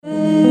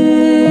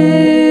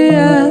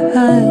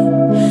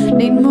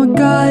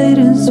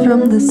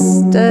from the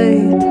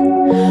state,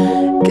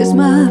 'cause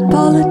my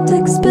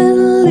politics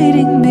been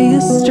leading me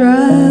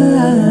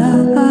astray.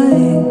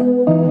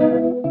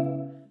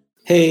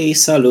 Hei,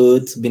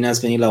 salut! Bine ați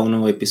venit la un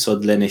nou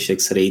episod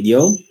Leneșex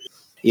Radio.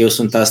 Eu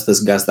sunt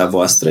astăzi gazda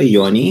voastră,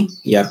 Ioni,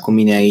 iar cu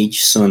mine aici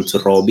sunt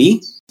Robi.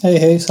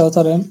 Hei,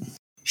 salutare!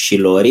 Și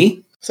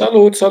Lori.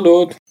 Salut,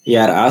 salut!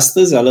 Iar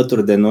astăzi,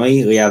 alături de noi,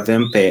 îi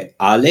avem pe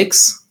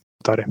Alex.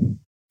 Tare.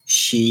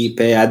 Și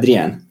pe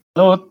Adrian.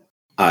 Salut!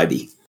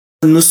 Adi.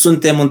 Nu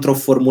suntem într-o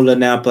formulă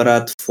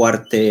neapărat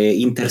foarte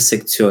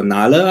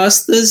intersecțională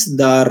astăzi,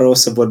 dar o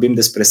să vorbim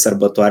despre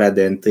sărbătoarea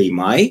de 1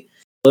 mai.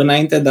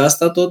 Înainte de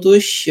asta,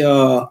 totuși,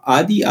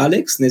 Adi,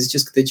 Alex, ne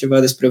ziceți câte ceva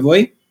despre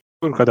voi?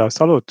 Că da,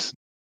 salut!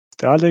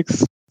 Este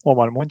Alex, om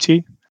al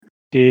muncii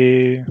și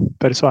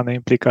persoană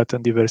implicată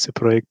în diverse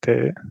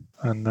proiecte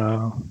în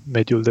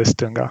mediul de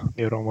stânga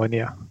din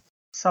România.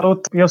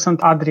 Salut, eu sunt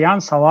Adrian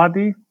sau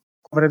Adi,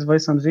 cum vreți voi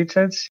să-mi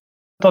ziceți.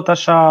 Tot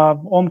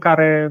așa, om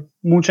care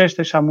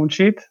muncește și a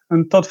muncit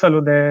în tot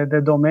felul de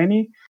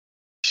domenii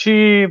și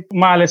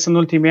mai ales în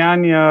ultimii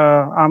ani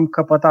am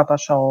căpătat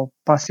așa o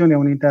pasiune,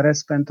 un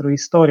interes pentru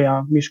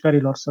istoria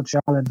mișcărilor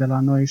sociale de la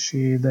noi și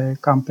de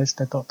cam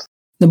peste tot.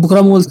 Ne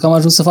bucurăm mult că am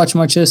ajuns să facem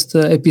acest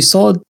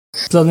episod.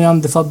 Plănuiam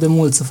de fapt de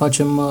mult să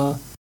facem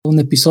un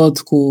episod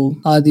cu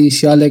Adi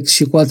și Alex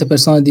și cu alte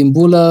persoane din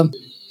bulă,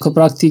 că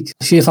practic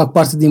și ei fac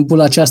parte din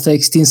bula aceasta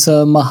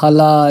extinsă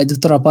Mahala,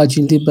 editora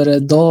Pagini Libere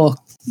 2.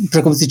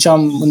 Precum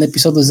ziceam în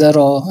episodul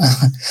 0,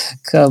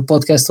 că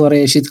podcastul a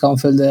reieșit ca un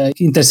fel de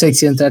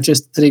intersecție între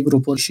aceste trei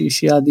grupuri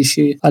și Adi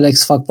și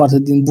Alex fac parte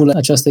din bula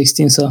aceasta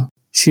extinsă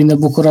și ne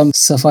bucurăm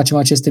să facem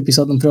acest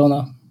episod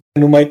împreună.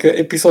 Numai că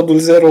episodul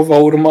 0 va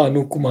urma,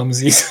 nu cum am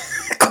zis.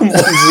 Cum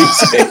am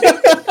zis.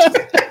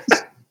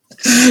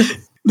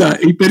 Da,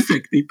 e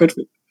perfect.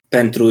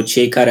 Pentru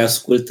cei care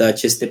ascultă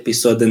acest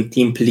episod în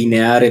timp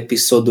linear,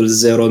 episodul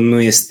 0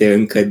 nu este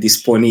încă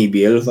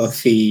disponibil, va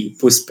fi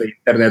pus pe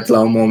internet la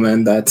un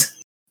moment dat.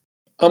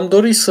 Am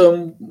dorit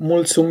să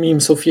mulțumim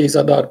Sofiei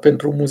Zadar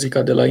pentru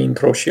muzica de la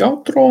intro și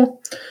outro,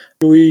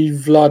 lui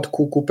Vlad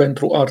Cucu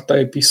pentru arta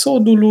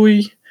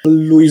episodului,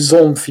 lui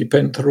Zomfi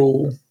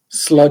pentru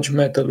sludge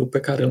metal-ul pe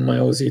care îl mai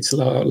auziți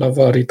la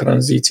vari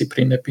tranziții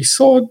prin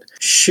episod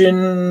și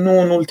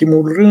nu în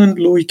ultimul rând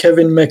lui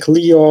Kevin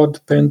MacLeod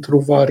pentru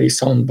vari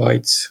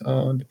soundbites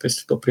de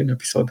peste tot prin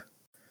episod.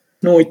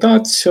 Nu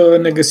uitați,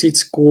 ne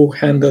găsiți cu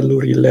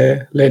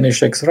handle-urile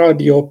Leneșex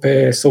Radio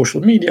pe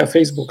social media,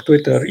 Facebook,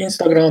 Twitter,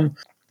 Instagram.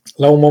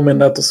 La un moment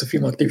dat o să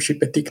fim activi și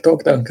pe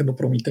TikTok, dar încă nu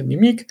promitem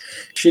nimic.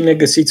 Și ne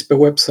găsiți pe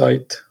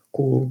website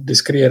cu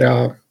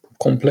descrierea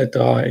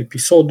completă a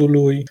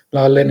episodului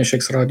la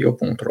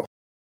leneșexradio.ro.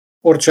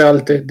 Orice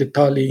alte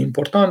detalii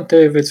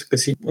importante veți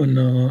găsi în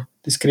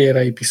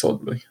descrierea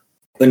episodului.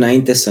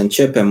 Înainte să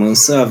începem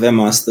însă, avem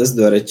astăzi,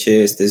 deoarece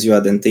este ziua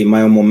de 1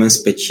 mai, un moment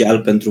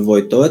special pentru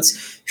voi toți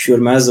și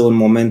urmează un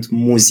moment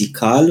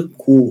muzical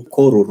cu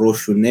corul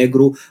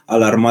roșu-negru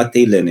al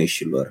Armatei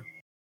Leneșilor.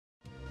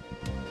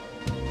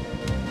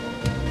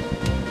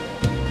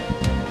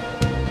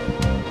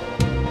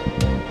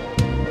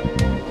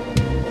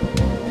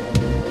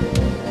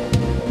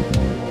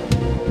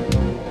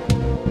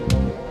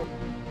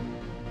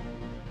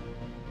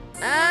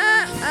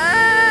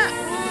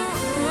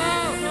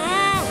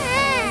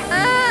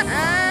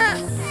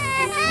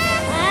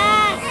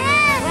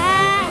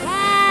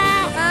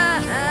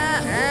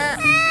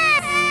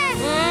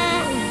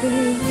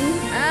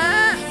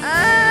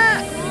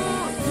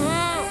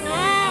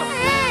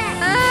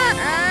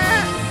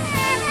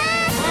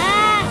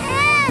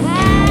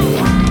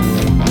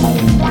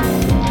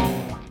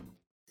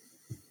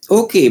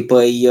 Ok,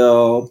 păi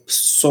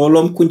să o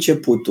luăm cu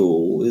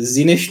începutul.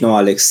 Zi-ne și nouă,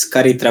 Alex,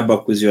 care-i treaba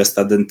cu ziua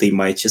asta de 1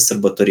 mai? Ce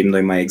sărbătorim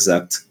noi mai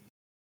exact?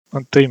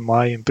 1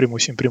 mai, în primul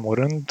și în primul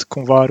rând,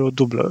 cumva are o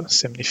dublă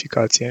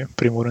semnificație. În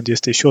primul rând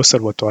este și o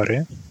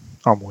sărbătoare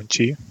a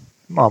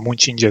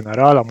muncii în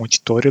general, a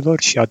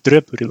muncitorilor și a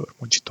drepturilor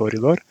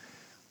muncitorilor,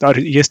 dar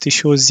este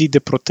și o zi de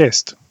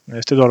protest. Nu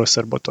este doar o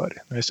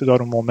sărbătoare, nu este doar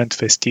un moment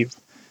festiv.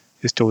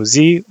 Este o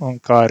zi în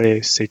care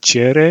se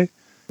cere,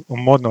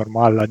 în mod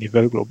normal, la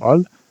nivel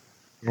global,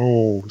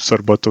 nu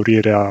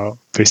sărbătorirea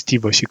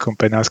festivă și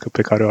câmpenească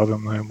pe care o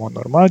avem noi în mod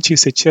normal, ci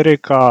se cere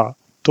ca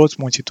toți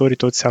muncitorii,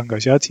 toți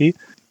angajații,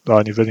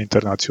 la nivel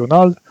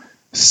internațional,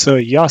 să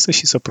iasă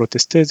și să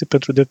protesteze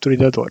pentru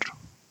drepturile lor.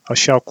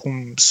 Așa cum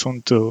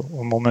sunt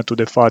în momentul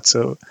de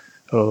față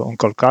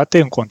încălcate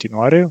în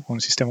continuare, un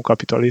sistem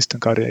capitalist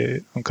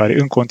în care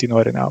în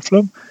continuare ne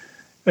aflăm,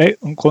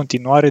 în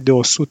continuare de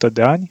 100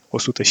 de ani,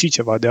 100 și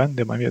ceva de ani,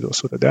 de mai bine de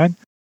 100 de ani,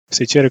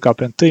 se cere ca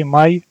pe 1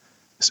 mai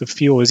să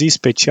fie o zi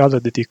specială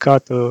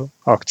dedicată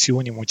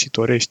acțiunii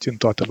muncitorești în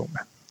toată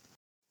lumea.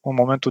 În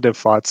momentul de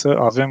față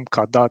avem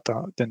ca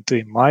data de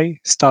 1 mai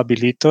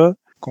stabilită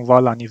cumva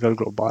la nivel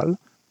global,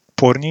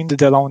 pornind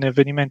de la un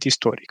eveniment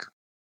istoric.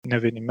 Un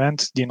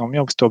eveniment din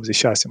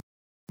 1886.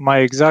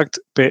 Mai exact,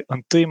 pe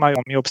 1 mai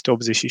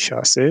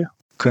 1886,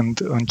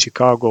 când în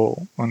Chicago,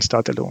 în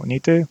Statele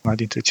Unite, una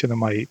dintre cele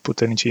mai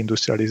puternice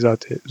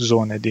industrializate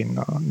zone din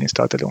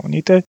Statele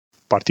Unite,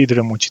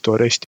 partidele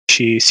muncitorești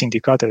și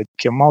sindicatele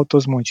chemau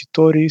toți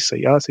muncitorii să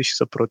iasă și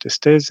să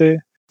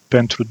protesteze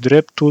pentru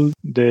dreptul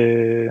de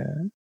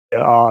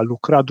a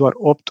lucra doar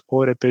 8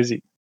 ore pe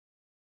zi.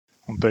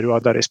 În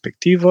perioada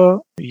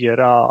respectivă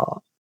era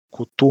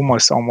cutumă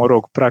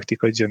sau,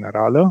 practică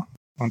generală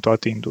în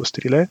toate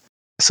industriile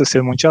să se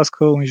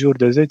muncească în jur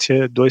de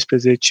 10,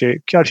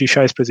 12, chiar și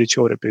 16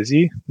 ore pe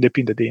zi,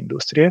 depinde de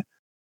industrie,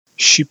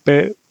 și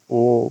pe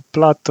o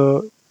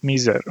plată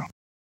mizeră.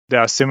 De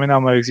asemenea,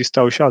 mai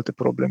existau și alte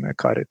probleme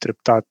care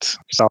treptat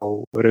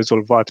s-au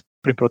rezolvat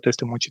prin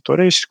proteste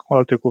muncitorești, cu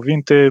alte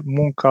cuvinte,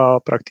 munca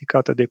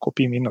practicată de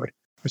copii minori.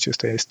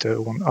 Acesta este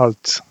un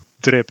alt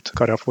drept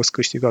care a fost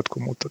câștigat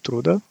cu multă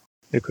trudă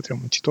de către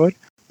muncitori.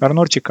 Dar în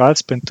orice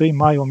caz, pe 1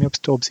 mai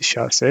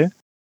 1886,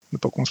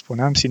 după cum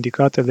spuneam,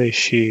 sindicatele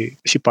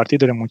și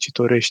partidele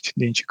muncitorești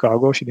din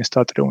Chicago și din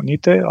Statele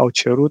Unite au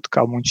cerut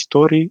ca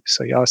muncitorii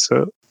să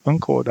iasă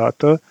încă o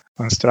dată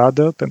în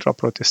stradă pentru a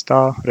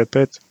protesta,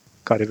 repet,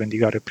 ca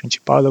revendicare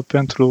principală,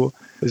 pentru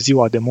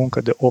ziua de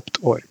muncă de 8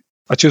 ori.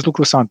 Acest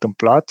lucru s-a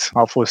întâmplat,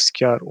 a fost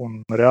chiar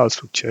un real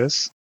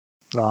succes.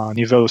 La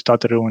nivelul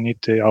Statelor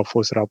Unite au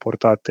fost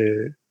raportate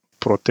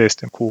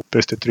proteste cu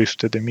peste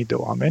 300.000 de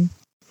oameni.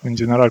 În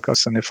general, ca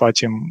să ne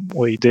facem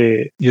o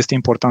idee, este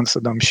important să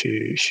dăm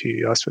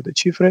și astfel de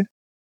cifre.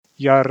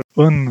 Iar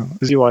în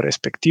ziua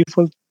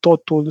respectivă,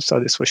 totul s-a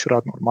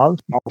desfășurat normal,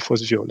 nu au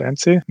fost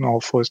violențe, nu au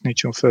fost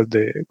niciun fel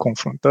de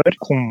confruntări,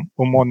 cum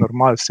în mod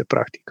normal se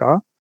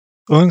practica.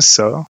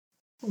 Însă,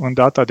 în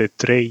data de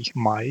 3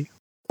 mai,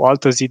 o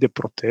altă zi de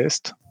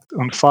protest,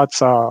 în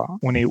fața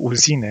unei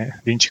uzine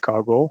din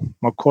Chicago,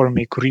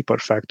 McCormick Reaper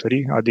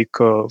Factory,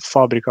 adică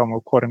fabrica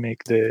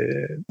McCormick de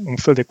un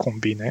fel de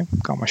combine,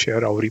 cam așa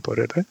erau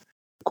reaperele,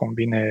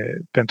 combine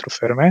pentru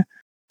ferme.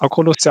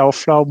 Acolo se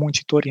aflau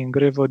muncitorii în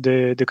grevă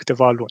de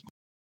câteva luni.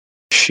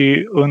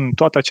 Și în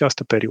toată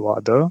această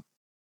perioadă,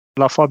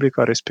 la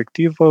fabrica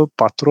respectivă,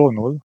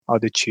 patronul a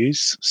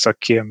decis să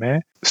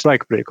cheme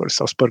strike breakers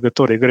sau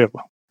spărgători de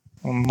grevă.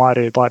 În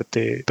mare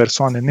parte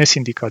persoane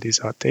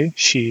nesindicalizate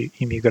și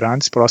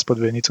imigranți proaspăt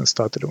veniți în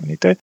Statele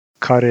Unite,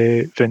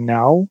 care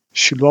veneau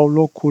și luau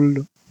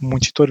locul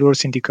muncitorilor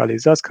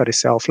sindicalizați care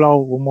se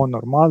aflau în mod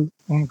normal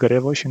în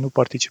grevă și nu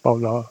participau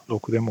la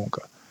locul de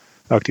muncă,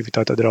 la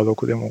activitatea de la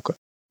locul de muncă.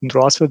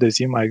 Într-o astfel de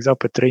zi, mai exact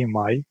pe 3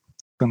 mai,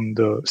 când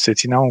se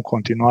țineau în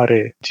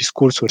continuare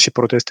discursuri și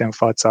proteste în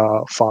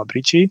fața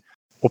fabricii,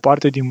 o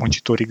parte din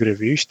muncitorii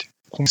greviști,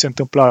 cum se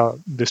întâmpla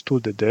destul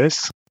de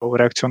des, au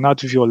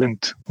reacționat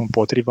violent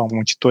împotriva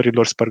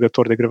muncitorilor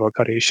spărgători de grevă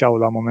care ieșeau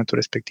la momentul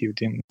respectiv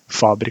din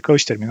fabrică,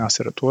 își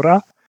terminaseră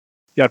tura,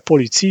 iar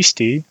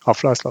polițiștii,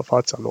 aflați la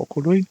fața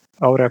locului,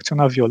 au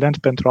reacționat violent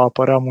pentru a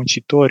apăra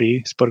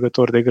muncitorii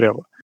spărgători de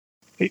grevă.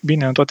 Ei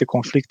bine, în toate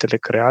conflictele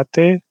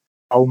create,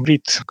 au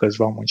murit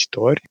câțiva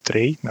muncitori,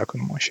 3, dacă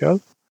nu mă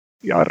înșel,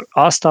 iar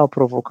asta a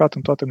provocat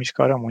în toată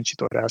mișcarea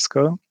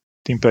muncitorească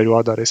din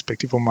perioada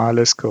respectivă, mai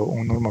ales că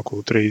în urmă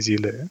cu 3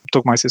 zile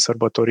tocmai se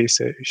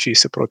sărbătorise și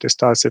se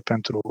protestase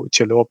pentru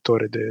cele 8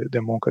 ore de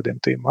muncă de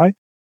 1 mai,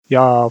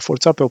 i-a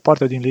forțat pe o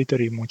parte din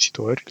liderii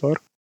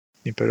muncitorilor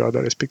din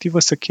perioada respectivă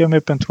să cheme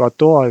pentru a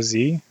doua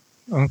zi,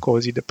 încă o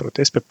zi de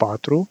protest pe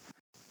 4,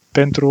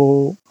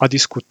 pentru a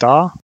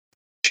discuta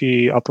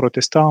și a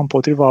protesta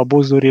împotriva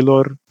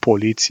abuzurilor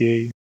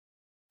poliției.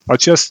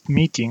 Acest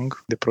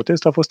meeting de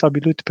protest a fost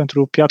stabilit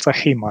pentru piața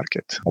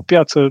Haymarket, o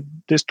piață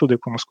destul de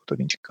cunoscută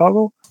din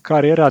Chicago,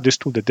 care era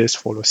destul de des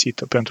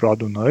folosită pentru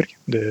adunări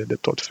de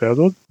tot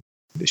felul.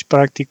 Deci,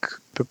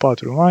 practic, pe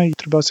 4 mai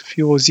trebuia să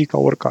fie o zi ca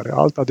oricare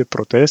alta de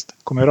protest,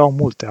 cum erau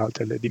multe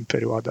altele din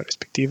perioada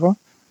respectivă.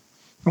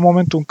 În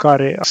momentul în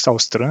care s-au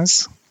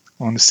strâns,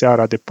 în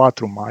seara de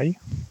 4 mai,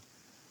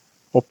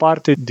 o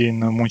parte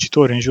din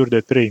muncitori, în jur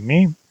de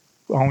 3.000,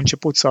 au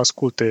început să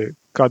asculte,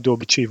 ca de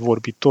obicei,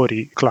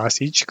 vorbitorii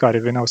clasici care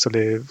veneau să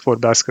le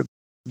vorbească.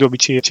 De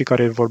obicei, cei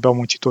care vorbeau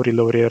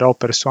muncitorilor erau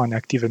persoane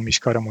active în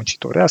mișcarea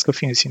muncitorească,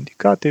 fie în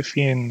sindicate,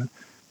 fie în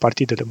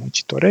partidele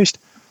muncitorești,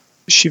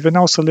 și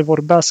veneau să le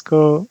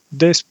vorbească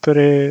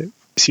despre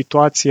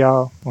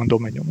situația în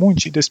domeniul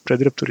muncii, despre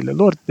drepturile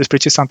lor, despre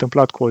ce s-a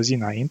întâmplat cu o zi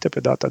înainte, pe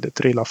data de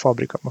 3 la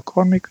fabrica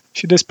McCormick,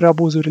 și despre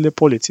abuzurile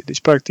poliției.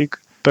 Deci,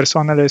 practic,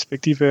 persoanele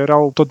respective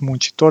erau tot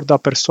muncitori, dar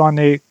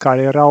persoane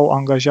care erau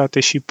angajate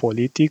și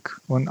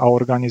politic în a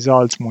organiza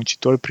alți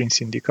muncitori prin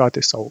sindicate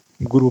sau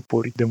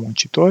grupuri de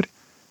muncitori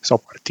sau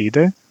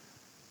partide,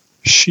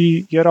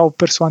 și erau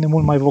persoane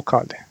mult mai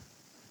vocale.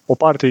 O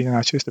parte din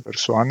aceste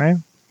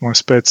persoane, în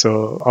speță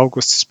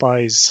August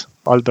Spies,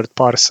 Albert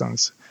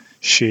Parsons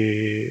și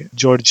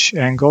George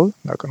Engel,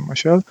 dacă nu mă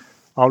înșel,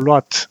 au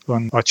luat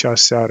în acea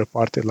seară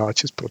parte la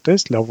acest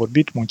protest, le-au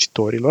vorbit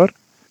muncitorilor,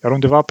 iar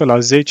undeva pe la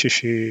 10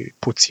 și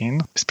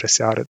puțin, spre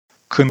seară,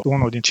 când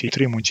unul din cei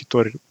 3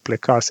 muncitori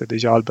plecase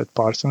deja, Albert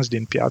Parsons,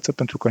 din piață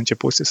pentru că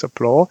începuse să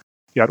plouă,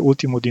 iar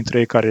ultimul dintre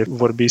ei care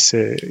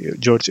vorbise,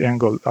 George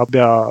Engel,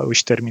 abia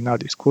își termina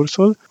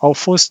discursul, au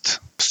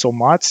fost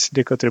somați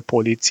de către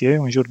poliție,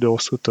 în jur de 180-200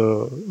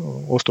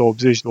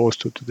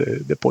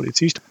 de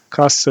polițiști,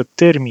 ca să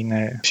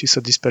termine și să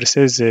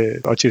disperseze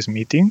acest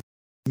meeting.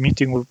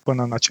 Meetingul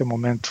până în acel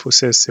moment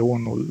fusese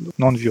unul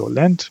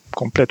non-violent,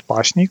 complet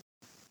pașnic,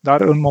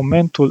 dar în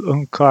momentul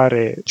în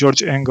care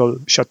George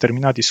Engel și-a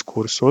terminat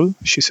discursul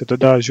și se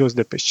dădea jos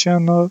de pe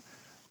scenă,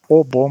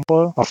 o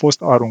bombă a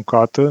fost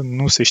aruncată,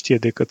 nu se știe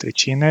de către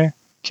cine,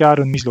 chiar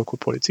în mijlocul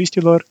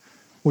polițiștilor,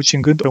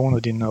 ucigând pe unul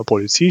din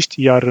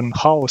polițiști, iar în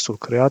haosul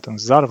creat, în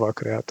zarva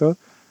creată,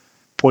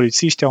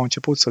 polițiștii au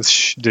început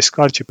să-și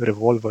descarce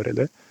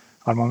revolverele,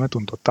 armamentul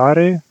în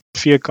dotare,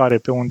 fiecare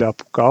pe unde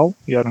apucau,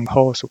 iar în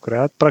haosul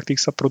creat, practic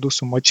s-a produs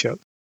un măcel.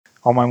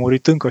 Au mai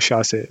murit încă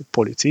 6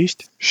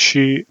 polițiști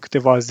și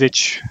câteva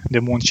zeci de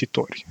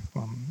muncitori.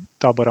 În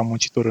tabăra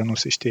muncitorilor nu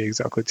se știe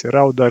exact câți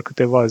erau, dar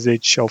câteva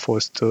zeci au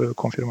fost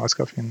confirmați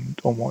ca fiind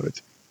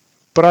omorâți.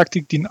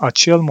 Practic, din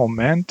acel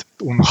moment,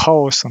 un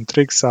haos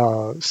întreg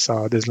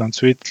s-a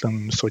dezlănțuit în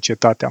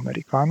societatea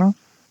americană,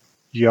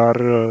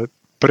 iar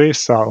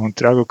presa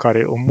întreagă,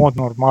 care în mod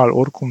normal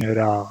oricum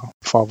era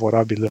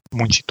favorabilă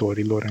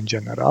muncitorilor în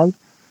general,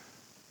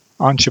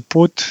 a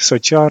început să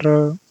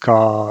ceară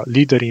ca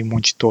liderii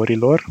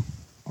muncitorilor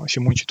și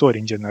muncitorii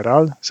în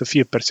general să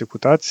fie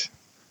persecutați,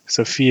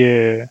 să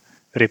fie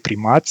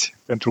reprimați,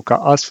 pentru ca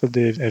astfel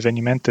de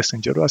evenimente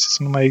sângeroase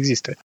să nu mai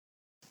existe.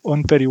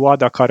 În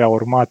perioada care a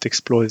urmat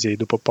exploziei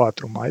după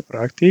 4 mai,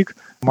 practic,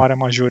 marea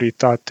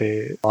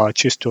majoritate a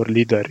acestor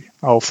lideri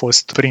au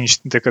fost prinși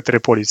de către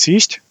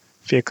polițiști,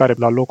 fiecare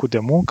la locul de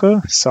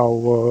muncă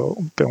sau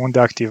pe unde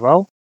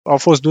activau, au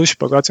fost duși,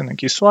 băgați în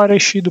închisoare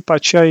și după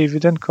aceea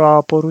evident că a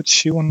apărut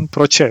și un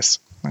proces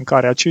în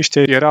care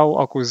aceștia erau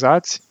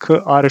acuzați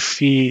că ar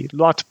fi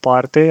luat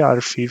parte, ar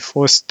fi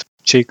fost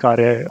cei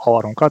care au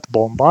aruncat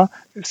bomba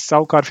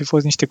sau că ar fi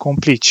fost niște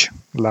complici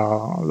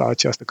la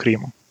această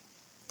crimă.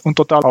 În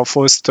total au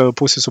fost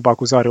puse sub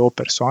acuzare 8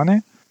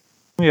 persoane,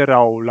 nu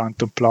erau la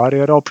întâmplare,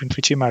 erau printre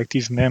cei mai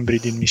activi membri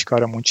din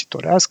mișcarea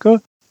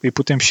muncitorească, îi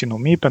putem și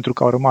numi pentru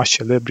că au rămas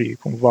celebri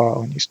cumva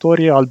în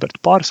istorie. Albert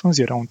Parsons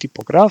era un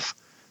tipograf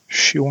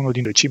și unul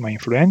dintre cei mai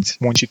influenți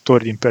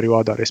muncitori din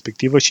perioada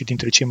respectivă și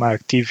dintre cei mai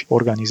activi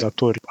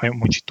organizatori ai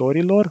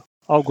muncitorilor,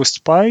 August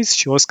Spies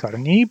și Oscar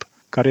Neeb,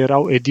 care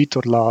erau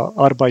editori la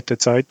Arbeiter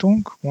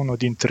Zeitung, unul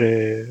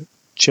dintre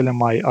cele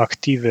mai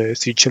active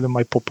și cele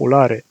mai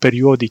populare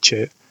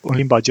periodice în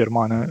limba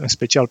germană, în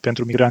special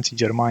pentru migranții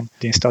germani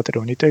din Statele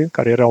Unite,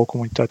 care era o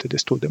comunitate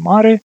destul de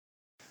mare.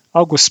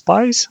 August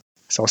Spies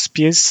sau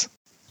Spies,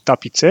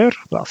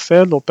 tapițer, la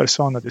fel, o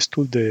persoană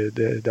destul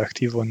de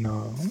activă în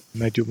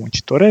mediul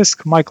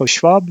muncitoresc, Michael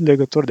Schwab,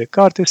 legător de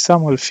carte,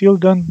 Samuel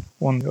Fielden,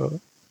 un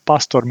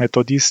pastor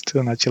metodist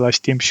în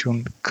același timp și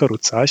un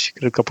căruțaș,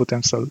 cred că putem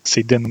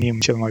să-i denumim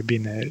cel mai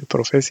bine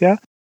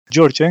profesia,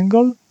 George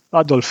Engel,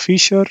 Adolf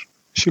Fischer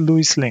și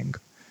Louis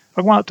Ling.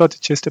 Acum, toate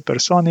aceste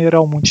persoane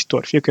erau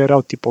muncitori, fie că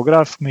erau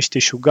tipografi,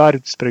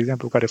 meșteșugari, spre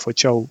exemplu, care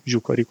făceau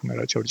jucării, cum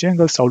era George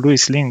Engel, sau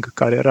Louis Ling,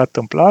 care era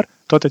tâmplar,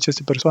 toate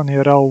aceste persoane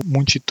erau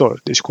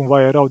muncitori, deci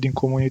cumva erau din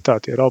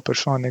comunitate, erau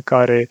persoane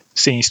care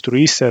se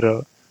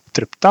instruiseră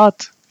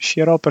treptat și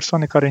erau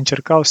persoane care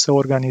încercau să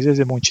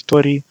organizeze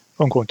muncitorii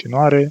în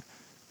continuare,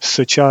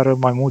 să ceară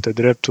mai multe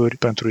drepturi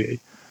pentru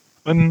ei.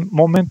 În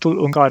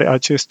momentul în care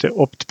aceste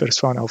 8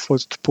 persoane au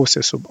fost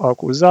puse sub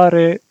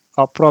acuzare,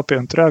 aproape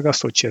întreaga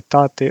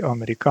societate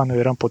americană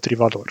era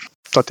împotriva lor.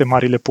 Toate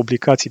marile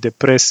publicații de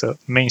presă,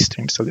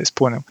 mainstream să le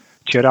spunem,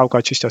 cereau ca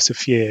aceștia să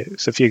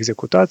fie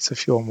executați, să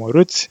fie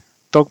omorâți,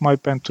 tocmai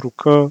pentru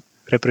că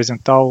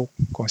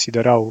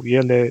considerau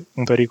ele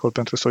un pericol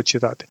pentru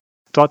societate.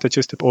 Toate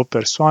aceste 8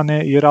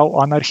 persoane erau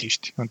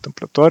anarhiști,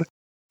 întâmplător,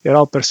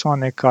 erau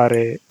persoane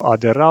care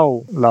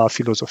aderau la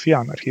filozofia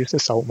anarhistă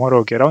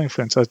sau, erau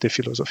influențați de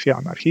filozofia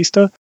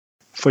anarhistă,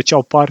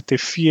 făceau parte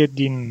fie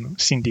din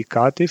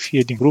sindicate,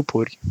 fie din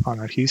grupuri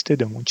anarhiste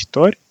de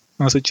muncitori,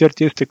 însă cert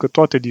este că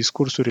toate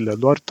discursurile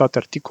lor, toate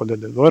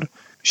articolele lor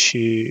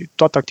și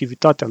toată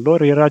activitatea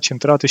lor era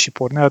centrată și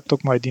pornea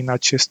tocmai din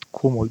acest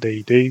cumul de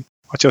idei,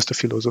 această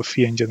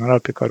filozofie în general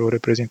pe care o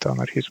reprezintă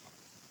anarhismul.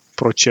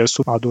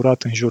 Procesul a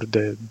durat în jur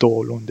de 2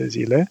 luni de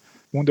zile,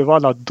 undeva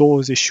la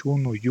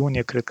 21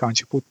 iunie cred că a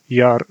început,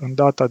 iar în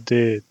data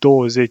de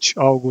 20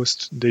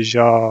 august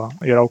deja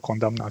erau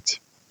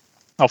condamnați.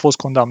 Au fost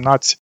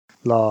condamnați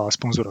la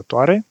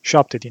spânzurătoare,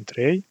 7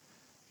 dintre ei,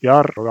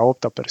 iar la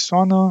 8-a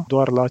persoană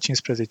doar la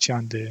 15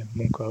 ani de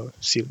muncă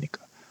silnică.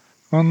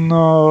 În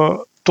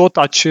tot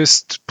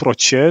acest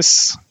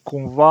proces,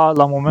 cumva,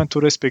 la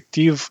momentul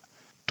respectiv,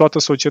 toată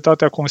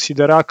societatea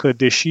considera că,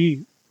 deși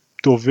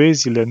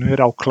dovezile nu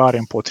erau clare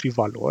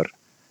împotriva lor,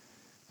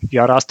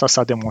 iar asta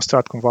s-a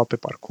demonstrat cumva pe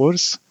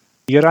parcurs,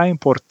 era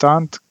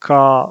important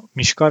ca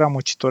mișcarea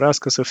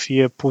muncitorească să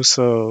fie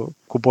pusă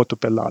cu botul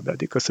pe labe,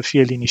 adică să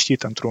fie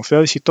liniștită într-un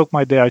fel și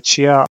tocmai de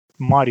aceea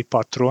mari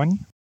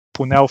patroni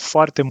puneau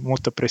foarte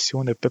multă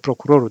presiune pe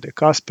procurorul de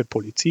caz, pe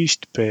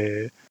polițiști,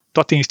 pe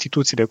toate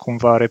instituțiile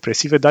cumva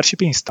represive, dar și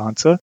pe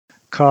instanță,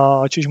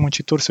 ca acești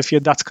muncitori să fie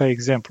dați ca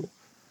exemplu.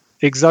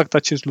 Exact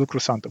acest lucru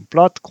s-a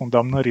întâmplat,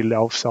 condamnările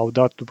s-au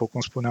dat, după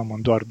cum spuneam,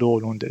 în doar 2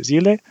 luni de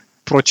zile.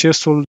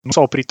 Procesul nu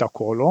s-a oprit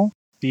acolo,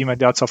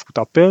 imediat s-a făcut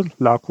apel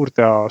la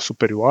Curtea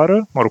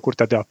Superioară,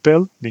 Curtea de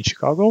Apel din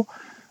Chicago,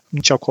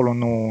 nici acolo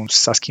nu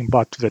s-a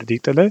schimbat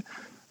verdictele.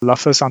 La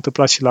fel s-a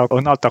întâmplat și la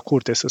înalta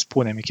curte, să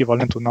spunem,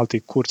 echivalentul înaltei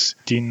curți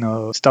din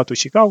statul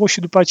Chicago și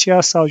după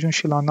aceea s-a ajuns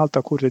și la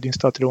înalta curte din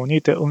Statele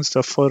Unite,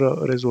 însă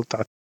fără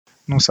rezultat.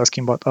 Nu s-a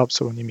schimbat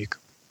absolut nimic.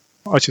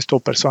 Aceste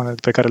două persoane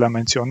pe care le-am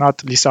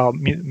menționat, li s-a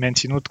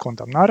menținut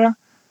condamnarea,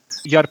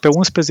 iar pe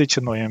 11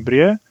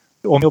 noiembrie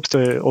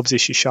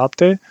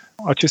 1887,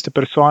 aceste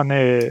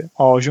persoane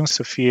au ajuns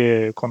să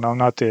fie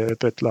condamnate,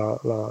 repet, la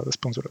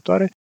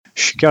spânzurătoare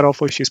și chiar au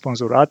fost și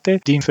spânzurate.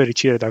 Din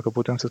fericire, dacă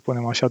putem să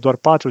spunem așa, doar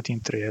 4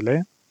 dintre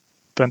ele,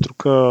 pentru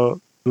că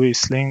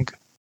Louis Lingg,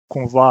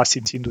 cumva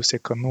simțindu-se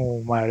că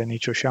nu mai are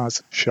nicio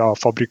șansă și a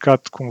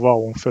fabricat cumva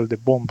un fel de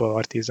bombă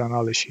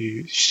artizanală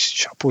și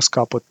și-a pus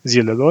capăt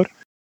zilelor,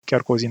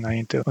 chiar cu o zi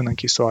înainte, în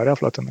închisoare,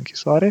 aflat în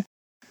închisoare.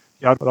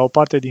 Iar la o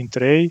parte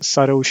dintre ei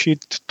s-a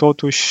reușit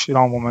totuși,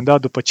 la un moment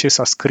dat, după ce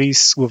s-a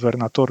scris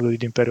guvernatorului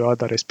din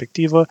perioada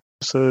respectivă,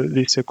 să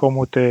li se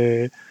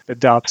comute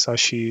pedeapsa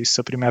și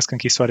să primească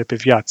închisoare pe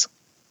viață.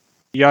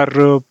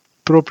 Iar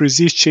propriu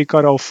zis, cei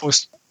care au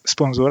fost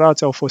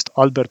spânzurați au fost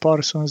Albert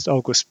Parsons,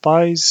 August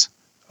Spies,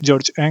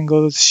 George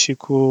Engels și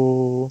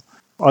cu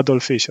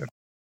Adolf Fischer.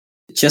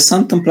 Ce s-a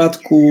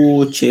întâmplat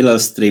cu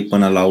ceilalți 3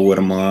 până la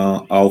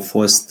urmă? Au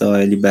fost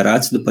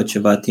eliberați după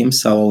ceva timp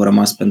sau au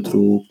rămas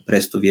pentru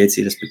restul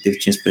vieții, respectiv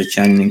 15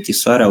 ani în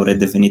închisoare, au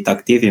redevenit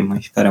activi în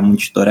mișcarea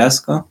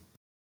muncitorească?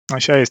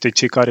 Așa este,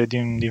 cei care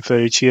din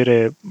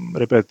fericire,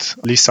 repet,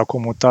 li s-a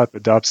comutat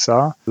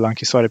pedeapsa la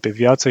închisoare pe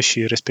viață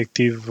și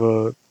respectiv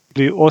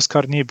lui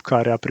Oscar Nib,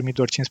 care a primit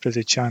doar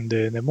 15 ani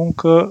de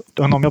muncă,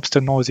 în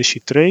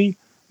 1893,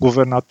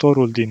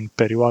 guvernatorul din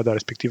perioada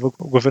respectivă,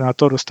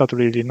 guvernatorul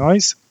statului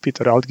Illinois,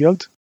 Peter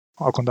Altgeld,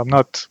 a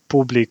condamnat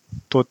public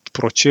tot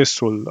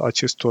procesul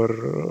acestor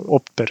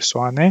 8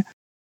 persoane,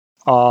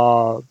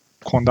 a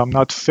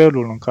condamnat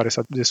felul în care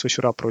s-a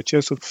desfășurat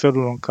procesul,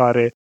 felul în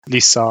care li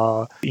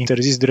s-a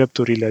interzis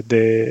drepturile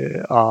de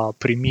a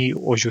primi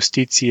o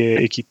justiție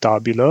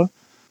echitabilă,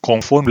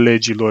 conform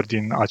legilor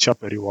din acea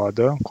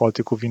perioadă, cu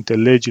alte cuvinte,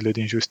 legile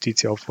din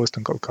justiție au fost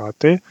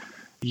încălcate,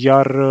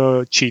 iar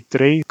cei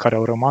 3 care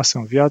au rămas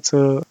în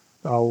viață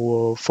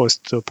au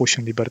fost puși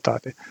în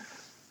libertate.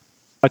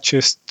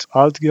 Acest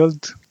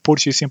Altgeld pur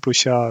și simplu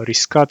și-a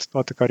riscat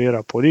toată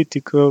cariera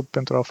politică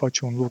pentru a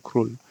face un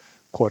lucru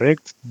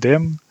corect,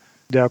 demn,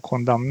 de a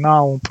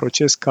condamna un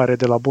proces care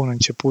de la bun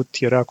început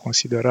era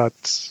considerat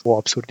o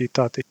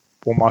absurditate,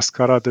 o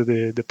mascaradă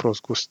de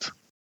prost gust.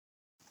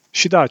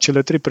 Și da,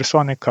 cele 3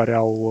 persoane care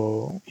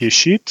au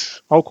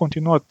ieșit au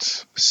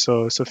continuat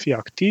să fie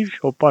activi,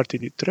 o parte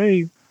din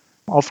 3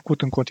 au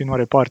făcut în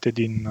continuare parte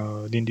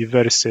din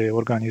diverse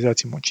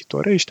organizații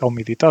muncitorești, au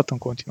militat în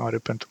continuare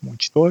pentru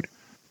muncitori,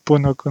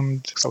 până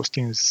când s-au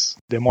stins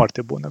de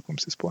moarte bună, cum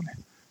se spune.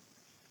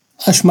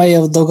 Aș mai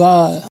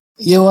adăuga,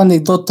 e o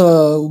anecdotă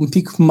un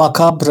pic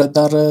macabră,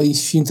 dar e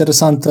și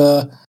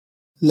interesantă,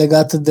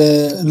 legată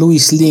de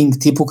Louis Lingg,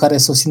 tipul care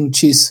s-a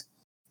sinucis.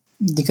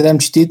 Din câte am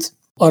citit,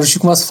 a reușit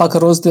cumva să facă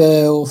rost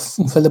de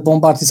un fel de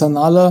bombă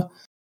artizanală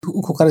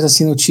cu care s-a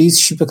sinucis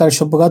și pe care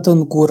și-a băgat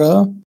în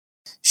gură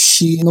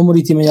și nu a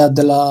murit imediat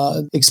de la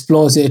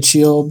explozie, ci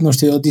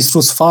a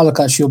distrus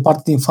falca și o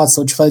parte din față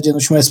sau ceva de genul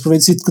și mai a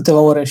supraviețuit câteva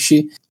ore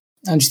și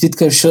am citit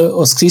că și-a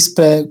scris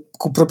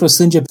cu propriul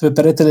sânge pe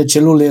peretele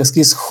celulei, a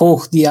scris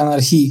Hoch die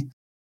Anarchie,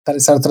 care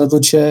s-ar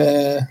traduce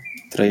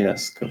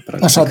Trăiască,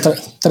 practic. Așa,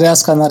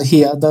 trăiască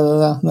anarhia,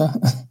 da.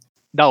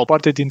 Da, o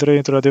parte dintre ei,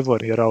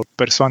 într-adevăr, erau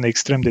persoane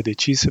extrem de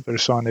decise,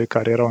 persoane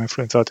care erau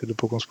influențate,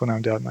 după cum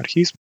spuneam, de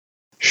anarhism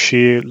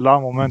și la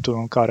momentul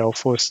în care au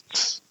fost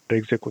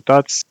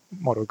executați,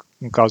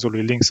 în cazul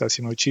lui Lingg s-a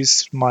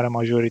sinucis, marea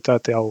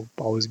majoritate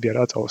au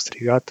zbierat, au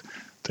strigat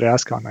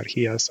trăiască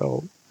anarhia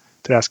sau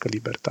trăiască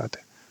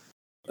libertate.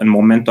 În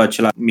momentul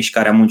acela,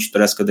 mișcarea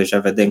muncitorească deja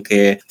vedem că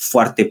e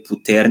foarte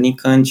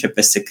puternică,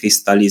 începe să se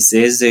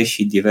cristalizeze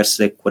și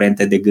diversele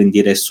curente de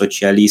gândire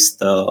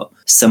socialistă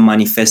se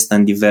manifestă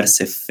în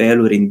diverse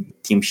feluri, în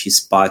timp și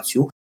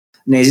spațiu.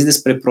 Ne zici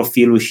despre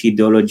profilul și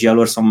ideologia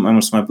lor, sau mai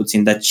mult sau mai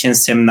puțin, dar ce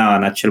însemna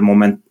în acel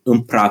moment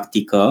în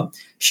practică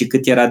și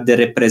cât era de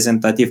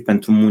reprezentativ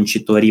pentru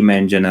muncitorii mei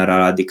în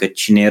general, adică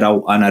cine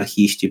erau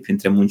anarhiștii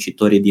printre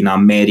muncitorii din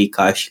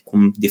America și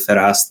cum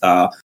difera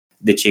asta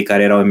de cei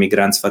care erau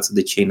emigranți față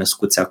de cei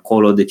născuți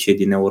acolo, de cei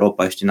din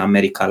Europa și din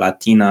America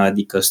Latina,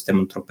 adică suntem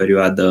într-o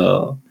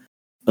perioadă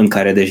în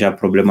care deja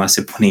problema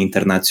se pune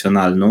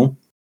internațional, nu?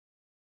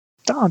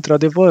 Da,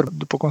 într-adevăr,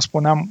 după cum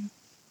spuneam,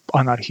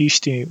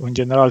 anarhiștii, în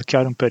general,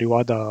 chiar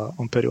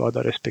în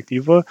perioada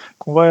respectivă,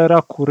 cumva era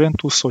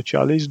curentul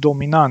socialist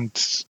dominant,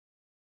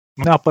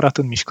 nu neapărat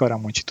în mișcarea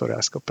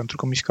muncitorească, pentru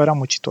că mișcarea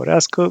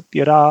muncitorească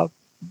era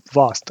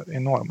vastă,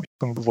 enormă.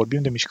 Când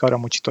vorbim de mișcarea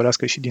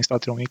muncitorească și din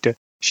Statele Unite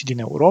și din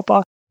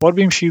Europa,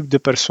 vorbim și de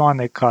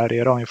persoane care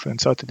erau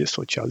influențate de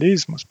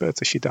socialism, în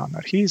speță și de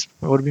anarhism,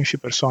 vorbim și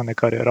persoane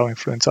care erau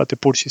influențate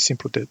pur și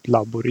simplu de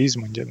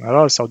laborism în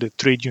general sau de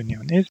trade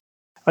unionism,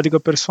 adică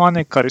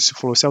persoane care se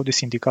foloseau de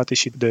sindicate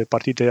și de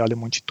partide ale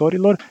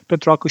muncitorilor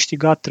pentru a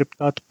câștiga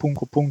treptat, punct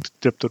cu punct,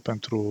 drepturi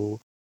pentru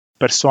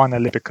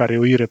persoanele pe care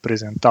îi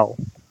reprezentau.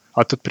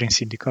 atât prin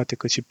sindicate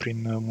cât și prin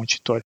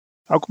muncitori.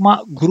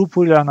 Acum,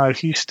 grupurile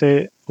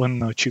anarhiste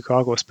în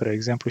Chicago, spre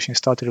exemplu, și în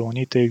Statele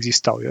Unite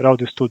existau. Erau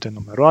destul de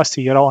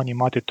numeroase, erau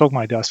animate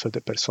tocmai de astfel de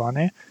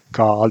persoane,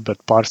 ca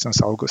Albert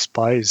Parsons, August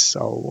Spies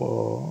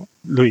sau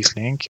Louis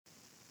Link.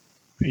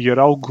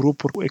 Erau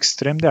grupuri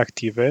extrem de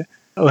active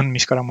în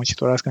mișcarea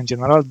muncitorească în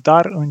general,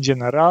 dar în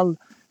general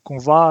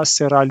cumva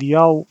se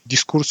raliau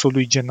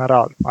discursului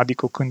general,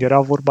 adică când era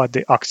vorba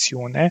de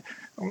acțiune,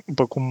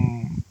 după cum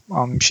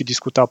am și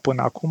discutat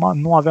până acum,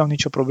 nu aveau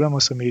nicio problemă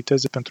să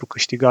militeze pentru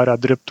câștigarea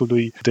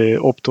dreptului de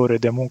 8 ore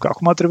de muncă.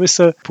 Acum trebuie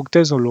să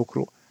punctez un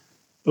lucru.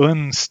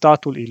 În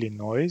statul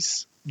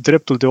Illinois,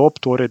 dreptul de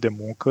 8 ore de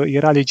muncă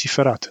era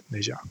legiferat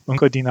deja,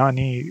 încă din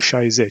anii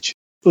 60.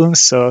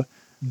 Însă,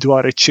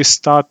 deoarece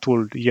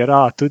statul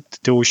era atât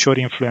de ușor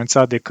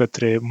influențat de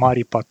către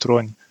mari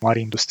patroni,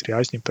 mari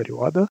industriași din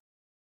perioadă,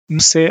 nu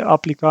se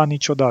aplica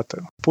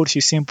niciodată. Pur și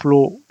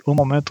simplu, în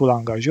momentul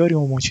angajării,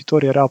 un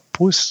muncitor era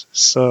pus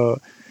să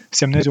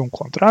semneze un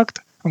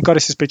contract în care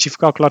se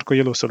specifica clar că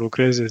el o să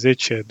lucreze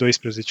 10,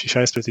 12,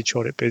 16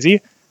 ore pe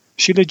zi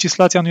și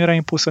legislația nu era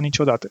impusă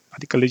niciodată.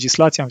 Adică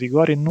legislația în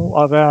vigoare nu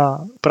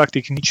avea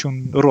practic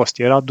niciun rost.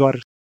 Era doar,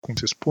 cum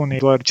se spune,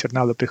 doar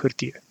cerneală pe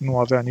hârtie. Nu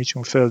avea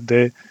niciun fel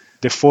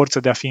de forță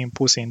de a fi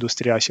impusă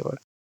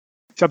industriașilor.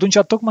 Și atunci,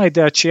 tocmai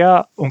de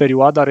aceea, în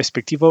perioada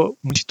respectivă,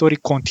 muncitorii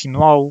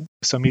continuau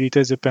să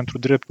militeze pentru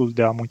dreptul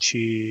de a munci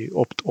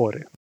 8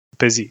 ore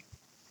pe zi.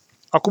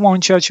 Acum, în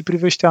ceea ce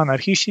privește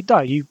anarhiștii,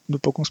 da, ei,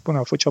 după cum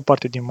spuneam, făceau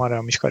parte din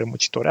marea mișcare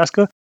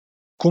muncitorească.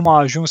 Cum a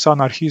ajuns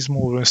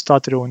anarhismul în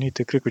Statele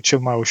Unite, cred că cel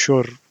mai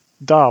ușor,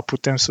 da,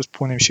 putem să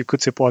spunem și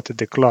cât se poate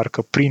de clar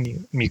că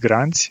prin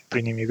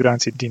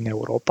imigranții din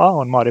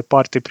Europa, în mare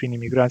parte prin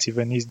imigranții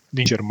veniți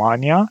din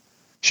Germania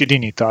și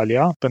din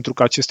Italia, pentru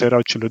că acestea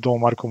erau cele două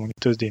mari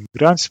comunități de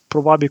imigranți,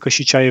 probabil că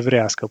și cea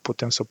evreiască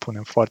putem să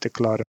punem foarte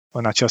clar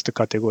în această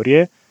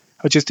categorie.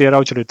 Acestea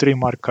erau cele trei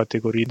mari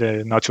categorii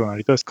de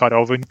naționalități care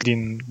au venit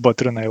din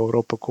bătrâna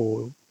Europa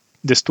cu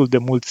destul de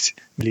mulți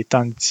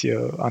militanți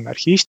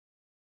anarhiști.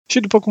 Și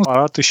după cum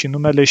arată și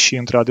numele și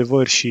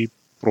într-adevăr și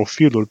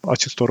profilul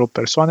acestor 8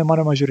 persoane,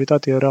 marea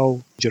majoritate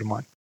erau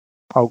germani.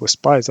 August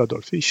Spies,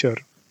 Adolf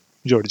Fischer,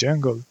 George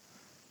Engel,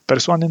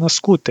 persoane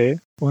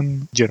născute în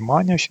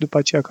Germania și după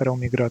aceea care au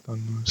migrat în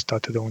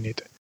Statele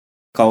Unite.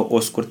 Ca o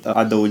scurtă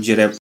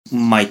adăugire,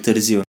 mai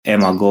târziu,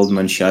 Emma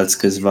Goldman și alți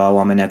câțiva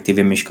oameni activi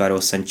în mișcare o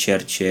să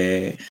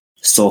încerce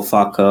să o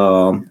facă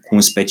cu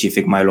un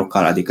specific mai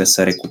local, adică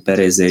să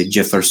recupereze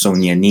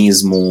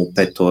jeffersonianismul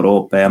pe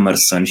Thoreau, pe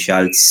Emerson și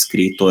alți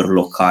scriitori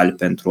locali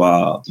pentru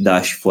a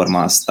da și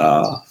forma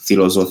asta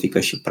filozofică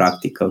și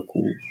practică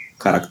cu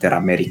caracter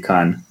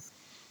american.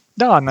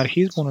 Da,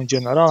 anarhismul în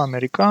general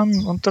american,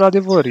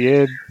 într-adevăr,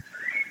 e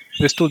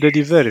destul de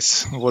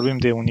divers. Vorbim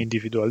de un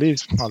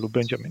individualism al lui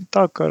Benjamin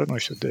Tucker, nu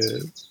știu,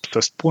 să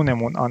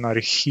spunem un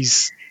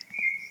anarhism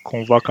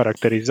cumva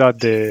caracterizat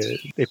de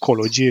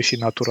ecologie și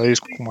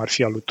naturalism, cum ar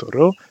fi al lui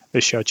Thoreau,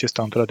 deși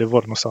acesta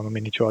într-adevăr nu s-a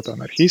numit niciodată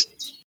anarhist.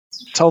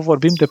 Sau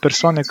vorbim de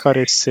persoane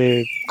care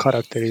se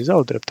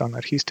caracterizau drept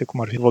anarhiste,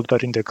 cum ar fi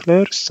Voltaire de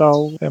Cleyre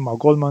sau Emma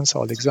Goldman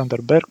sau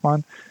Alexander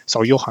Berkman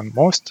sau Johann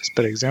Most,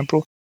 spre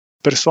exemplu,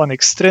 persoane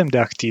extrem de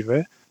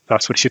active la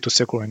sfârșitul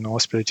secolului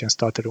XIX în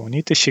Statele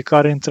Unite și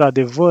care,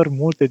 într-adevăr,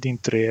 multe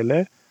dintre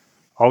ele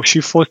au și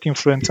fost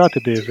influențate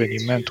de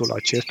evenimentul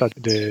acesta,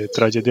 de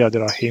tragedia de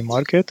la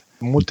Haymarket,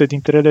 multe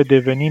dintre ele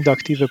devenind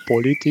active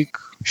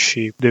politic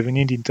și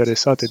devenind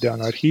interesate de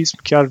anarhism,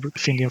 chiar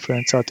fiind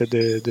influențate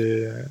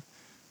de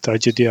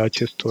tragedia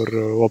acestor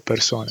 8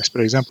 persoane.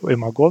 Spre exemplu,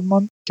 Emma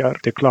Goldman chiar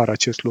declară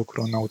acest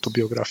lucru în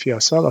autobiografia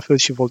sa, la fel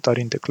și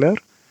Voltaire de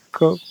Cleyre,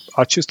 că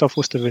acesta a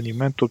fost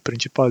evenimentul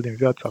principal din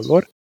viața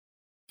lor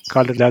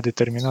care le-a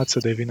determinat să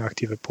devină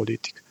active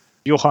politic.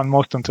 Johann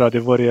Most,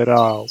 într-adevăr,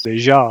 era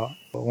deja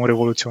un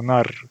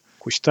revoluționar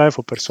cu ștaif,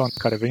 o persoană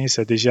care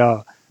venise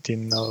deja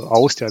din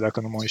Austria,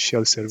 dacă nu mă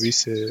înșel,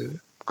 servise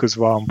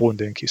câțiva ani buni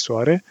de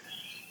închisoare,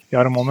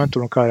 iar în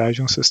momentul în care a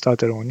ajuns în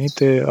Statele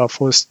Unite a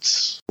fost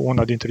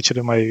una dintre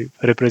cele mai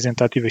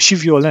reprezentative și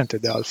violente,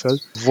 de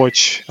altfel,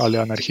 voci ale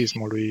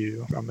anarhismului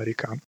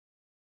american.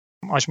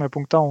 Aș mai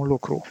puncta un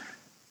lucru.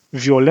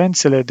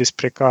 Violențele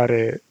despre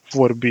care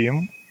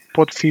vorbim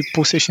pot fi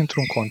puse și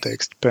într-un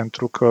context,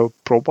 pentru că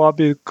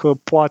probabil că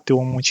poate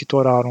un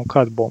muncitor a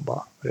aruncat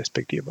bomba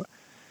respectivă.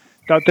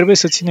 Dar trebuie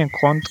să ținem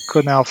cont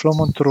că ne aflăm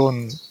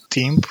într-un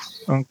timp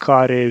în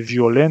care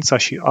violența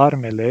și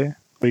armele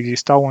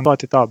existau în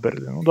toate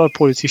taberele. Nu doar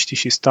polițiștii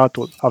și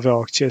statul aveau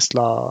acces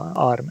la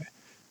arme.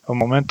 În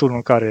momentul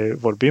în care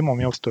vorbim,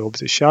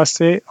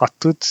 1886,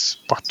 atât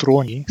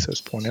patronii, să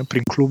spunem,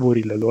 prin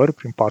cluburile lor,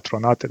 prin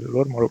patronatele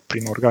lor,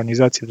 prin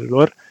organizațiile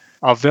lor,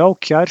 aveau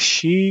chiar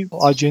și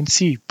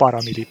agenții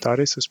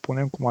paramilitare, să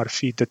spunem, cum ar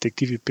fi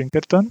detectivii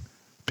Pinkerton,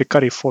 pe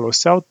care îi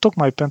foloseau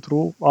tocmai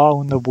pentru a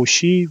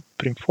înăbuși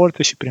prin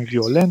forță și prin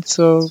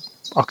violență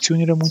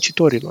acțiunile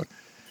muncitorilor.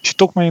 Și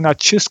tocmai în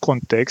acest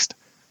context,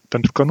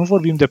 Pentru că nu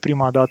vorbim de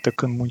prima dată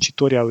când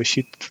muncitorii au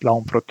ieșit la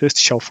un protest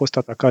și au fost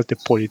atacați de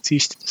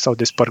polițiști sau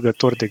de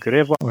spărgători de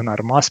grevă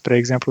înarmați, spre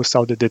exemplu,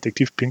 sau de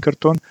detectiv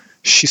Pinkerton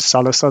și s-a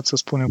lăsat, să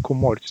spunem, cu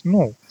morți.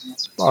 Nu.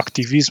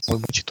 Activismul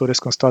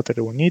muncitoresc în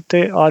Statele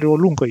Unite are o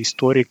lungă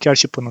istorie, chiar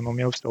și până în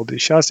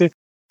 1886,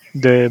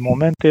 de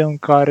momente în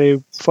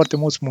care foarte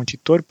mulți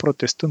muncitori,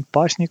 protestând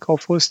pașnic, au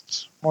fost,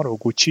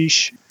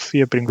 uciși,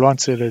 fie prin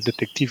gloanțele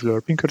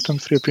detectivilor Pinkerton,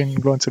 fie prin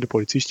gloanțele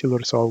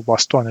polițiștilor sau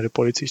bastoanele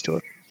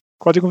polițiștilor.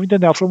 Cu alte cuvinte,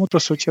 ne aflăm într-o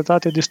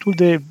societate destul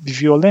de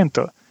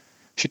violentă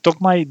și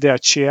tocmai de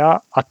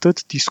aceea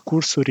atât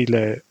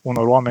discursurile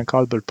unor oameni ca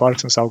Albert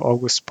Parsons sau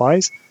August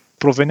Spies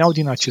proveneau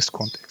din acest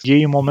context.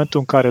 Ei, în momentul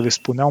în care le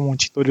spuneau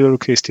muncitorilor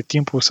că este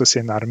timpul să se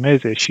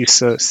înarmeze și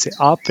să se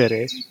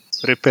apere,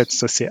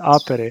 să se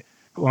apere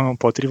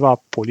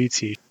împotriva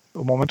poliției,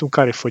 în momentul în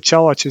care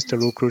făceau aceste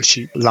lucruri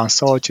și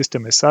lansau aceste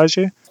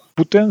mesaje,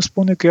 putem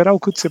spune că erau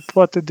cât se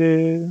poate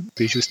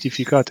de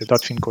justificate,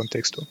 dat fiind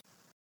contextul.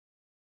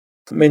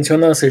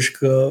 Menționasești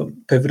că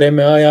pe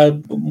vremea aia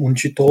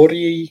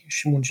muncitorii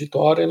și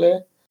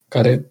muncitoarele,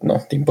 care,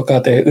 din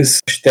păcate, îs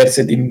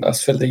șterse din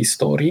astfel de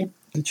istorii,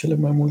 de cele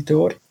mai multe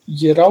ori,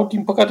 erau,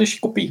 din păcate, și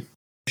copii.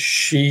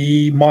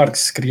 Și Marx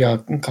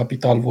scria în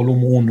Capital,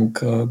 volumul 1,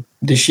 că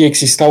deși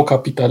existau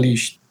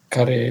capitaliști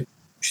care,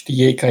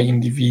 ei ca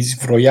indivizi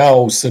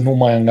vroiau să nu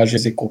mai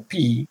angajeze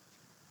copii,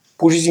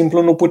 pur și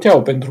simplu nu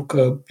puteau, pentru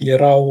că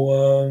erau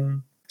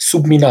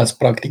subminați,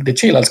 practic, de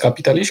ceilalți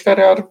capitaliști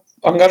care ar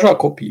angaja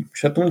copii.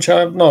 Și atunci,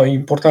 e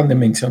important de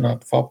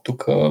menționat faptul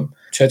că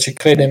ceea ce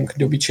credem că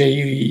de obicei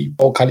e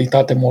o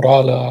calitate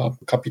morală a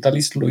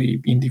capitalistului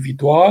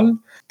individual,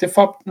 de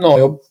fapt,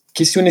 e o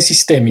chestiune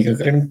sistemică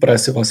care nu prea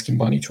se va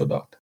schimba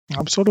niciodată.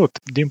 Absolut.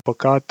 Din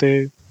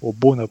păcate, o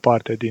bună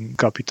parte din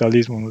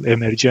capitalismul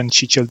emergent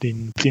și cel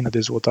din plină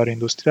dezvoltare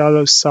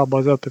industrială s-a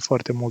bazat pe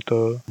foarte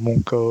multă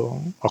muncă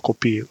a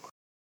copiilor.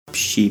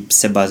 Și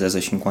se bazează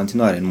și în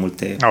continuare în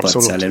multe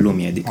părți ale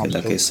lumii. Adică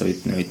dacă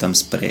ne uităm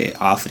spre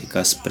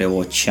Africa, spre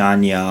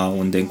Oceania,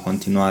 unde în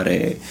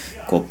continuare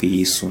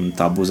copiii sunt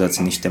abuzați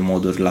în niște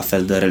moduri la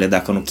fel de rele,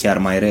 dacă nu chiar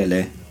mai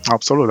rele.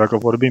 Absolut, dacă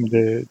vorbim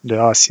de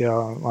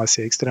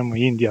Asia extremă,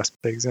 India,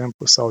 spre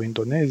exemplu, sau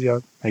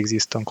Indonezia,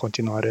 există în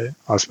continuare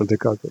astfel de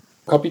cazuri.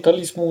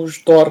 Capitalismul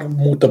își doar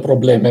mută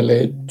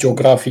problemele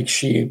geografic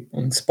și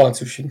în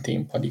spațiu și în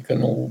timp, adică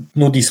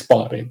nu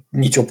dispare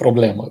nicio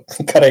problemă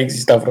care a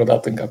existat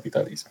vreodată în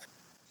capitalism.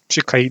 Și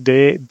ca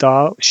idee,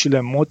 da, și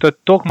le mută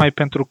tocmai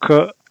pentru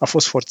că a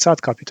fost forțat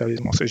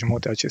capitalismul să-și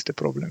mute aceste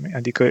probleme.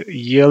 Adică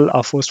el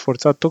a fost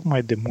forțat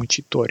tocmai de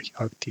muncitori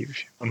activi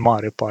în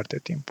mare parte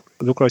timpului.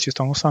 Lucrul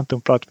acesta nu s-a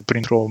întâmplat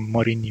printr-o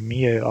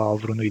mărinimie a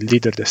vreunui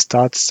lider de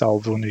stat sau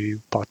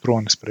vreunui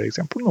patron, spre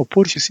exemplu. Nu,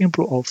 pur și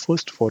simplu au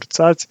fost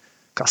forțați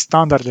ca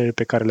standardele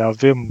pe care le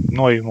avem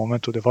noi în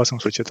momentul de față în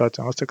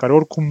societatea noastră, care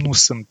oricum nu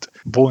sunt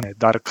bune,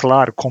 dar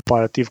clar,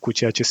 comparativ cu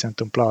ceea ce se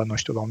întâmpla, la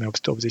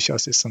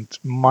 1886, sunt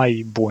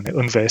mai bune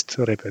în vest,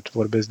 repet,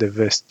 vorbesc de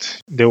vest,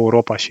 de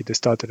Europa și de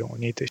Statele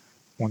Unite,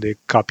 unde e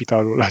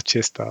capitalul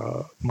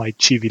acesta mai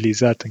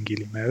civilizat, în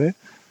ghilimele,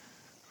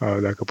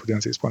 dacă putem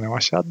să-i spunem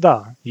așa,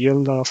 da,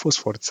 el a fost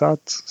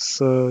forțat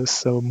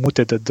să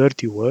mute the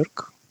dirty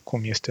work,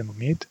 cum este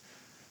numit,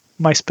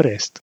 mai spre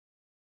est.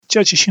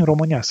 Ceea ce și în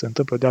România se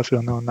întâmplă de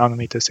altfel în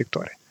anumite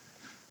sectoare.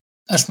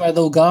 Aș mai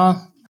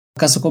adăuga,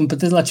 ca să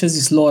completez la ce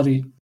zis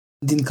Lori,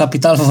 din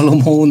Capital,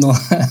 volumul 1,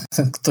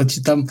 tot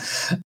cităm.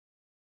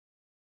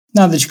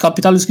 Da, deci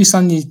Capitalul scris în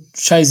anii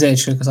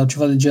 60, cred că, sau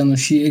ceva de genul,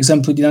 și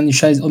exemplu din anii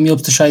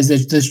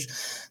 1860, deci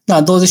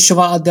 20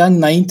 ceva de ani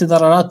înainte,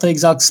 dar arată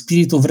exact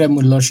spiritul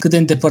vremurilor și cât de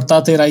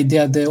îndepărtată era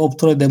ideea de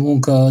 8 ore de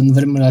muncă în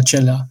vremurile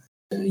acelea.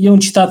 E un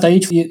citat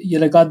aici, e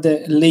legat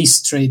de lace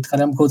trade,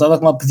 care am căutat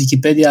acum pe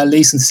Wikipedia,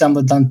 lace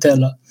înseamnă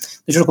dantelă.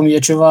 Deci oricum e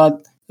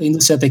ceva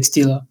industria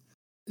textilă.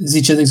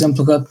 Zice, de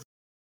exemplu, că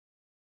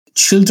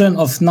children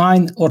of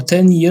 9 or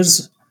 10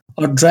 years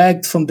are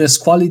dragged from their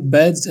squalid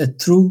beds at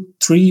 2,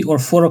 3 or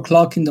 4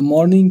 o'clock in the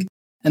morning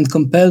and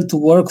compelled to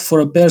work for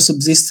a bare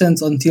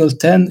subsistence until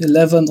 10,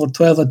 11 or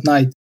 12 at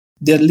night.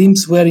 Their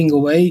limbs wearing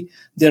away,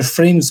 their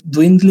frames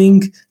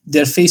dwindling,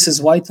 their faces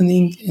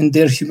whitening, and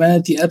their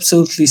humanity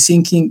absolutely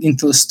sinking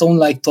into a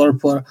stone-like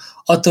torpor,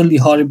 utterly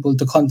horrible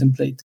to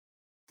contemplate.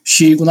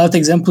 Și un alt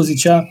exemplu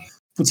zicea,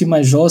 puțin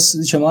mai jos,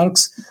 zice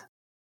Marx,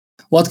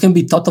 what can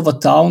be thought of a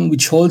town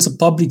which holds a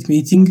public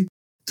meeting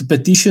to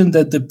petition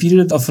that the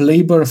period of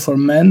labor for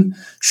men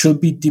should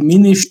be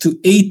diminished to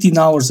 18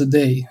 hours a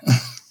day?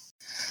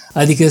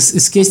 Adică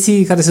sunt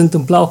chestii care se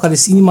întâmplau, care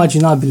sunt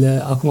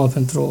inimaginabile acum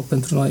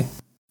pentru noi.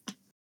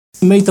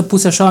 Merită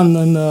pus așa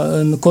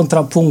în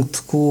contrapunct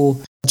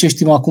cu ce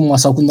știm acum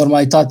sau cu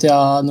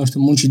normalitatea,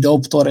 muncii de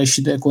 8 ore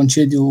și de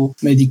concediu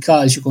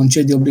medical și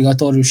concediu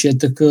obligatoriu și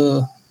etc.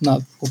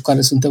 Cu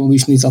care suntem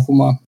obișnuiți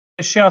acum.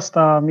 Și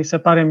asta mi se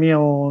pare mie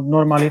o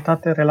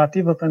normalitate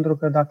relativă, pentru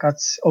că dacă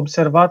ați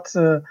observat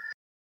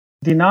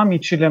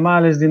dinamicile, mai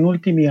ales din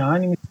ultimii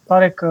ani, mi se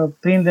pare că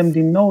prindem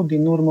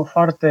din urmă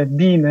foarte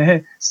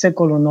bine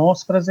secolul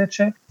XIX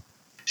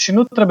și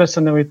nu trebuie să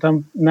ne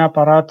uităm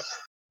neapărat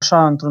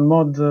așa într-un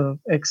mod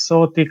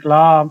exotic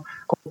la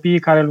copiii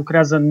care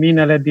lucrează în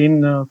minele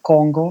din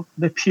Congo,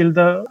 de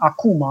pildă,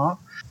 acum,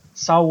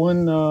 sau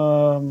în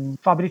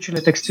fabricile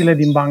textile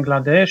din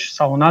Bangladesh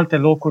sau în alte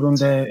locuri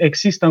unde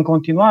există în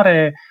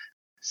continuare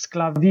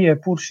sclavie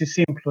pur și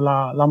simplu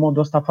la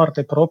modul ăsta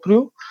foarte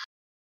propriu.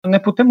 Ne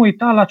putem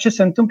uita la ce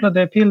se întâmplă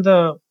de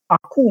pildă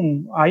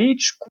acum,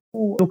 aici,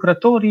 cu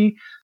lucrătorii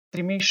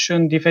trimiși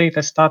în diferite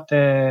state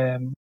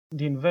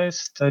din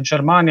vest,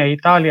 Germania,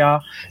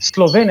 Italia,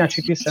 Slovenia,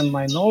 citisem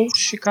mai nou,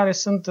 și care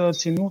sunt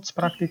ținuți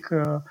practic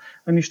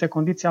în niște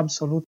condiții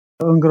absolut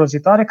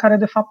îngrozitoare, care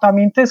de fapt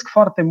amintesc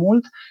foarte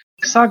mult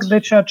exact de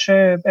ceea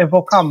ce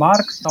evoca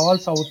Marx sau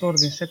alți autori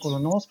din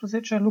secolul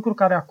XIX, lucruri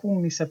care acum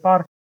mi se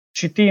par,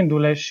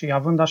 citindu-le și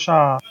având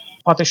așa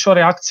poate și o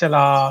reacție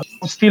la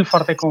un stil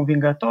foarte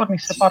convingător, mi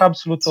se par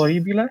absolut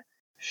oribile.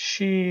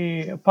 Și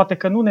poate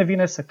că nu ne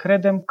vine să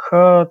credem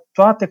că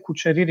toate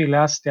cuceririle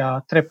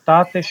astea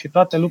treptate și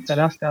toate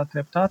luptele astea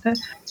treptate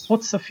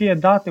pot să fie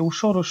date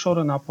ușor, ușor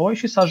înapoi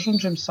și să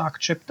ajungem să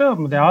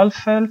acceptăm de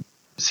altfel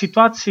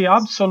situații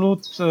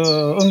absolut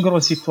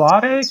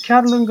îngrozitoare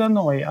chiar lângă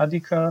noi.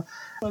 Adică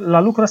la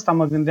lucrul ăsta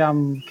mă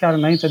gândeam chiar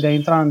înainte de a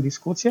intra în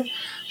discuție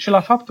și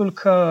la faptul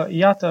că,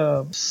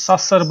 iată, s-a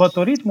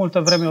sărbătorit multă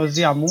vreme o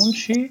zi a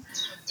muncii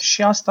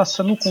și asta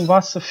să nu cumva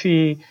să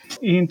fi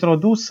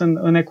introdus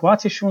în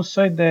ecuație și un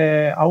soi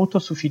de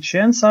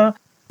autosuficiență,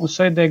 un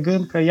soi de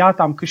gând că,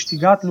 iată, am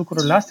câștigat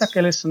lucrurile astea, că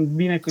ele sunt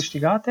bine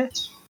câștigate,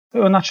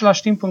 în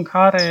același timp în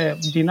care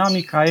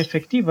dinamica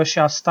efectivă și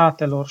a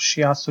statelor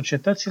și a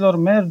societăților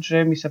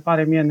merge, mi se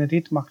pare mie, în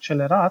ritm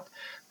accelerat,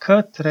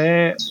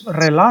 către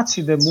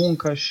relații de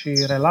muncă și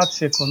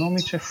relații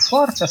economice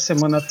foarte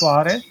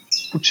asemănătoare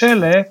cu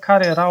cele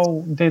care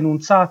erau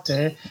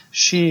denunțate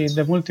și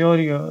de multe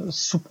ori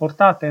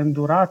suportate,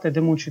 îndurate de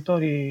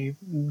muncitorii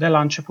de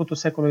la începutul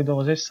secolului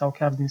 20 sau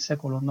chiar din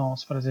secolul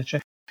 19.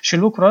 Și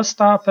lucrul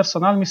ăsta,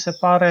 personal, mi se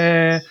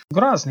pare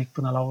groaznic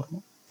până la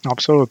urmă.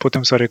 Absolut,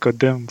 putem să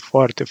recădem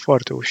foarte,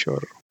 foarte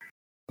ușor.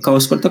 Ca o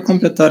scurtă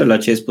completare la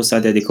ce ai spus,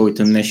 Adi, adică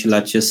uitându-ne și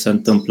la ce se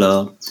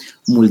întâmplă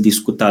mult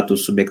discutatul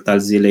subiect al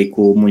zilei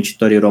cu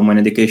muncitorii români,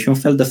 adică e și un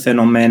fel de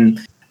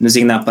fenomen, nu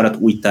zic neapărat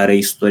uitarea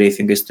istoriei,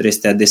 fiindcă istoria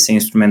este adesea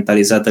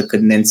instrumentalizată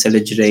când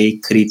neînțelegerea ei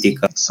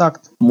critică.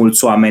 Exact.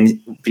 Mulți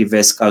oameni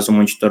privesc cazul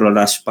muncitorilor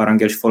la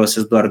Sparanghel și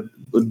folosesc doar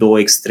două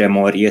extreme,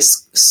 ori e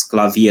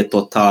sclavie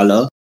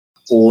totală,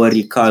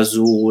 ori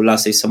cazul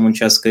lasă-i să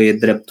muncească, e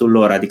dreptul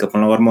lor, adică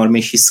până la urmă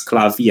și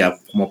sclavia,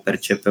 cum o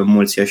percepe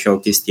mulți, e așa o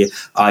chestie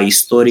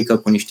istorică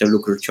cu niște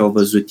lucruri ce au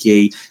văzut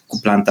ei cu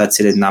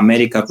plantațiile din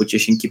America, cu ce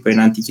și închipuie în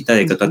antichitate,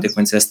 adică toate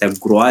condițiile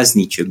astea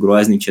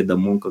groaznice de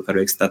muncă care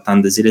au existat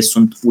ani de zile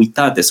sunt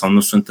uitate sau nu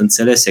sunt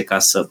înțelese ca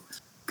să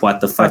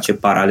poată face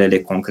paralele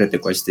concrete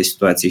cu aceste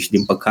situații și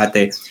din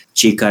păcate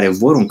cei care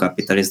vor un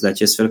capitalism de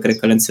acest fel cred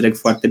că le înțeleg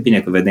foarte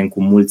bine, că vedem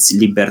cu mulți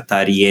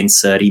libertarieni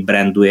să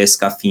rebranduiesc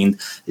ca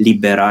fiind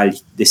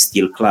liberali de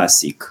stil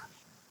clasic.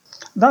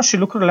 Da, și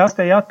lucrurile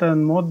astea, iată,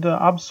 în mod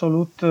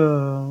absolut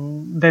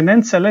de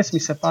neînțeles, mi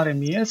se pare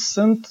mie,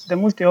 sunt de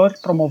multe ori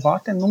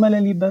promovate în numele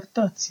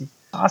libertății.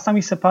 Asta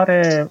mi se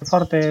pare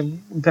foarte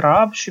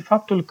grav și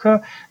faptul că,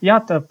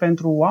 iată,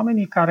 pentru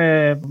oamenii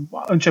care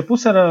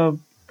începuseră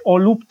o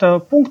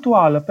luptă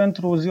punctuală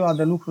pentru ziua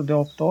de lucru de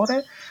 8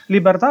 ore,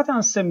 libertatea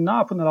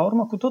însemna până la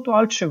urmă cu totul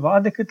altceva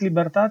decât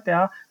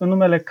libertatea în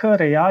numele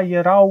căreia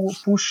erau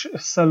puși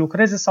să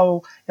lucreze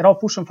sau erau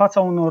puși în fața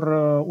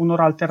unor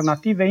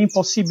alternative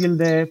imposibil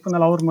de până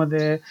la urmă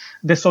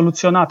de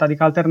soluționat,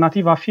 adică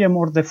alternativa fie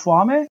mor de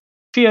foame,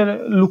 fie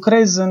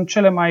lucrezi în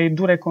cele mai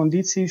dure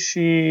condiții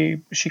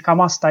și cam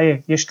asta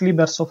e, ești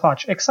liber să o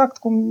faci, exact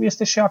cum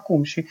este și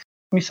acum. Și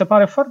mi se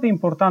pare foarte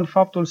important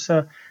faptul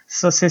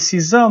să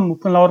sesizăm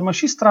până la urmă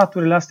și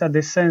straturile astea de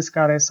sens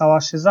care s-au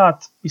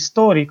așezat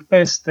istoric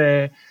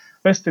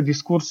peste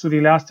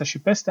discursurile astea și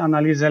peste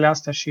analizele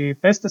astea și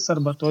peste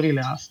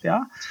sărbătorile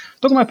astea,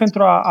 tocmai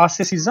pentru a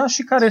sesiza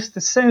și care este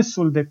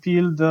sensul de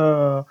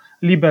pildă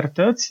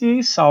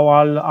libertății sau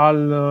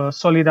al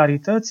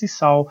solidarității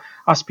sau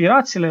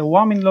aspirațiile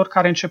oamenilor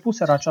care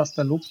începuseră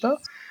această luptă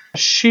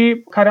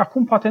și care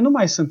acum poate nu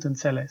mai sunt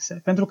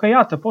înțelese. Pentru că,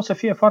 iată, pot să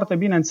fie foarte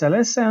bine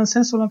înțelese în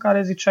sensul în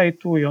care ziceai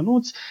tu,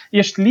 Ionuț,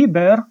 ești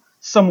liber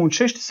să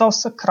muncești sau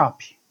să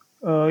crapi.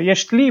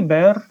 Ești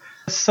liber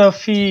să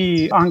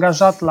fii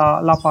angajat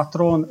la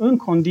patron în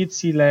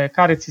condițiile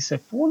care ți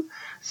se pun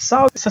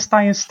sau să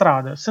stai în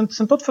stradă.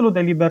 Sunt tot felul de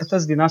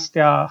libertăți din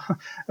astea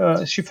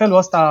și felul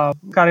ăsta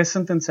care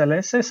sunt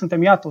înțelese.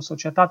 Suntem, iată, o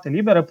societate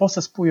liberă, poți să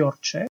spui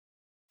orice,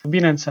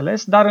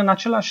 bineînțeles, dar în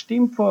același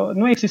timp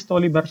nu există o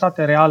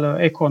libertate reală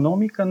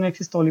economică, nu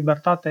există o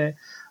libertate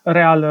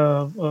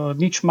reală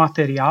nici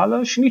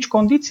materială și nici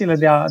condițiile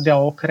de a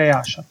o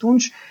crea. Și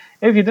atunci,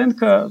 evident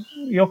că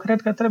eu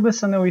cred că trebuie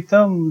să ne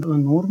uităm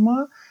în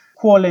urmă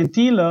cu o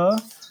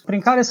lentilă prin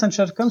care să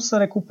încercăm să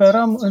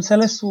recuperăm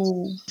înțelesul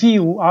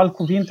viu al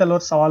cuvintelor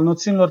sau al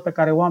noțiunilor pe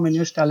care oamenii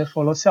ăștia le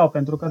foloseau.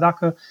 Pentru că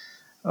dacă,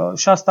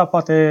 și asta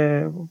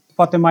poate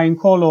poate mai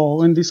încolo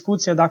în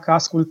discuție, dacă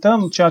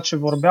ascultăm ceea ce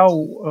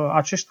vorbeau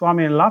acești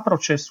oameni la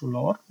procesul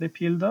lor, de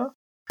pildă,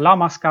 la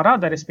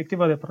mascarada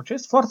respectivă de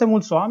proces, foarte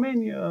mulți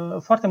oameni,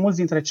 foarte mulți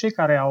dintre cei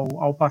care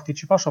au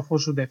participat și au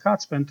fost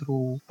judecați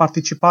pentru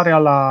participarea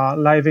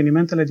la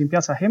evenimentele din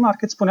piața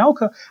Haymarket spuneau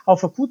că au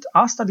făcut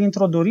asta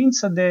dintr-o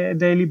dorință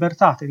de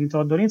libertate,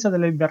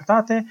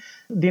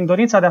 din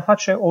dorința de a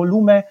face o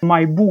lume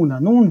mai bună,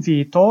 nu în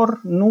viitor,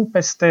 nu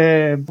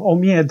peste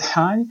 1000 de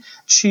ani,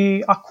 ci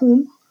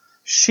acum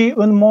și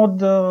în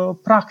mod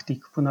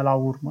practic până la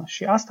urmă.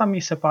 Și asta mi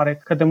se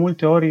pare că de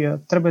multe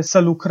ori trebuie să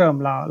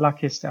lucrăm la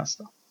chestia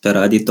asta.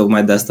 Adi,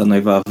 tocmai de asta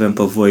noi vă avem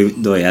pe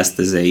voi doi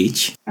astăzi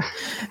aici,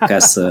 ca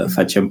să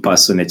facem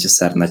pasul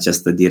necesar în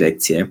această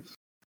direcție.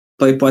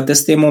 Păi poate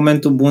este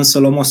momentul bun să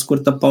luăm o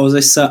scurtă pauză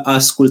și să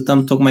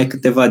ascultăm tocmai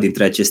câteva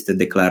dintre aceste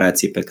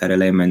declarații pe care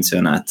le-ai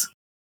menționat.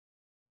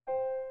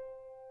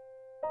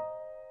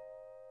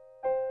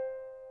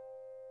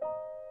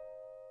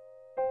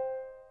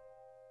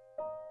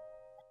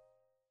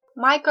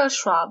 Michael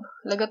Schwab,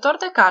 legător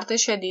de carte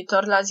și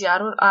editor la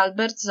ziarul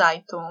Albert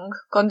Zeitung,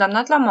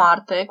 condamnat la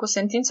moarte cu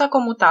sentință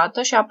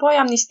comutată și apoi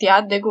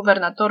amnistiat de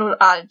guvernatorul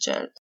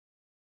Algeld.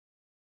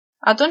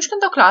 Atunci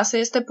când o clasă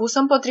este pusă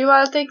împotriva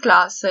altei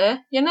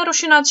clase, e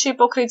nerușinat și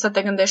ipocrit să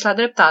te gândești la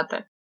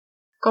dreptate.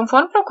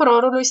 Conform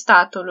procurorului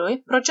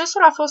statului,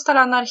 procesul a fost al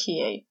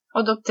anarhiei,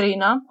 o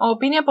doctrină, o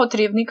opinie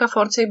potrivnică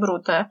forței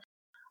brute,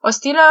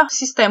 ostilă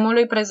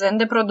sistemului prezent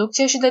de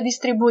producție și de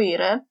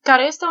distribuire,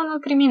 care este unul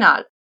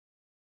criminal.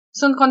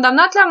 Sunt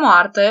condamnat la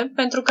moarte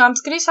pentru că am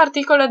scris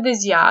articole de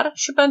ziar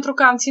și pentru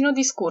că am ținut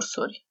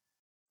discursuri.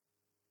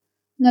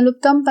 Ne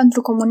luptăm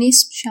pentru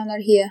comunism și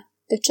anarhie.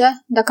 De ce?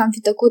 Dacă am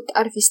fi tăcut,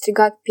 ar fi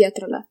strigat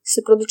pietrele.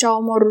 Se produceau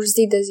omoruri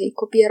zi de zi,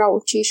 copiii erau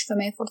uciși,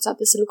 femei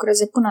forțate să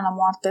lucreze până la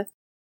moarte.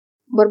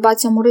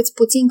 Bărbații omorâți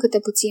puțin câte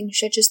puțin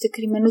și aceste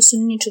crime nu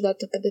sunt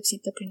niciodată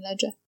pedepsite prin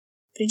lege.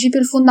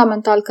 Principiul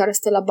fundamental care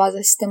stă la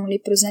baza sistemului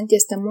prezent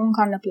este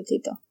munca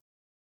neplătită.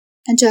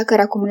 Aceia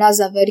care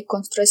acumulează averi,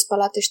 construiesc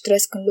palate și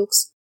trăiesc în lux,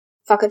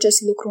 fac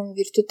acest lucru în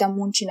virtutea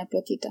muncii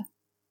neplătite.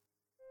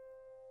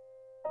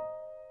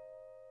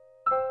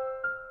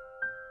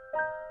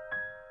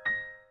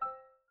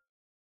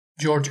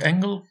 George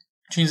Engel,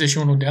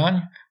 51 de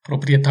ani,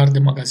 proprietar de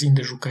magazin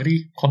de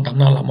jucării,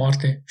 condamnat la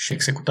moarte și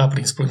executat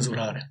prin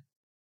spânzurare.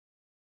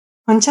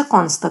 În ce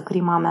constă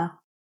crima mea?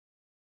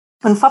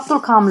 În faptul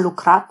că am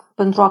lucrat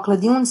pentru a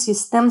clădi un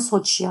sistem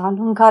social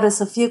în care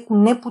să fie cu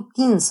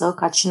neputință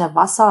ca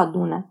cineva să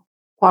adune,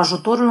 cu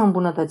ajutorul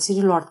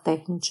îmbunătățirilor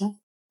tehnice,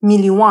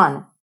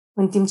 milioane,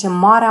 în timp ce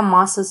marea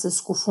masă se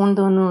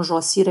scufundă în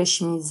înjosire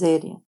și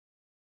mizerie.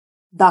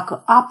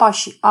 Dacă apa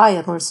și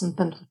aerul sunt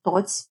pentru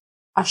toți,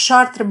 așa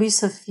ar trebui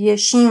să fie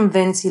și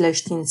invențiile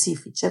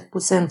științifice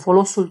puse în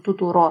folosul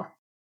tuturor.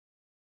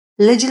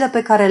 Legile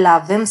pe care le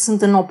avem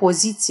sunt în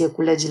opoziție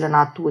cu legile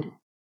naturii,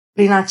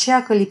 prin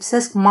aceea că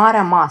lipsesc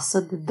marea masă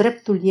de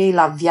dreptul ei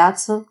la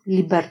viață,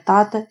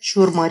 libertate și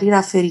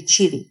urmărirea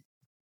fericirii.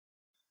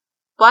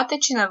 Poate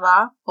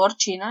cineva,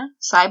 oricine,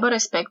 să aibă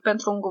respect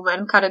pentru un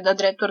guvern care dă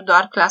drepturi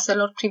doar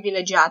claselor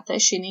privilegiate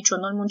și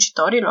niciunul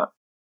muncitorilor?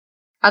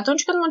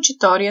 Atunci când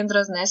muncitorii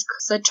îndrăznesc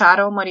să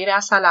ceară o mărire a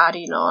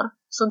salariilor,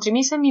 sunt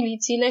trimise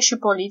milițiile și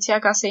poliția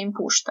ca să îi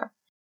împuște.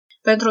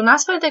 Pentru un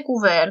astfel de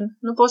guvern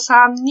nu pot să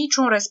am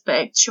niciun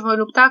respect și voi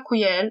lupta cu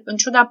el în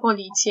ciuda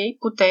poliției,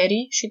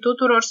 puterii și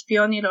tuturor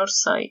spionilor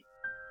săi.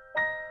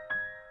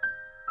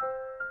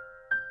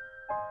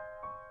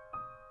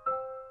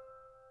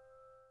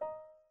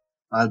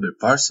 Albert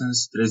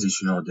Parsons,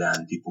 39 de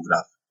ani,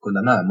 tipograf,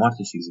 condamnat la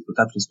moarte și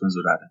executat prin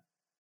spânzurare.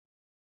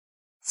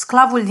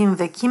 Sclavul din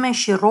vechime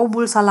și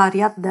robul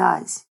salariat de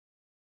azi.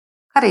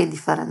 Care e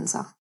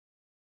diferența?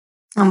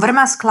 În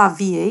vremea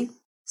sclaviei,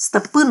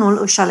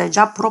 stăpânul își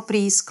alegea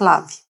proprii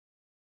sclavi.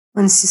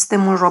 În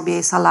sistemul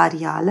robiei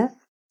salariale,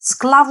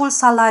 sclavul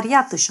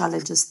salariat își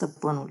alege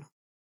stăpânul.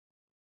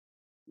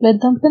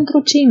 Pledăm pentru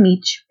cei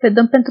mici,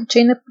 pledăm pentru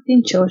cei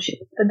neputincioși,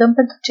 pledăm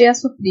pentru cei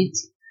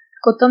asupriți,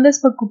 căutăm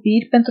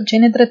despăgubiri pentru cei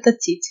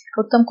nedreptățiți,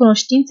 căutăm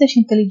cunoștințe și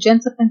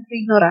inteligență pentru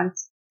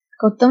ignoranți,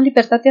 căutăm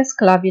libertatea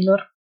sclavilor.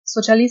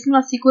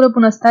 Socialismul asigură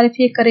bunăstare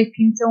fiecarei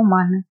ființe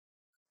umane.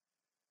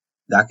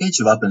 Dacă e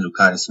ceva pentru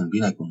care sunt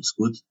bine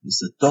cunoscut,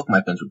 este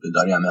tocmai pentru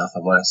pledoaria mea în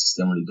favoarea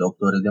sistemului de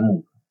 8 ore de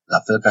muncă, la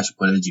fel ca și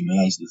colegii mei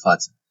aici de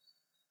față.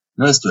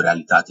 Nu este o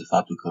realitate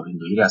faptul că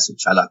rânduirea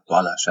socială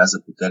actuală așează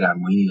puterea în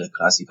mâinile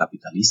clasei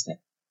capitaliste?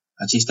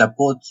 Aceștia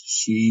pot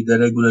și, de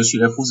regulă,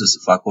 și refuză să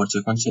facă orice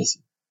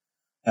concesie.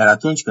 Iar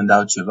atunci când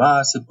au ceva,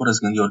 se pot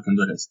răzgândi oricând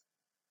doresc.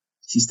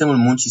 Sistemul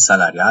muncii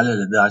salariale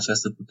le dă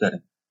această putere.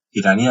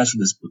 Tirania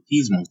și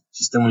despotismul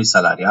sistemului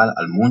salarial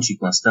al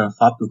muncii constă în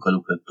faptul că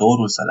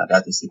lucrătorul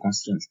salariat este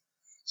constrâns,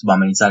 sub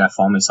amenințarea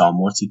foamei sau a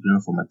morții prin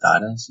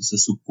înfometare, să se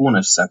supună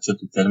și să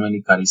accepte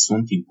termenii care îi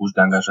sunt impuși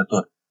de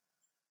angajator.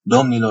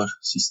 Domnilor,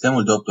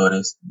 sistemul de 8 ore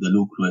de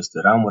lucru este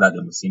ramura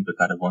de măslim pe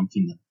care vă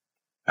întindem.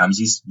 Am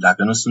zis,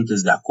 dacă nu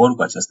sunteți de acord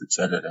cu această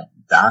cerere,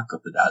 dacă,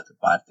 pe de altă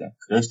parte,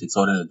 creșteți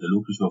orele de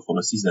lucru și vă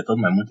folosiți de tot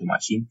mai multe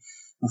mașini,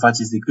 nu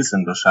faceți decât să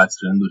îngroșați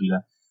rândurile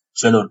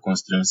celor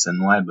constrânși să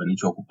nu aibă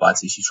nicio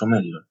ocupație și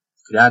șomerilor.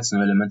 Creați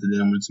noi elemente de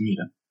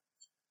nemulțumire.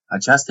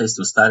 Aceasta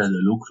este o stare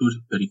de lucruri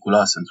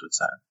periculoasă într-o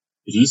țară.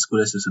 Riscul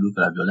este să ducă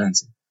la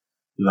violențe.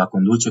 Îi va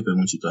conduce pe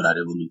muncitori la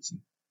revoluție.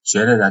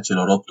 Cererea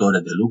celor 8 ore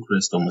de lucru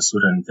este o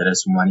măsură în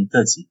interesul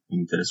umanității, în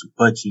interesul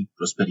păcii,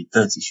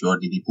 prosperității și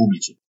ordinii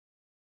publice.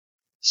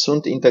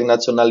 Sunt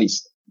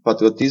internaționalist.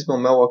 Patriotismul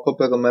meu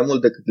acoperă mai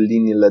mult decât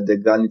liniile de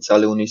graniță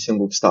ale unui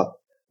singur stat.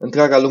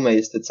 Întreaga lume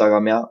este țara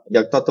mea,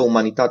 iar toată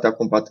umanitatea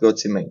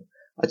compatrioții mei.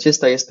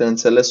 Acesta este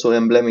înțelesul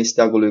emblemei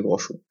steagului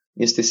roșu.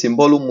 Este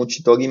simbolul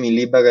muncitorimii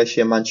libere și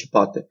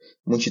emancipate.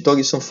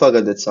 Muncitorii sunt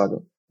fără de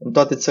țară. În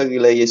toate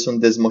țările ei sunt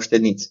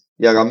dezmoșteniți,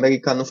 iar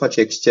America nu face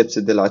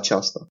excepție de la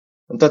aceasta.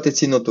 În toate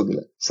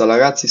ținuturile,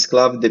 salariații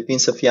sclavi depind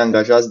să fie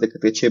angajați de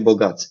către cei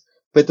bogați.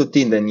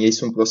 Pretutindeni ei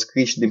sunt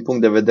proscriși din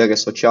punct de vedere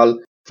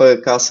social, fără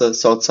casă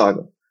sau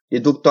țară. Ei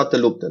duc toate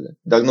luptele,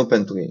 dar nu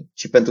pentru ei,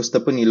 ci pentru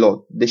stăpânii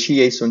lor, deși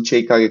ei sunt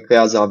cei care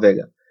creează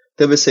averea.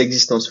 Trebuie să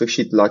existe un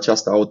sfârșit la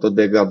această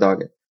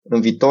autodegradare.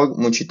 În viitor,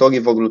 muncitorii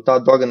vor lupta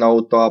doar în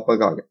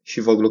autoapărare și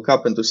vor lucra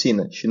pentru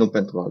sine și nu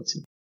pentru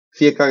alții.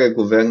 Fiecare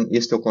guvern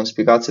este o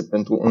conspirație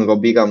pentru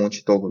înrobirea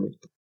muncitorului.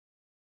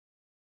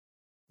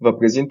 Vă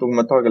prezint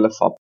următoarele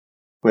fapte.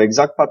 Cu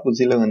exact 4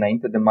 zile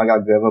înainte de Marea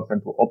Grevă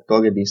pentru 8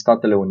 ore din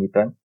Statele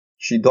Unite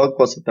și doar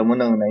cu o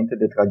săptămână înainte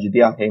de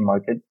tragedia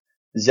Haymarket,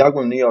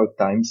 ziarul New York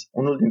Times,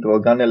 unul dintre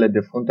organele de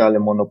frunte ale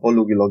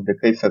monopolurilor de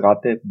căi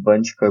ferate,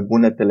 bănci,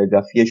 cărbune,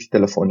 telegrafie și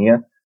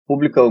telefonie,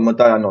 publică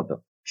următoarea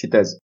notă.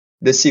 Citez.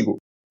 Desigur,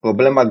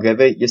 problema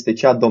grevei este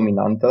cea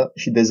dominantă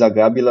și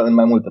dezagreabilă în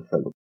mai multe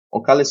feluri. O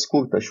cale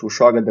scurtă și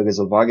ușoară de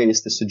rezolvare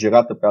este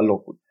sugerată pe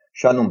alocuri,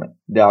 și anume,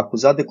 de a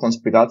acuza de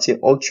conspirație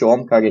orice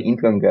om care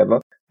intră în grevă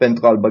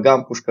pentru a-l băga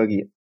în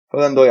pușcărie.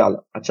 Fără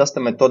îndoială, această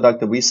metodă ar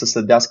trebui să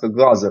sădească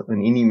groază în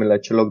inimile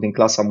celor din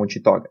clasa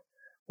muncitoare.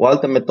 O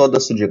altă metodă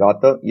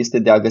sugerată este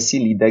de a găsi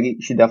liderii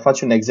și de a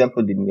face un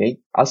exemplu din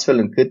ei, astfel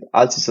încât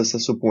alții să se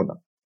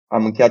supună.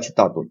 Am încheiat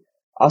citatul.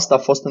 Asta a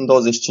fost în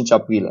 25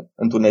 aprilie,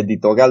 într-un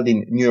editorial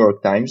din New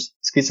York Times,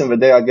 scris în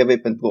vederea grevei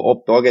pentru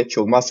 8 ore ce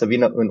urma să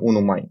vină în 1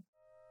 mai.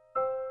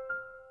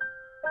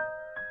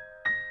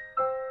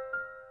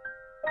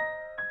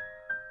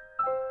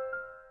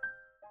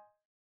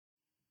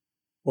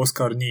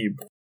 Oscar Nieb,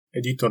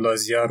 editor la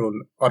ziarul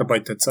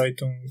Arbeiter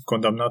Zeitung,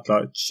 condamnat la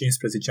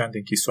 15 ani de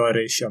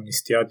închisoare și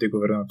amnistiat de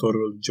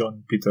guvernatorul John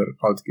Peter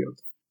Altgeld.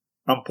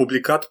 Am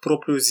publicat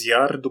propriul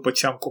ziar după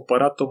ce am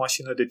cumpărat o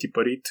mașină de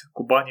tipărit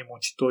cu banii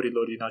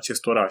muncitorilor din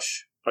acest oraș.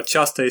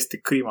 Aceasta este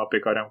crima pe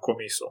care am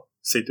comis-o,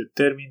 să-i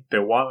determin pe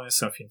oameni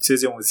să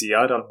înființeze un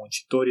ziar al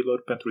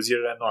muncitorilor pentru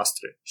zilele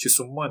noastre și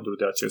sunt mândru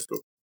de acest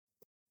lucru.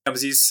 Am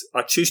zis,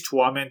 acești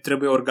oameni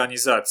trebuie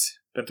organizați,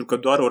 pentru că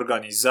doar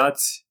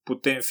organizați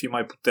putem fi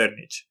mai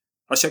puternici.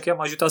 Așa că i-am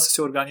ajutat să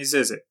se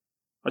organizeze.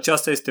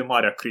 Aceasta este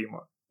marea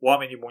crimă.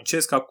 Oamenii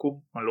muncesc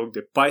acum, în loc de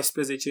 14-16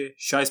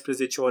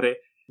 ore,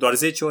 doar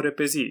 10 ore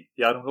pe zi,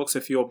 iar în loc să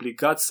fie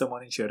obligați să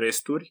mănânce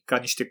resturi, ca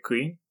niște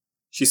câini,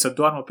 și să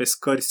doarmă pe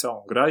scări sau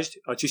în grajdi,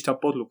 aceștia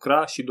pot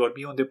lucra și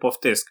dormi unde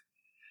poftesc.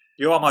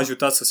 Eu am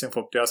ajutat să se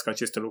înfăptuiască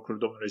aceste lucruri,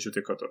 domnule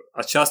judecător.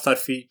 Aceasta ar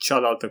fi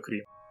cealaltă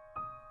crimă.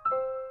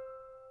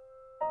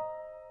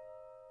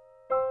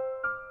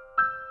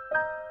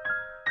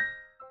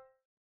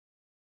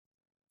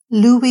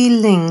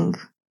 Louis Ling,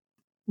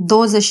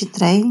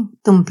 23,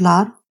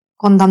 tâmplar,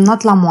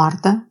 condamnat la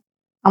moarte,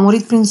 a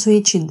murit prin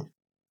suicid.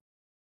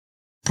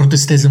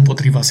 Protestez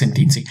împotriva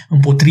sentinței,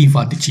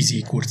 împotriva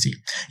deciziei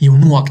curții. Eu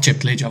nu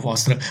accept legea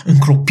voastră,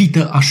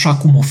 încropită așa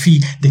cum o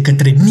fi de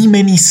către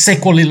nimenii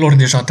secolelor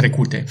deja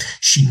trecute,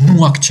 și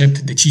nu accept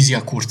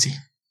decizia curții.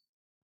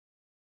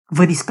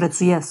 Vă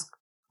disprețuiesc.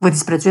 Vă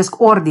disprețuiesc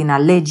ordinea,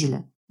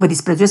 legile. Vă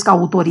disprețuiesc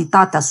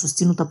autoritatea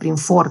susținută prin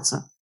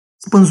forță.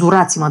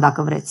 Spânzurați-mă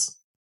dacă vreți.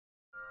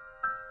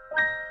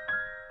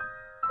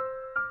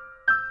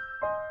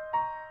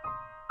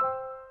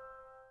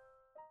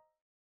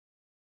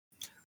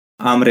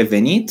 Am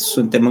revenit,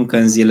 suntem încă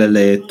în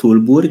zilele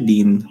tulburi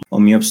din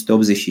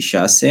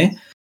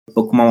 1886.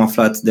 După cum am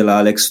aflat de la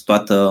Alex,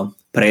 toată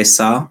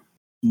presa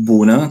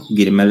bună,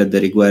 ghilimele de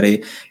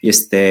rigoare,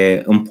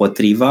 este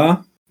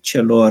împotriva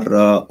celor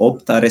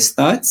 8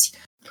 arestați.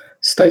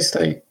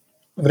 Stai.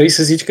 Vrei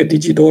să zici că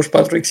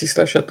Digi24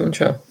 exista și atunci?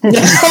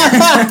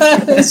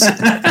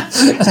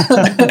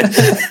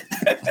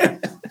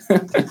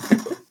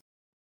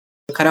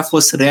 Care a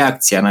fost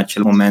reacția în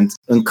acel moment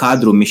în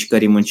cadrul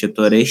mișcării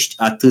muncitorești,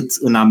 atât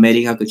în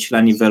America cât și la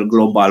nivel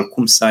global?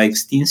 Cum s-a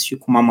extins și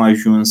cum am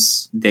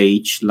ajuns de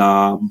aici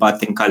la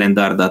bate în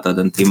calendar data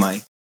de 1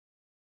 mai?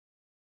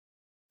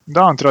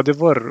 Da,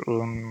 într-adevăr,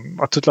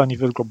 atât la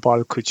nivel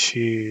global cât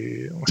și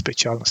în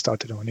special în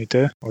Statele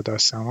Unite, o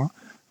dați seama,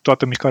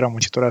 toată mișcarea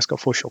muncitorească a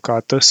fost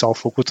șocată, s-au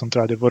făcut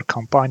într-adevăr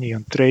campanii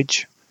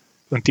întregi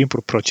în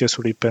timpul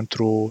procesului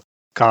pentru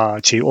ca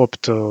cei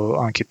 8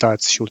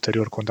 anchetați și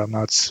ulterior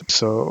condamnați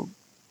să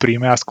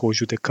primească o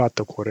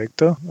judecată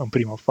corectă în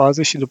prima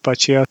fază și după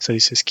aceea să li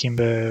se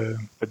schimbe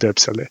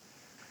pedepsele.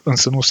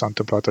 Însă nu s-a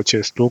întâmplat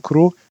acest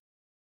lucru.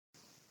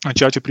 În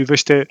ceea ce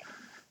privește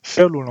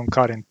felul în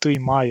care 1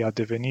 mai a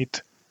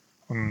devenit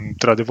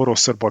într-adevăr o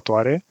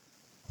sărbătoare,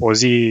 o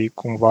zi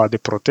cumva de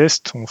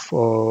protest,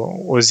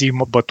 o zi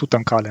bătută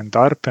în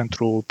calendar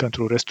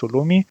pentru restul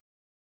lumii,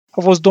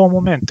 au fost 2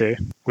 momente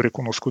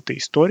recunoscute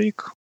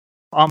istoric.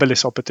 Ambele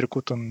s-au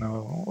petrecut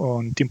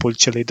în timpul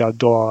celei de-a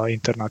doua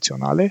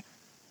internaționale,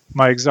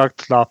 mai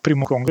exact la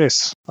primul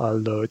congres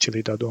al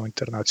celei de-a doua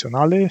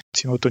internaționale,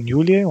 ținut în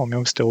iulie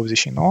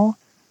 1889.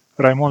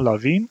 Raymond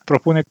Lavin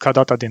propune ca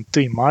data de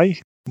 1 mai,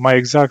 mai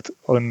exact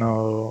în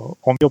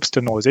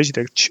 1890,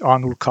 deci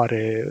anul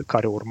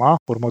care urma,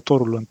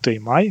 următorul 1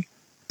 mai,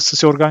 să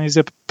se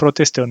organize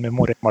proteste în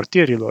memoria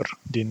martirilor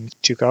din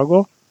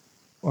Chicago.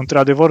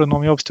 Într-adevăr, în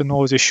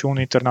 1891,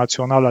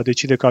 Internaționala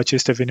decide ca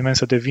acest eveniment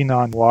să devină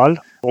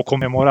anual, o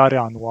comemorare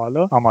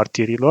anuală a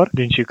martirilor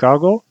din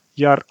Chicago,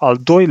 iar al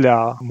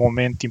doilea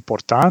moment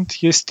important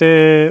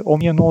este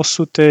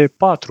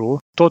 1904,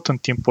 tot în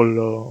timpul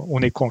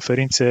unei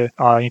conferințe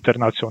a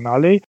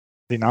Internaționalei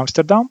din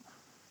Amsterdam,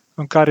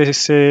 în care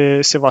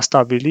se va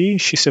stabili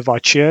și se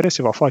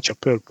va face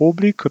apel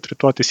public către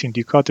toate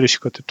sindicatele și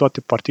către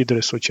toate partidele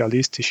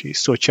socialiste și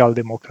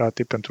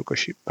social-democrate, pentru că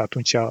și pe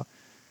atunci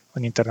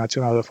în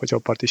Internațională făceau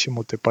parte și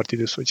multe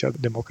partide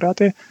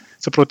social-democrate,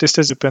 să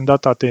protesteze pe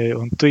data de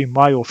 1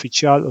 mai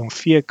oficial în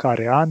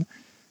fiecare an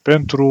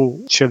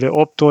pentru cele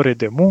 8 ore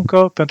de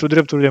muncă, pentru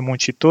drepturile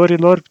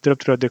muncitorilor,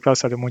 drepturile de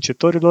clasă ale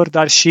muncitorilor,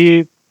 dar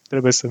și,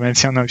 trebuie să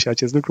menționăm și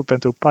acest lucru,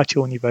 pentru pace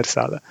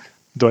universală.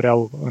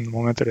 Doreau în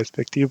momentul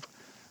respectiv,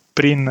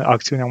 prin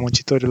acțiunea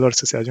muncitorilor,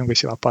 să se ajungă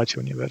și la pace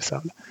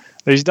universală.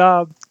 Deci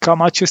da,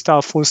 cam acesta a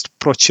fost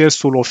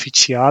procesul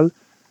oficial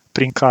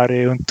prin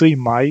care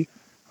 1 mai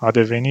a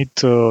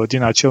devenit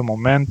din acel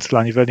moment,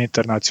 la nivel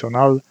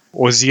internațional,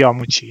 o zi a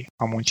muncii,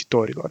 a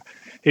muncitorilor.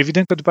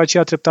 Evident că după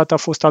aceea treptat a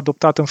fost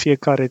adoptat în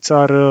fiecare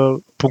țară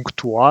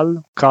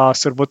punctual ca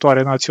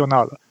sărbătoare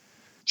națională.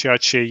 Ceea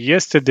ce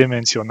este de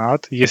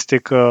menționat este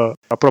că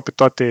aproape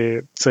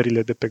toate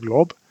țările de pe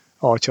glob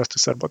au această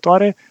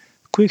sărbătoare,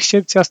 cu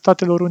excepția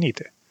Statelor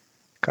Unite,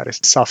 care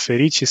s-a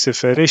ferit și se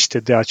ferește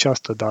de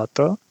această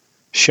dată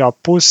și a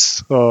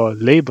pus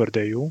Labor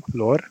Day-ul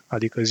lor,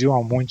 adică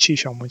ziua muncii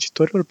și a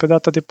muncitorilor, pe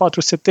data de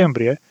 4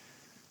 septembrie,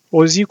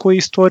 o zi cu o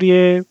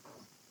istorie,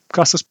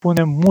 ca să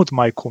spunem, mult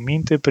mai cu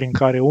minte, prin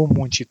care un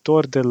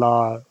muncitor de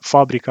la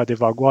fabrica de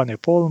vagoane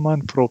Pullman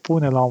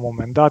propune la un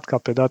moment dat ca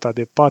pe data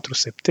de 4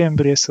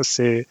 septembrie să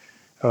se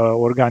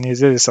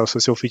organizeze sau să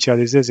se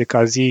oficializeze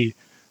ca zi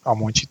a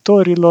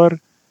muncitorilor,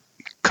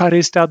 care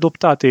este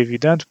adoptată,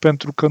 evident,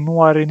 pentru că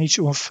nu are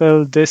niciun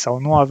fel de, sau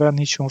nu avea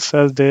niciun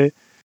fel de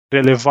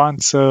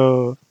relevanță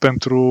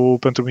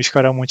pentru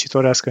mișcarea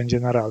muncitorească în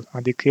general.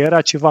 Adică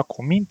era ceva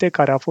cu minte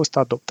care a fost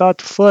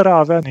adoptat fără a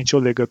avea nicio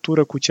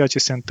legătură cu ceea ce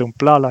se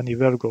întâmpla la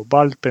nivel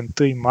global pe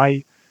 1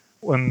 mai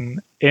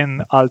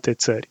în alte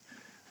țări.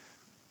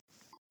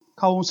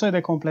 Ca un soi de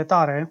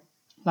completare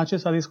la ce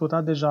s-a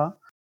discutat deja,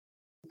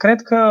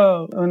 cred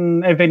că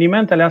în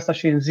evenimentele astea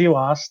și în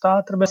ziua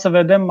asta trebuie să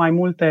vedem mai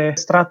multe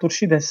straturi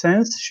și de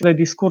sens și de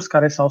discurs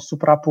care s-au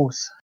suprapus.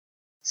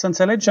 Să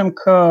înțelegem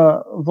că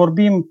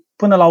vorbim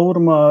până la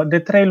urmă de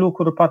 3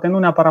 lucruri, poate nu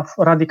neapărat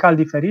radical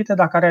diferite,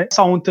 dar care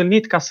s-au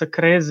întâlnit ca să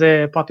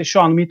creeze poate și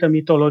o anumită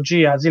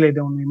mitologie a zilei de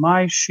 1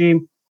 mai și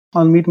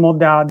un anumit mod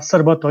de a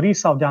sărbători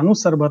sau de a nu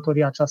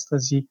sărbători această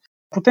zi.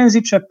 Putem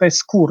zice pe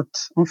scurt,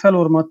 în felul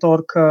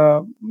următor,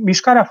 că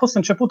mișcarea a fost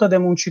începută de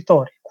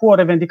muncitori, cu o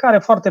revendicare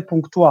foarte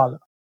punctuală,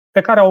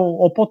 pe care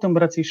o pot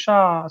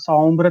îmbrățișa sau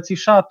au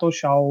îmbrățișat-o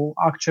și au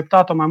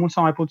acceptat-o mai mult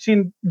sau mai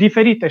puțin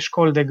diferite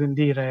școli de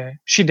gândire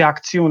și de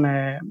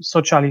acțiune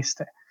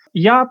socialiste.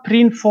 Ea,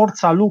 prin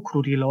forța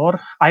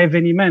lucrurilor, a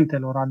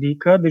evenimentelor,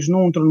 adică, deci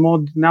nu într-un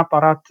mod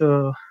neapărat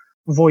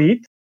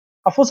voit,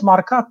 a fost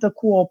marcată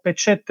cu o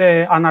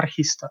pecete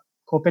anarhistă,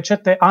 cu o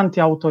pecete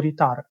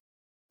anti-autoritară,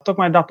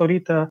 tocmai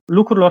datorită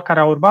lucrurilor care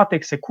au urmat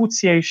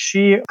execuției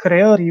și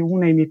creării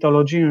unei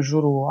mitologii în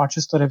jurul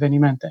acestor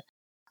evenimente.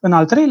 În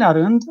al treilea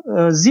rând,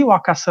 ziua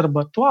ca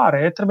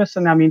sărbătoare trebuie să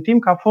ne amintim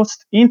că a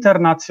fost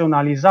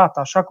internaționalizată,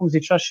 așa cum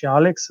zicea și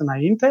Alex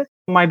înainte,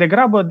 mai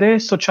degrabă de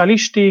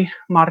socialiștii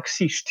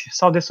marxiști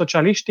sau de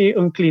socialiștii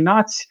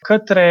înclinați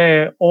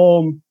către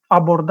o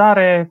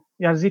abordare,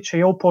 i-aș zice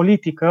eu,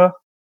 politică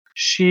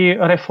și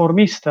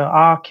reformistă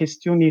a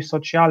chestiunii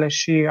sociale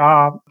și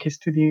a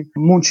chestiunii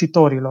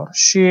muncitorilor.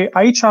 Și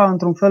aici,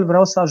 într-un fel,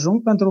 vreau să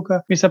ajung pentru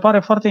că mi se pare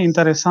foarte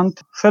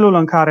interesant felul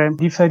în care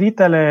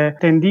diferitele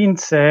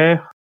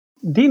tendințe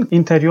din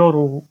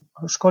interiorul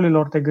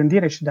școlilor de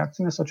gândire și de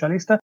acțiune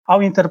socialistă au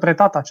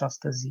interpretat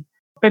această zi.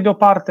 Pe de o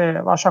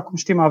parte, așa cum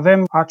știm,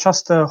 avem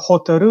această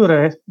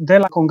hotărâre de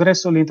la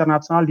Congresul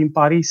Internațional din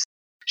Paris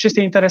și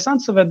este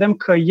interesant să vedem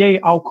că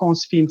ei au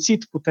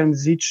consfințit, putem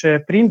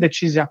zice, prin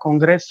decizia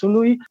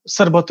Congresului,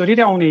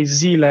 sărbătorirea unei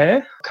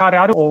zile care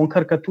are o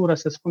încărcătură,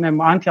 să spunem,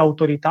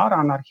 anti-autoritară,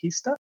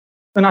 anarhistă.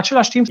 În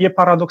același timp, e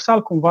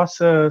paradoxal cumva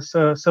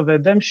să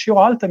vedem și o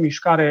altă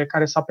mișcare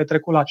care s-a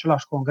petrecut la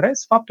același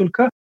congres, faptul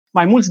că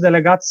mai mulți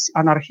delegați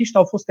anarhiști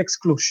au fost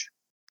excluși.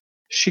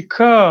 Și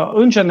că,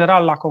 în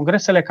general, la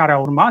congresele care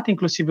au urmat,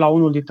 inclusiv la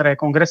unul dintre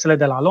congresele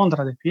de la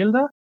Londra, de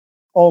pildă,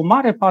 o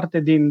mare parte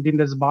din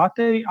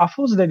dezbateri a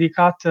fost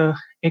dedicată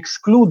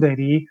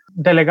excluderii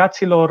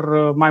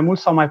delegaților mai mult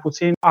sau mai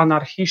puțin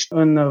anarhiști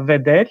în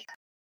vederi.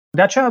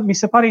 De aceea mi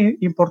se pare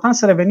important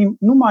să revenim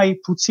numai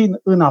puțin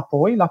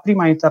înapoi, la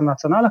prima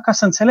internațională, ca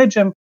să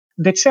înțelegem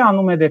de ce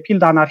anume, de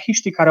pildă,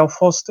 anarhiștii care au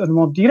fost în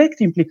mod direct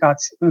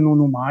implicați în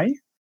 1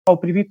 mai au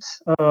privit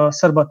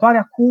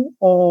sărbătoarea cu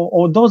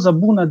o doză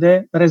bună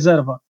de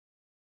rezervă.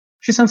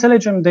 Și să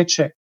înțelegem de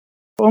ce.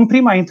 În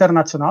prima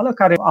internațională,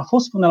 care a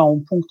fost până la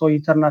un punct o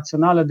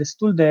internațională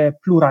destul de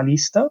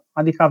pluralistă,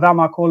 adică aveam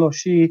acolo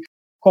și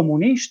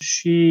comuniști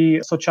și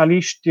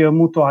socialiști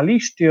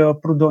mutualiști,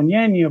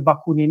 prudonieni,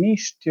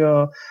 bakuniniști,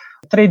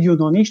 trade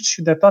unioniști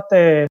și de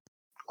toate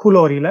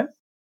culorile.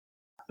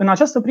 În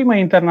această primă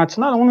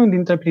internațională, unul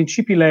dintre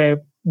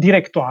principiile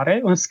directoare,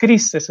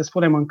 înscrise, să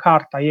spunem, în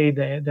carta ei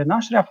de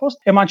naștere, a fost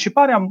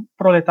emanciparea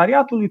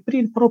proletariatului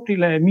prin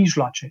propriile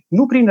mijloace.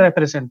 Nu prin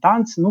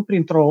reprezentanți, nu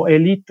printr-o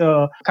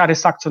elită care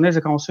să acționeze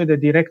ca un soi de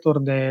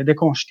director de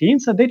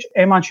conștiință, deci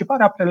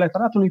emanciparea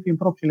proletariatului prin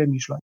propriile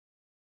mijloace.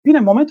 Bine,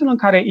 momentul în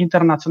care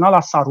internaționala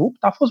s-a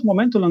rupt a fost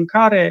momentul în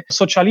care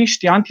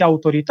socialiștii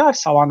anti-autoritari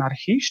sau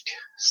anarhiști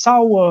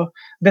s-au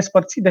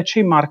despărțit de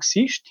cei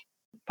marxiști.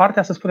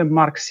 Partea, să spunem,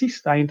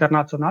 marxistă a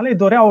internaționalei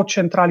dorea o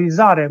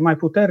centralizare mai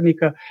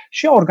puternică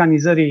și a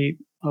organizării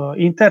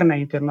interne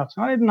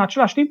internaționale, în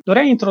același timp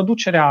dorea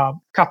introducerea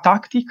ca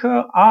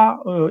tactică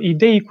a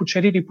ideii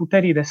cuceririi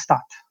puterii de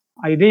stat,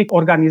 a ideii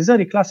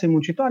organizării clasei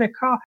muncitoare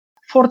ca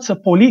forță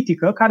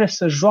politică care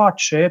să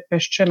joace pe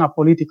scena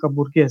politică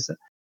burgheză.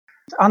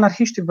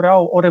 Anarhiștii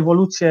vreau o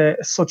revoluție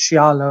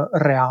socială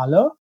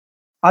reală,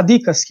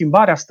 adică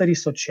schimbarea stării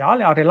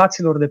sociale, a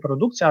relațiilor de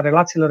producție, a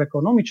relațiilor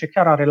economice,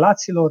 chiar a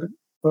relațiilor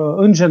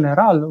în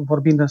general,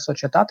 vorbind în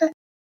societate,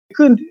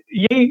 când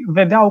ei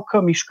vedeau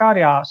că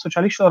mișcarea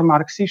socialiștilor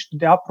marxiști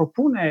de a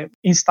propune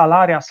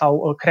instalarea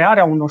sau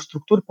crearea unor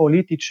structuri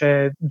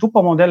politice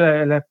după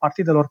modelele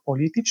partidelor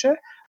politice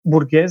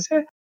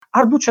burgheze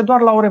ar duce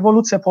doar la o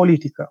revoluție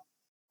politică.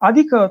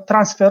 Adică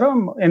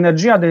transferăm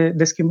energia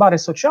de schimbare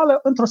socială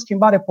într-o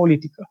schimbare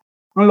politică.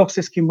 În loc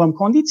să schimbăm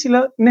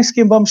condițiile, ne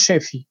schimbăm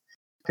șefii.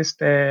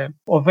 Este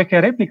o veche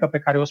replică pe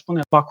care o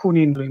spune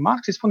Bakunin lui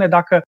Marx. Îi spune: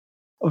 dacă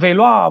vei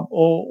lua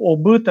o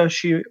bâtă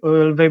și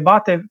îl vei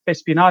bate pe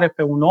spinare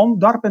pe un om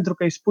doar pentru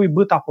că îi spui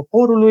bâta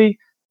poporului,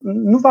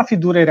 nu va fi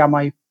durerea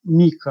mai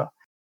mică.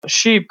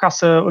 Și ca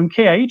să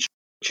închei aici,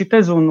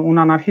 citez un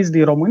anarhist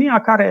din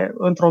România care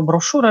într-o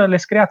broșură le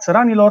scria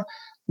țăranilor: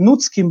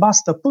 nu-ți schimba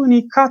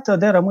stăpânii, cată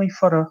de rămâi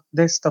fără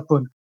de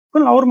stăpân.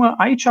 Până la urmă,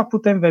 aici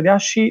putem vedea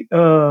și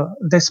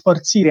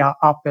despărțirea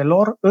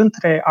apelor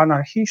între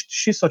anarhiști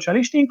și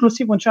socialiști,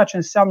 inclusiv în ceea ce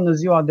înseamnă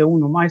ziua de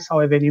 1 mai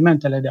sau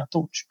evenimentele de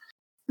atunci.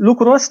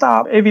 Lucrul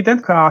ăsta,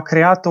 evident că a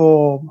creat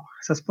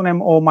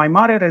o mai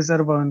mare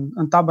rezervă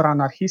în tabăra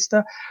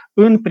anarhistă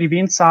în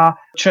privința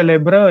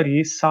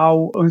celebrării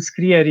sau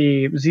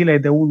înscrierii zilei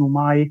de 1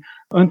 mai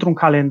într-un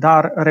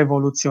calendar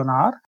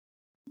revoluționar.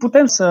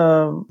 Putem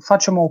să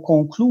facem o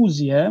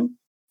concluzie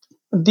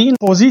din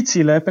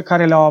pozițiile pe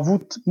care le-au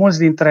avut mulți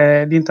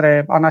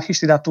dintre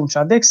anarhiștii de atunci.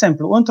 De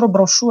exemplu, într-o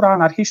broșură a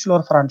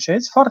anarhiștilor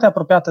francezi, foarte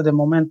apropiată de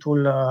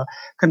momentul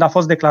când a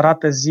fost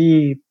declarată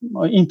zi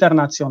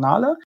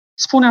internațională,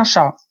 spune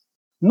așa: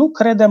 nu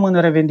credem în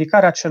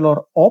revendicarea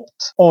celor 8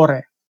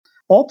 ore.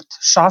 8,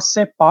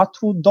 6,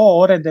 4, 2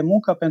 ore de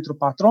muncă pentru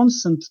patron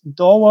sunt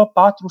 2,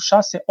 4,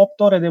 6, 8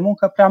 ore de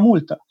muncă prea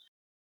multă.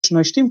 Și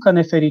noi știm că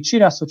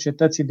nefericirea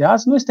societății de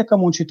azi nu este că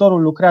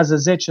muncitorul lucrează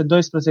 10,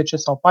 12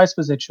 sau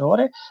 14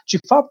 ore, ci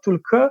faptul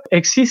că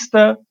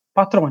există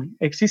patroni,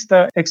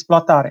 există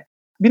exploatare.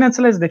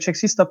 Bineînțeles, deci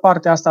există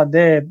partea asta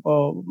de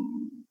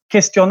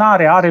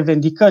chestionare a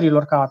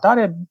revendicărilor ca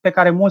atare, pe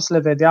care mulți le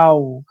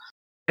vedeau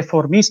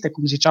reformiste,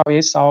 cum ziceau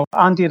ei, sau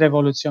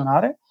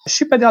antirevoluționare.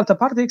 Și pe de altă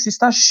parte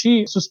exista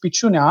și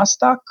suspiciunea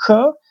asta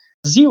că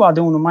ziua de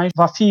 1 mai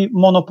va fi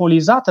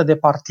monopolizată de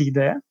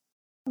partide,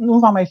 nu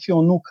va mai fi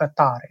o nucă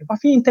tare, va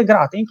fi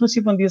integrată,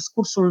 inclusiv în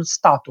discursul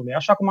statului,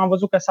 așa cum am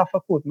văzut că s-a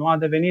făcut. Nu a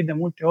devenit de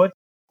multe ori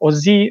o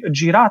zi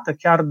girată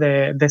chiar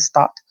de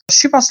stat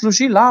și va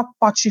sluji la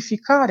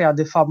pacificarea,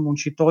 de fapt,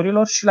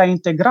 muncitorilor și la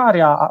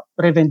integrarea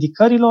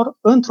revendicărilor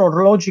într-o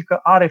logică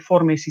a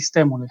reformei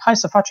sistemului. Hai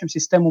să facem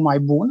sistemul mai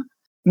bun,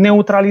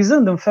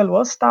 neutralizând în felul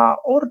ăsta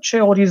orice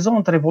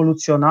orizont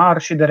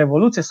revoluționar și de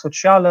revoluție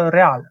socială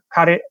reală,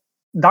 care,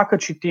 dacă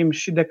citim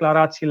și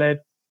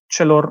declarațiile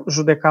celor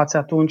judecați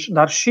atunci,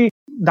 dar și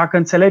dacă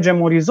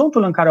înțelegem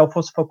orizontul în care au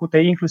fost făcute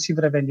inclusiv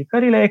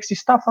revendicările,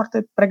 exista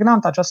foarte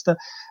pregnant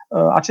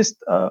acest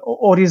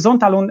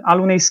orizont al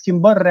unei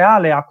schimbări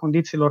reale a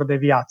condițiilor de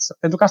viață.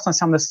 Pentru că asta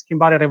înseamnă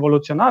schimbare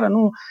revoluționară,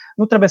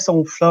 nu trebuie să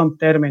umflăm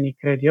termenii,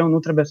 cred eu, nu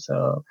trebuie să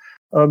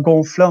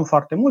gonflăm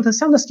foarte mult,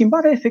 înseamnă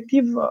schimbare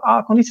efectiv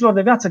a condițiilor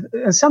de viață.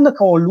 Înseamnă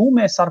că o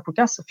lume s-ar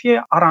putea să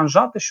fie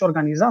aranjată și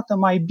organizată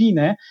mai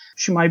bine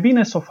și mai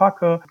bine să o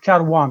facă chiar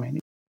oamenii.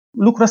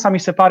 Lucrul ăsta mi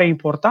se pare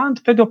important,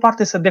 pe de o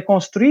parte să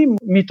deconstruim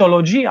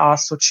mitologia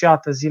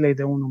asociată zilei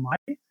de 1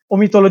 mai, o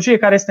mitologie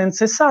care este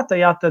înțesată,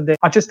 iată, de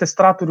aceste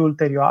straturi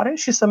ulterioare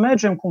și să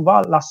mergem cumva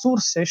la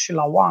surse și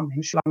la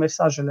oameni și la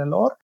mesajele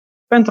lor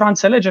pentru a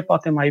înțelege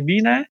poate mai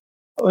bine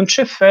în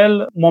ce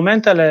fel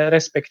momentele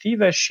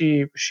respective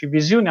și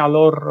viziunea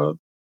lor,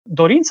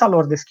 dorința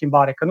lor de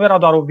schimbare, că nu era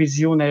doar o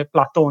viziune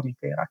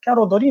platonică, era chiar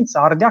o dorință,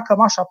 ardea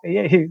cămașa pe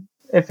ei,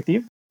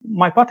 efectiv,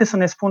 mai poate să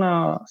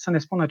ne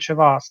spună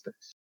ceva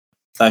astăzi.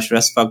 Aș vrea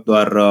să fac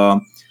doar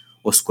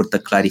o scurtă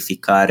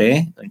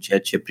clarificare în ceea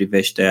ce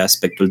privește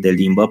aspectul de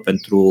limbă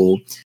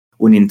pentru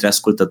unii dintre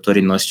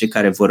ascultătorii noștri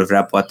care vor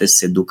vrea poate să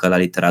se ducă la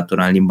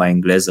literatura în limba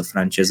engleză,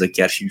 franceză,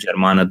 chiar și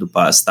germană după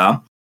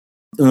asta.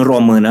 În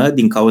română,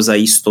 din cauza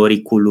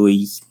istoricului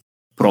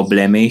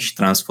problemei și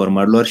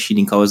transformărilor și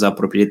din cauza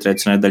apropierii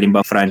tradiționale de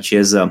limba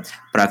franceză,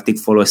 practic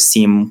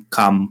folosim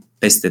cam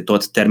peste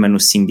tot termenul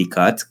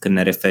sindicat când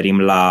ne referim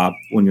la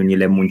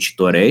uniunile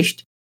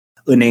muncitorești.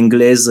 În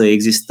engleză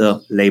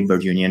există labor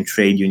union,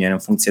 trade union, în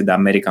funcție de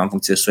America, în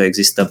funcție de SUA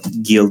există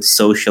guild,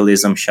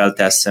 socialism și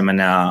alte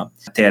asemenea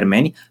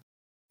termeni.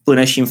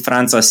 Până și în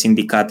Franța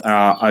sindicat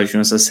a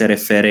ajuns să se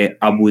refere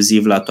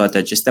abuziv la toate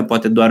acestea,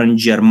 poate doar în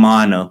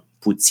germană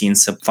puțin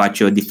să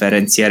face o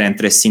diferențiere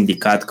între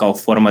sindicat ca o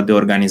formă de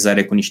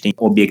organizare cu niște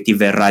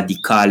obiective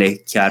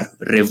radicale, chiar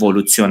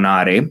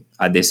revoluționare,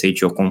 adesea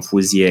aici o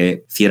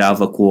confuzie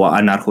firavă cu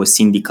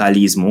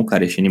anarhosindicalismul,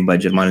 care și în limba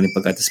germană din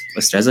păcate se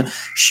păstrează,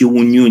 și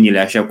uniunile,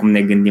 așa cum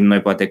ne gândim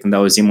noi poate când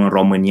auzim în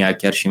România,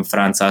 chiar și în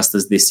Franța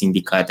astăzi, de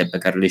sindicate pe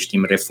care le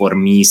știm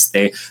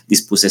reformiste,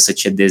 dispuse să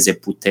cedeze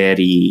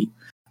puterii,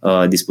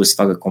 dispuse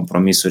să facă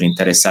compromisuri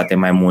interesate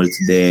mai mult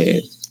de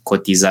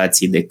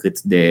cotizații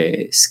decât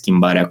de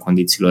schimbarea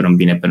condițiilor în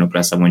bine pentru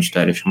clasa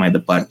muncitoare și mai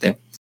departe.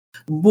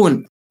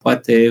 Bun,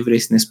 poate vrei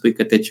să ne spui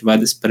câte ceva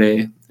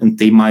despre 1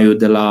 maiul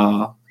de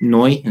la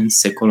noi în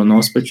secolul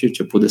XIX,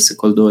 început de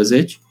secol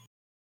 20?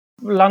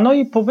 La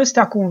noi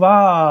povestea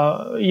cumva,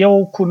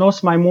 eu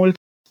cunosc mai mult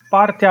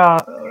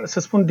partea, să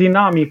spun,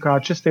 dinamică a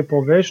acestei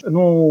povești,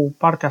 nu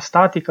partea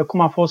statică, cum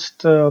a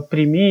fost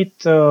primit,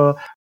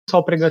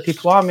 s-au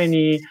pregătit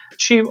oamenii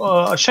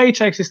și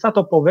aici a existat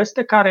o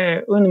poveste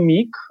care în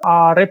mic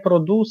a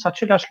reprodus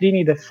aceleași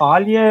linii de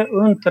falie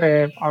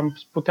între, am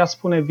putea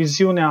spune,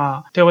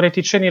 viziunea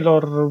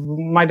teoreticienilor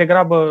mai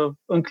degrabă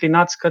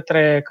înclinați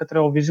către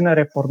o viziune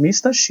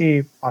reformistă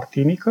și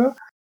partinică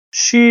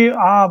și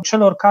a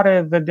celor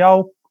care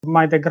vedeau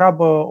mai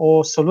degrabă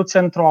o soluție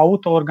într-o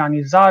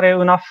auto-organizare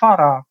în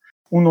afara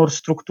unor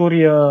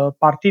structuri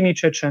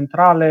partinice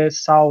centrale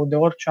sau de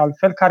orice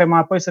altfel, care mai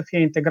apoi să fie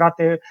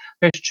integrate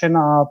pe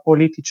scena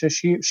politice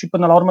și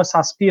până la urmă să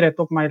aspire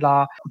tocmai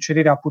la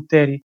cucerirea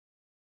puterii.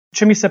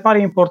 Ce mi se pare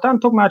important,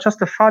 tocmai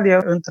această falie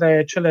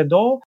între cele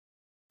două,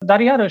 dar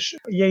iarăși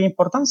e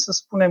important să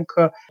spunem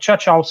că ceea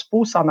ce au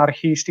spus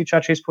anarhiștii,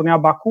 ceea ce îi spunea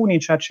Bakunin,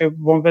 ceea ce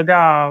vom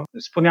vedea,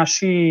 spunea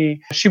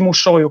și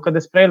Mușoiu, că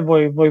despre el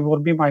voi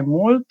vorbi mai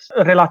mult,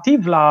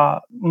 relativ la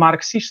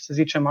marxiști, să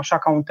zicem așa,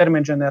 ca un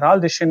termen general,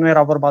 deși nu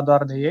era vorba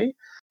doar de ei,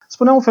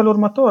 spunea în felul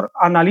următor: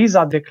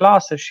 analiza de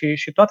clasă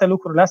și toate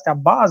lucrurile astea,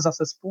 baza,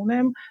 să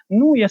spunem,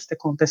 nu este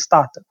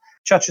contestată.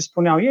 Ceea ce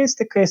spuneau ei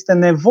este că este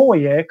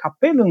nevoie ca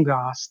pe lângă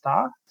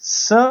asta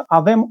să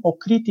avem o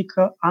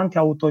critică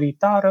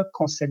antiautoritară,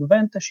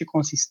 consecventă și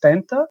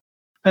consistentă,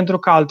 pentru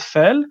că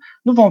altfel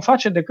nu vom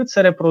face decât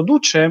să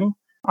reproducem,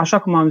 așa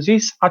cum am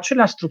zis,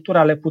 aceleași structuri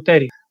ale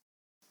puterii.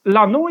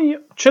 La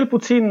noi, cel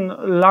puțin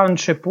la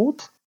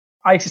început,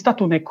 a existat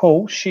un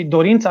ecou și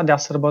dorința de a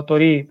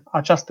sărbători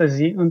această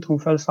zi într-un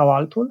fel sau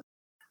altul,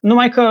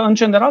 numai că, în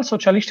general,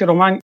 socialiștii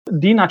romani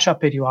din acea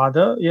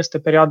perioadă, este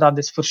perioada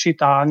de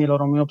sfârșit a anilor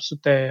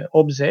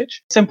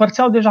 1880, se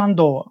împărțeau deja în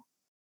două.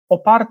 O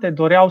parte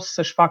doreau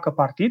să-și facă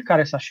partid,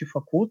 care s-a și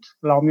făcut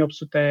la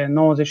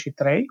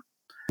 1893,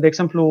 de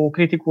exemplu,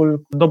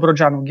 criticul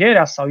Dobrogeanu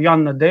Gherea sau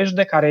Ioan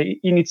Nădejde, care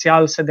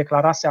inițial se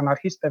declarase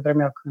anarhist pe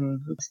vremea când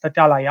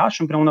stătea la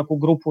Iași, împreună cu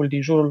grupul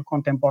din jurul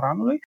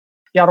Contemporanului,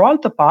 iar o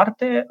altă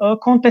parte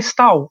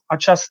contestau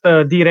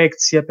această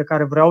direcție pe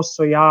care vreau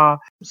să o ia,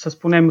 să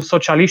spunem,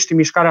 socialiștii,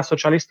 mișcarea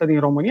socialistă din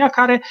România,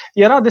 care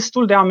era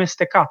destul de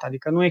amestecată,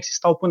 adică nu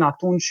existau până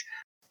atunci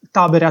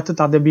tabere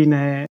atât de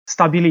bine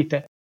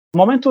stabilite.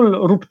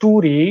 Momentul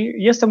rupturii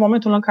este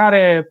momentul în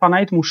care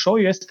Panait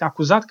Mușoiu este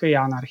acuzat că e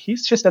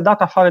anarhist și este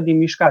dat afară din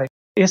mișcare.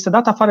 Este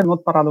dat afară în mod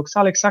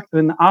paradoxal exact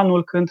în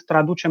anul când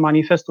traduce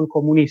Manifestul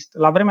Comunist.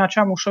 La vremea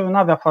aceea Mușoiu nu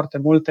avea foarte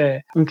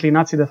multe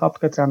înclinații de fapt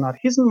către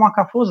anarhism, numai că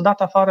a fost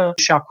dat afară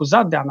și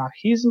acuzat de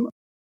anarhism.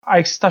 A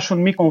existat și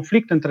un mic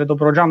conflict între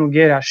Dobrogeanu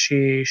Gherea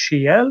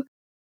și el.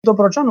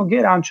 Dobrogeanu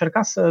Gherea a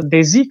încercat să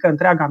dezică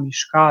întreaga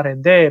mișcare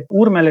de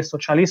urmele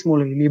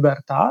socialismului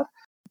libertar,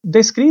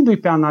 descriindu-i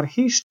pe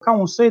anarhiști ca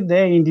un soi de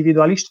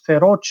individualiști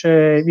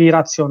feroce,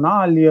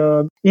 iraționali,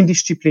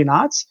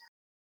 indisciplinați,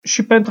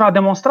 și pentru a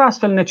demonstra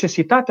astfel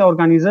necesitatea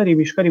organizării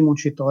mișcării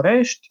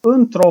muncitorești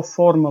într-o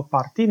formă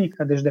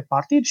partinică, deci de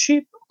partid,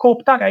 și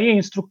cooptarea ei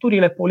în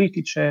structurile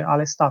politice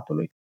ale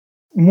statului.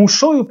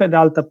 Mușoiu, pe de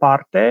altă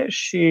parte,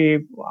 și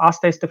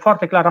asta este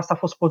foarte clar, asta a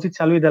fost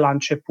poziția lui de la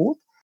început,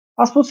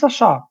 a spus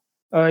așa,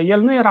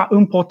 el nu era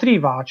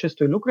împotriva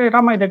acestui lucru, era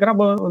mai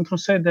degrabă într-un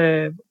soi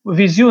de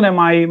viziune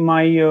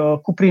mai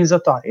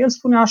cuprinzătoare. El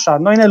spune așa,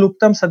 noi ne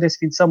luptăm să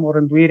desfințăm o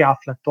rânduire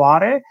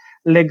aflătoare,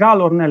 legal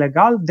ori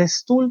nelegal,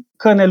 destul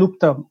că ne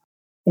luptăm.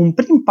 Un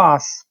prim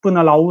pas,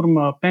 până la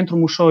urmă, pentru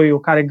Mușoiu,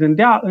 care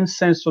gândea în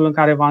sensul în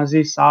care v-am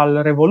zis,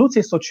 al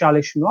revoluției sociale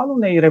și nu al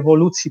unei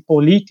revoluții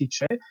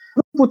politice,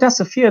 nu putea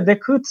să fie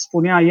decât,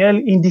 spunea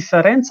el,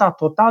 indiferența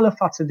totală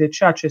față de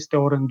ceea ce este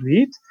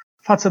orânduit,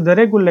 față de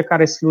regulile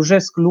care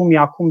slujesc lumii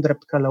acum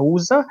drept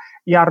călăuză,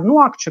 iar nu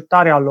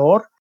acceptarea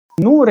lor,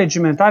 nu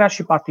regimentarea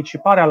și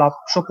participarea la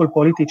șocul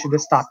politicii de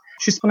stat.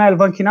 Și spunea el,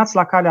 vă închinați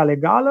la calea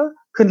legală,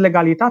 când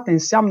legalitate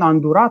înseamnă a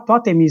îndura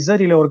toate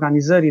mizările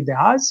organizării de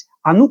azi,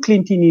 a nu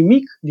clinti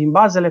nimic din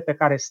bazele pe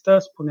care stă,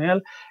 spune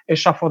el,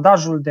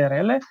 eșafodajul de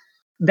rele.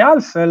 De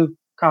altfel,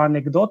 ca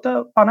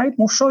anecdotă, Panaid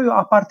Mușoiu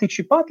a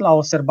participat la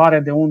o sărbare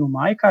de 1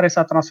 mai, care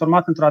s-a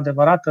transformat într-o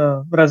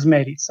adevărată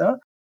răzmeriță,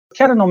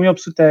 chiar în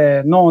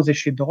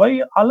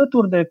 1892,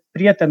 alături de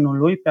prietenul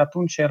lui, pe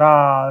atunci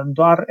era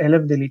doar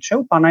elev de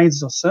liceu, Panaid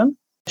Zosân,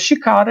 și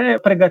care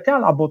pregătea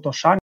la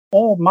Botoșani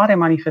o mare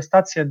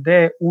manifestație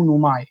de 1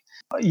 mai.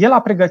 El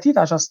a pregătit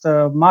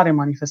această mare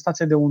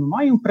manifestație de 1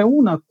 mai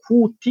împreună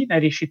cu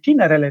tinerii și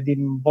tinerele din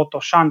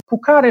Botoșani, cu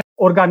care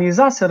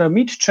organizaseră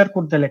mici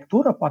cercuri de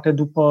lectură, poate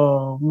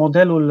după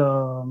modelul,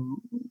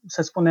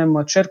 să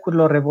spunem,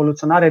 cercurilor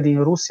revoluționare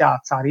din Rusia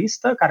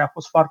țaristă, care a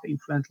fost foarte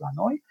influent la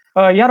noi.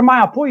 Iar mai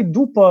apoi,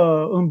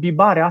 după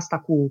îmbibarea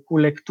asta cu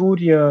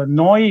lecturi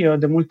noi,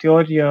 de multe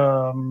ori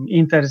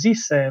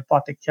interzise,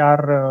 poate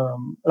chiar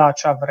la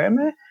acea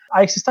vreme,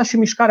 a existat și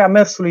mișcarea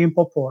mersului în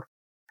popor.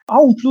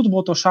 Au umplut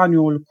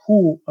Botoșaniul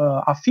cu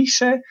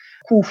afișe,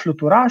 cu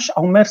fluturași,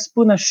 au mers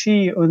până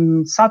și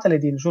în satele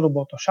din jurul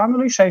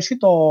Botoșanului și a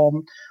ieșit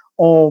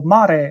o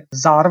mare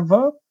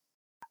zarvă.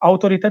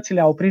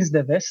 Autoritățile au prins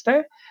de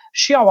veste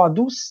și au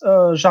adus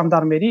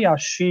jandarmeria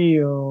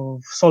și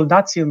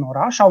soldații în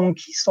oraș, au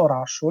închis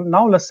orașul,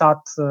 n-au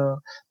lăsat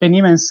pe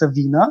nimeni să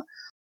vină,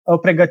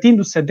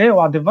 pregătindu-se de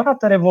o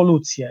adevărată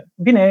revoluție.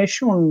 Bine, e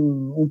și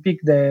un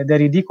pic de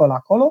ridicol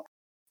acolo.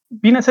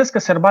 Bineînțeles că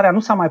sărbarea nu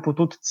s-a mai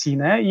putut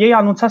ține, ei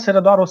anunțaseră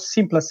doar o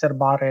simplă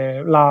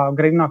sărbare la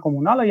grădina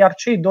comunală, iar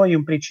cei doi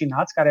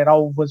împricinați, care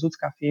erau văzuți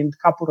ca fiind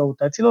capul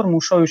răutăților,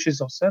 Mușoiu și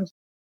Zosân,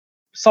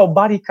 s-au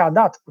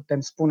baricadat, putem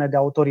spune, de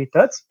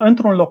autorități,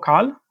 într-un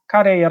local,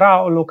 care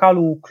era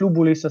localul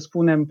clubului, să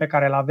spunem, pe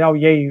care îl aveau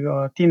ei,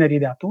 tinerii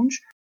de atunci,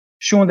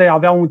 și unde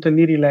aveau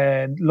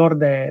întâlnirile lor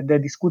de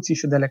discuții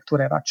și de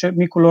lectură. Era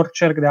micul lor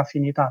cerc de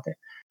afinitate.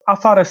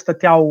 Afară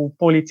stăteau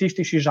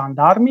polițiștii și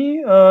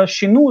jandarmii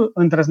și nu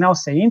îndrăzneau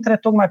să intre,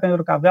 tocmai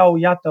pentru că aveau,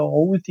 iată, o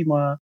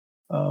ultimă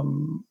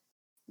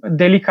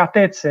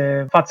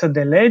delicatețe față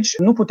de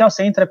legi, nu puteau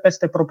să intre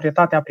peste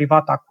proprietatea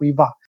privată a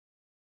cuiva.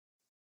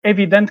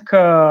 Evident că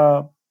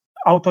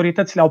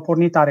autoritățile au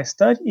pornit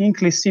arestări,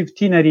 inclusiv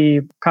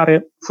tinerii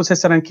care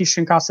fuseseră închiși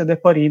în case de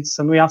părinți,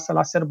 să nu iasă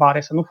la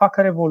sărbare, să nu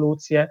facă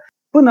revoluție.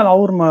 Până la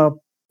urmă,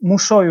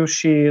 Mușoiu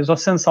și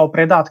Zosân s-au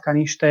predat ca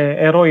niște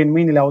eroi în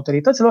mâinile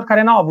autorităților,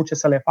 care n-au avut ce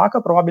să le facă,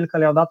 probabil că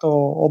le-au dat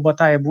o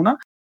bătaie bună.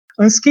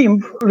 În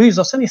schimb, lui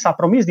Zosân i s-a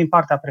promis din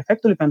partea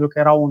prefectului, pentru că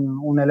era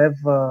un elev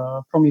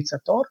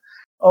promițător,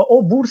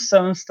 o bursă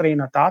în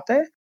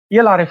străinătate.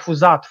 El a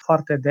refuzat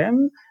foarte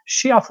demn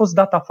și a fost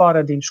dat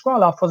afară din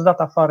școală, a fost dat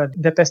afară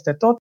de peste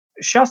tot.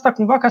 Și asta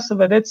cumva ca să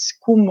vedeți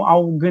cum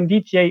au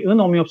gândit ei în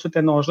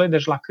 1892,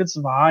 deci la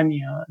câțiva ani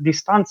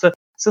distanță,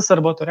 să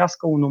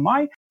sărbătorească 1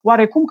 mai,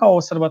 oarecum ca o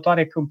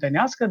sărbătoare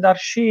câmpenească, dar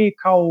și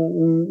ca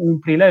un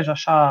prilej,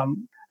 așa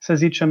să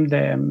zicem,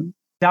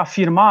 de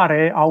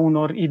afirmare a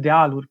unor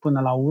idealuri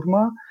până la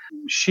urmă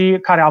și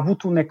care a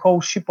avut un ecou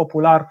și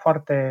popular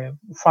foarte,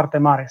 foarte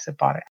mare, se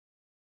pare.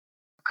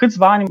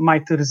 Câțiva ani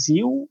mai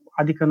târziu,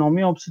 adică în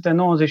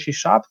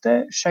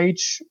 1897, și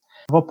aici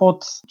vă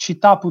pot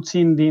cita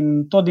puțin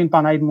tot din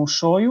Panaid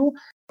Mușoiu,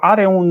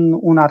 are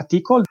un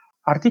articol,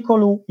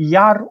 articolul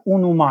Iar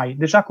 1 mai.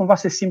 Deja cumva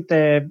se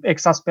simte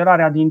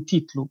exasperarea din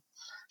titlu.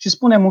 Și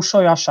spune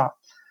Mușoiu așa: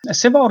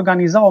 se va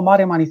organiza o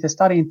mare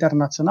manifestare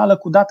internațională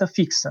cu dată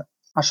fixă,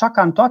 așa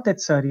ca în toate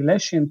țările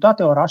și în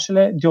toate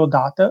orașele,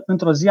 deodată,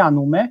 într-o zi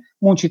anume,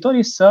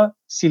 muncitorii să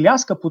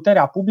silească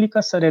puterea publică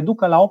să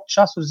reducă la 8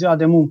 ceasuri ziua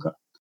de muncă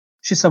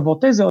și să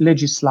voteze o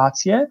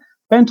legislație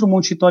pentru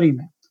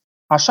muncitorime.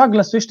 Așa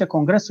glăsuiește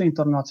Congresul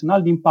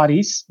Internațional din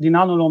Paris din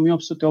anul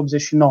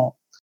 1889.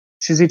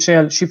 Și zice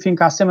el, și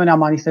fiindcă asemenea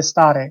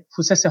manifestare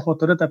fusese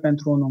hotărâtă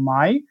pentru 1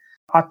 mai,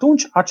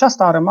 atunci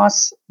aceasta a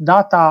rămas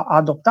data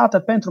adoptată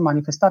pentru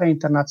manifestarea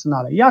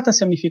internațională. Iată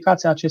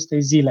semnificația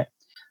acestei zile.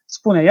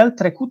 Spune el,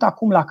 trecut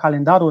acum la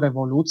calendarul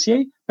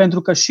Revoluției,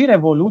 pentru că și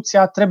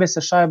Revoluția trebuie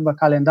să-și aibă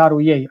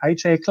calendarul ei.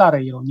 Aici e clară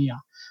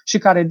ironia. Și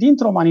care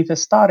dintr-o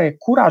manifestare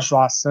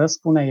curajoasă,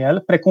 spune el,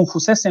 precum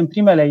fusese în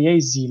primele ei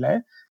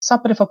zile, s-a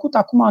prefăcut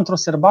acum într-o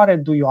sărbare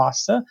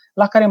duioasă,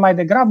 la care mai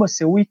degrabă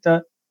se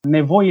uită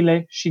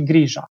nevoile și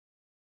grija.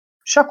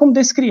 Și acum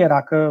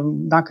descrierea, că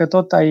dacă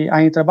tot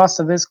ai întrebat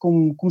să vezi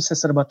cum se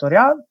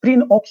sărbătorea,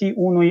 prin ochii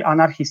unui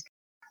anarhist.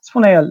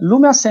 Spune el,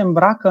 lumea se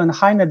îmbracă în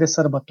haine de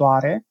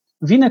sărbătoare,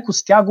 vine cu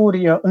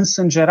steaguri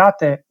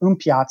însângerate în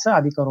piață,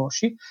 adică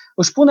roșii,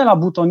 își pune la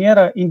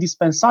butonieră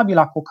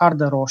indispensabila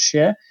cocardă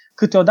roșie,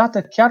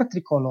 câteodată chiar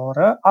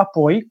tricoloră,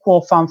 apoi, cu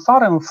o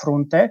fanfară în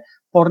frunte,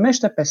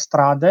 pornește pe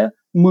stradă,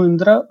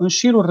 mândră, în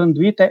șiruri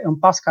rânduite, în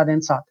pas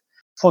cadențat.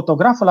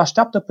 Fotograful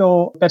așteaptă pe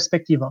o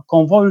perspectivă.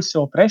 Convoiul se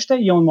oprește,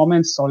 e un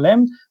moment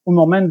solemn, un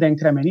moment de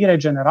încremenire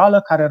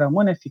generală care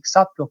rămâne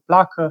fixat pe o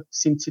placă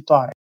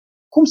simțitoare.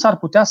 Cum s-ar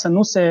putea să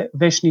nu se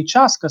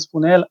veșnicească,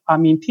 spune el,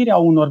 amintirea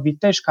unor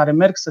viteji care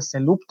merg să se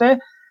lupte,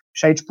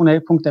 și aici pune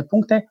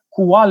puncte,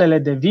 cu oalele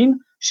de vin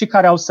și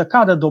care au să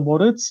cadă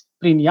doborâți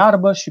prin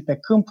iarbă și pe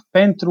câmp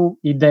pentru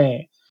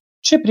idee.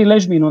 Ce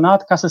prilej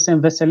minunat ca să se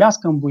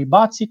înveselească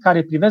îmbuibații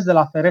care privesc de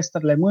la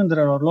ferestrele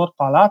mândrelor lor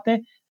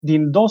palate,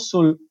 din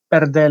dosul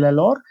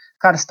perdelelor,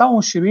 care stau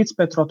înșiruiți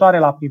pe trotoare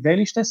la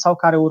priveliște sau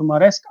care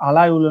urmăresc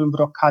alaiul în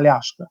vreo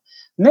caleașcă.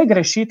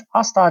 Negreșit,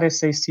 asta are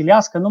să-i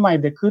silească numai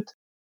decât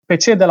pe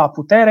cei de la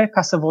putere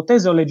ca să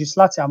voteze o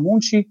legislație a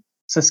muncii,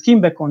 să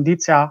schimbe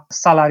condiția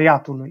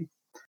salariatului.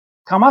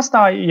 Cam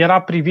asta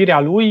era privirea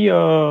lui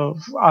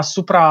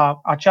asupra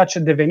a ceea ce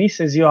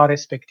devenise ziua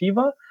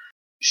respectivă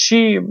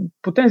și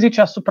putem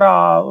zice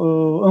asupra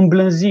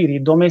îmblânzirii,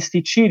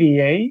 domesticirii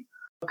ei,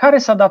 care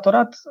s-a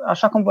datorat,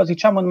 așa cum vă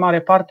ziceam, în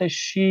mare parte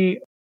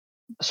și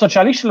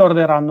socialiștilor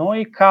de la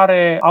noi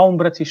care au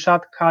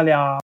îmbrățișat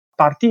calea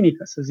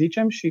partinică, să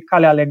zicem, și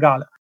calea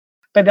legală.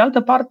 Pe de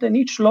altă parte,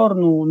 nici lor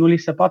nu li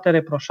se poate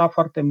reproșa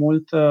foarte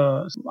mult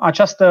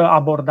această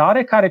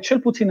abordare, care cel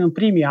puțin în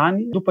primii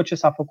ani, după ce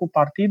s-a făcut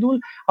partidul,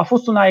 a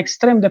fost una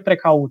extrem de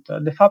precaută.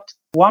 De fapt,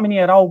 oamenii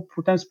erau,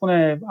 putem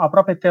spune,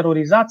 aproape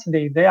terorizați de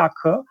ideea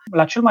că,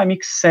 la cel mai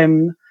mic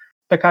semn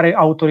pe care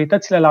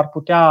autoritățile l-ar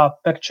putea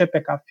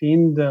percepe ca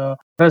fiind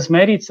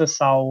răzmeriță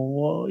sau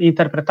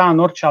interpreta în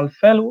orice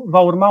altfel, va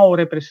urma o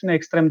represiune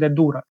extrem de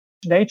dură.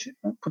 De aici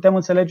putem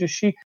înțelege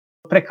și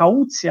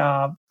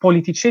precauția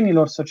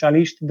politicienilor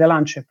socialiști de la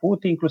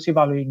început, inclusiv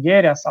a lui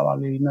Gherea sau a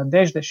lui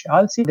Nădejde și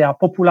alții, de a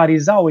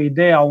populariza o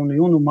idee a unui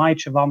 1 mai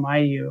ceva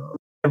mai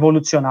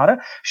revoluționară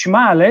și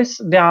mai ales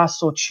de a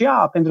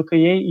asocia, pentru că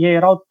ei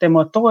erau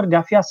temători de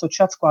a fi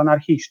asociați cu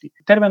anarhiștii.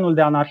 Termenul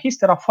de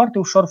anarhist era foarte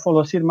ușor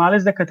folosit, mai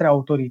ales de către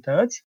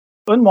autorități,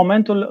 în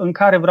momentul în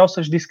care vreau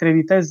să-și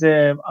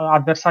discrediteze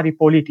adversarii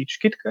politici.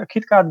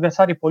 Chit că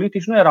adversarii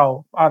politici nu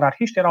erau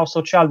anarhiști, erau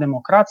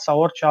social-democrați sau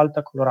orice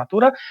altă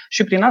coloratură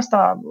și prin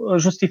asta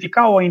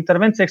justificau o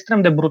intervenție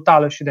extrem de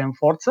brutală și de în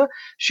forță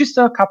și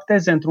să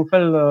capteze într-un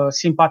fel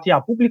simpatia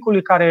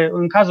publicului, care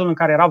în cazul în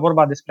care era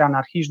vorba despre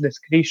anarhiști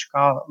descriși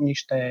ca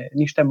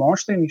niște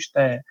monștri,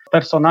 niște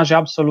personaje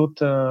absolut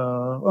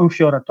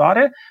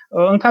înfiorătoare,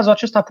 în cazul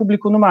acesta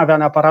publicul nu mai avea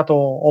neapărat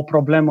o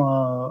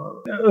problemă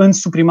în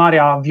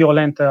suprimarea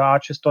violentă a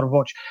acestor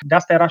voci. De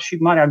asta era și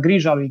marea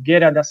grijă a lui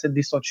Gherea de a se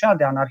disocia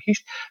de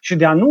anarhiști și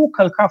de a nu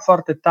călca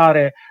foarte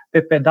tare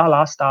pe pedala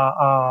asta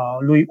a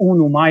lui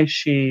 1 mai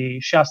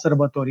și a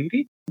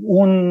sărbătoririi.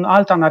 Un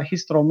alt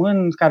anarhist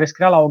român care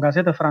scria la o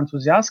gazetă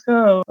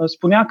franțuzească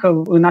spunea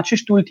că în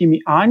acești ultimi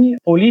ani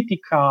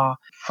politica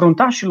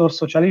fruntașilor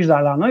socialiști de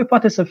la noi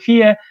poate să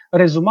fie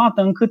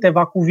rezumată în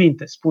câteva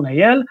cuvinte, spune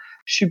el,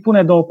 și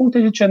pune 2 puncte,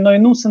 zice: noi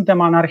nu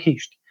suntem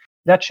anarhiști.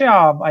 De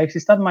aceea a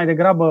existat mai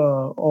degrabă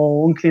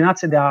o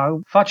înclinație de a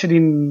face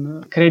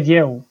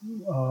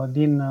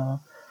din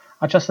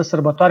această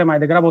sărbătoare mai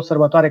degrabă o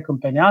sărbătoare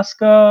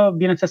câmpenească.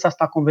 Bineînțeles,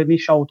 asta a convenit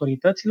și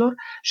autorităților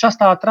și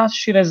asta a atras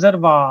și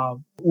rezerva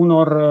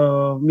unor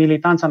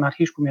militanți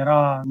anarhiști, cum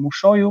era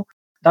Mușoiu,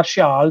 dar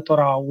și a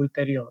altora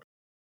ulterior.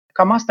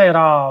 Cam asta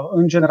era,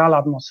 în general,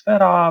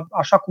 atmosfera,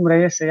 așa cum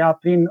reiese ea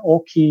prin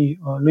ochii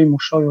lui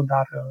Mușoiu,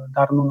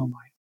 dar nu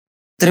numai.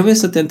 Trebuie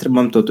să te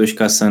întrebăm totuși,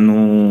 ca să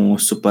nu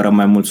supărăm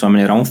mai mulți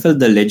oameni. Era un fel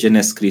de lege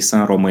nescrisă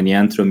în România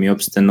între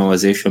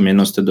 1890 și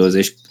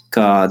 1920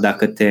 ca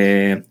dacă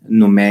te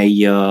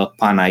numeai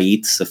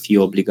Panait să fii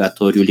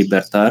obligatoriu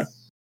libertar?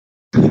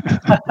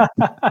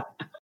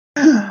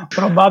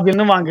 Probabil,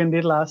 nu m-am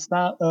gândit la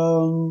asta.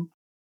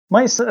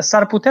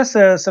 S-ar putea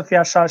să fie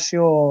așa și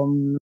o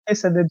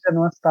piesă de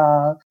genul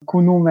ăsta cu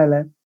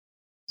numele.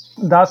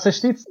 Dar să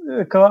știți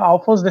că au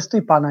fost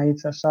destui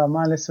panaiți așa,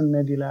 mai ales în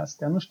mediile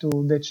astea. Nu știu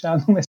de ce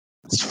anume.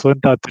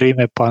 Sfânta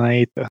Treime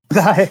Panaită.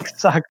 Da,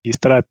 exact.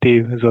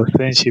 Istrativ,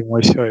 Zosen și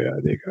Moșoiu,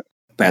 adică.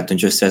 Păi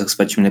atunci o să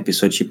facem un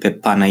episod și pe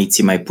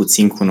panaiții mai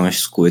puțin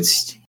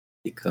cunoscuți,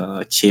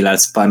 adică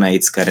ceilalți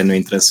panaiți care nu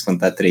intră în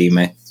Sfânta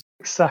Treime.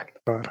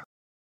 Exact.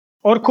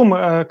 Oricum,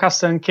 ca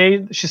să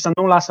închei și să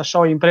nu las așa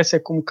o impresie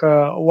cum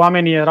că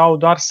oamenii erau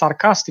doar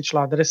sarcastici la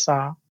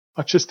adresa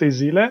acestei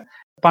zile,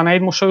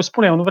 Panait Mușoiu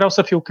spune: eu nu vreau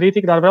să fiu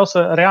critic, dar vreau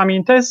să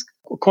reamintesc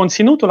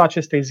conținutul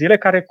acestei zile,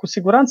 care cu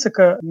siguranță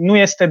că nu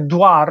este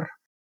doar,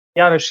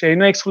 iarăși, ei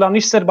nu excludeau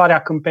nici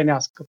sărbarea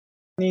câmpenească,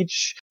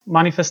 nici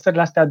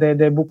manifestările astea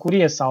de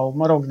bucurie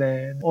sau,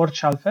 de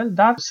orice altfel,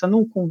 dar să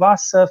nu cumva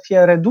să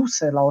fie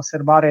reduse la o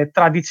sărbare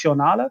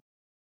tradițională.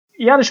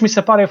 iarăși mi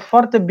se pare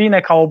foarte bine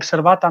că au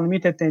observat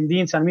anumite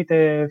tendințe,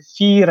 anumite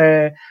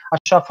fire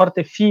așa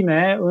foarte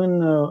fine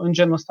în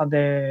genul ăsta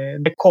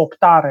de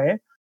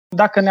cooptare.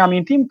 Dacă ne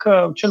amintim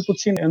că, cel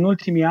puțin în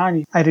ultimii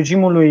ani ai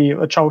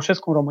regimului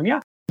Ceaușescu în România,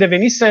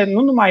 devenise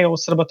nu numai o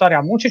sărbătoare a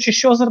muncii, ci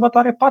și o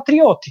sărbătoare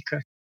patriotică.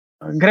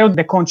 Greu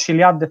de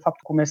conciliat, de fapt,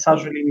 cu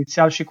mesajul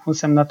inițial și cu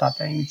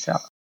însemnătatea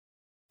inițială.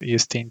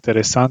 Este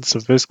interesant să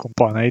vezi cum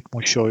Panaid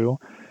Mușoiu,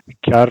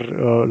 chiar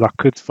la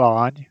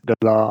câțiva ani de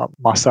la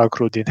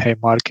masacrul din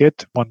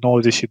Haymarket, în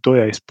 92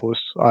 ai spus,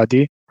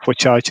 Adi,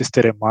 făcea aceste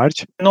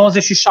remarci.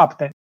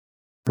 97.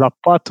 La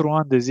 4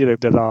 ani de zile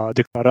de la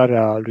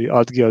declararea lui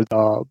Altgeld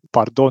a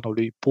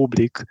pardonului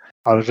public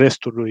al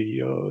restului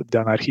de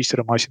anarhiști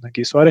rămași în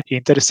închisoare, e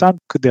interesant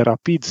cât de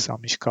rapid s-a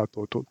mișcat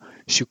totul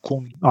și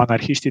cum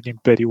anarhiștii din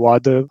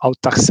perioadă au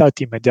taxat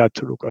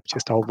imediat lucrul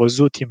acesta, au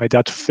văzut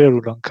imediat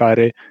felul în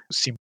care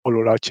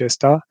simbolul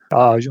acesta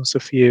a ajuns să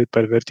fie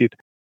pervertit.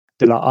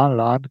 De la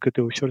an, cât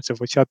de ușor se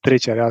făcea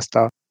trecerea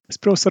asta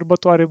spre o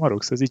sărbătoare,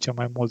 să zicem,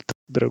 mai mult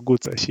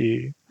drăguță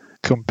și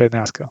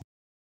câmpenească.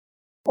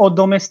 O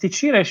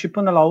domesticire și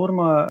până la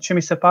urmă ce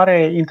mi se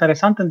pare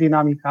interesant în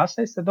dinamica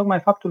asta este tocmai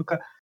faptul că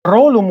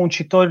rolul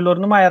muncitorilor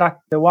nu mai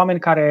era de oameni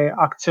care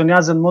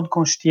acționează în mod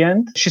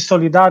conștient și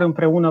solidar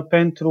împreună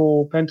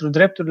pentru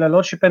drepturile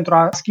lor și pentru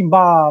a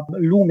schimba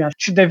lumea,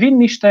 ci devin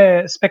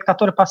niște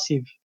spectatori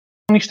pasivi,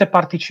 niște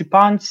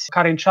participanți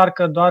care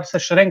încearcă doar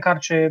să-și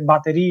reîncarce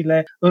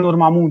bateriile în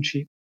urma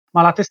muncii.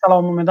 Malatesta la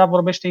un moment dat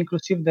vorbește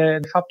inclusiv de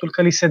faptul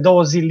că li se dă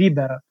o zi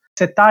liberă.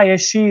 Se taie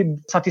și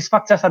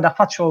satisfacția asta de a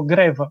face o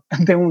grevă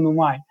de 1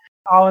 mai.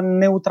 Au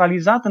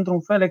neutralizat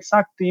într-un fel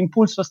exact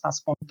impulsul ăsta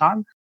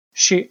spontan.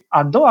 Și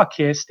a doua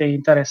chestie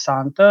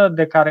interesantă,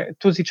 de care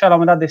tu ziceai la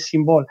un moment dat de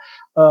simbol,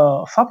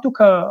 faptul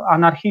că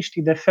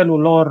anarhiștii de felul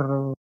lor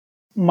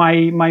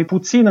mai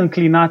puțin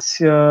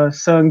înclinați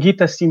să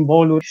înghită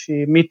simboluri și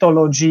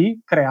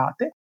mitologii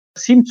create,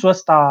 simțul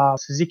ăsta,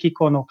 să zic,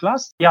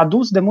 iconoclast, i-a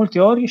dus de multe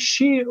ori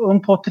și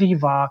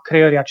împotriva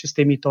creării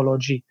acestei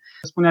mitologii.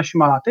 Spunea și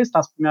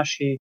Malatesta, spunea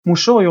și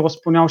Mușoiu, o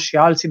spuneau și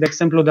alții, de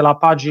exemplu de la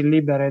Pagini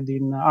Libere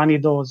din anii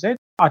 20.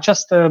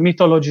 Această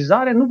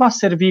mitologizare nu va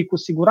servi cu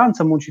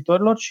siguranță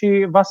muncitorilor, ci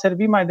va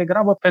servi mai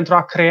degrabă pentru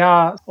a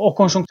crea o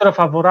conjunctură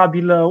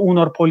favorabilă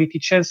unor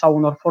politicieni sau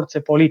unor forțe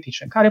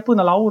politice, care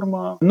până la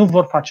urmă nu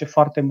vor face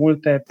foarte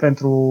multe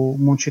pentru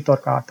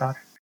muncitori ca atare.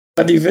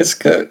 Adi, vezi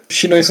că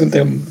și noi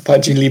suntem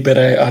pagini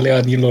libere ale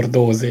anilor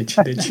 20.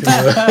 Deci...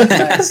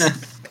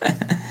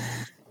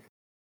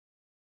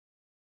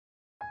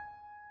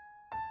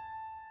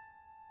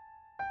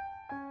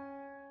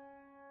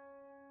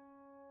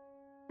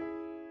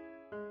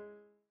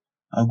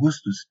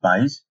 Augustus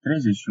Spies,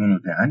 31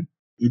 de ani,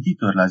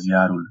 editor la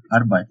ziarul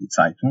Arbeiter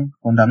Zeitung,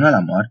 condamnat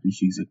la moarte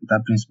și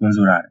executat prin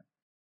spânzurare.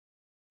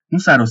 Nu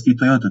s-a rostit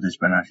o iotă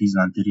despre anarhism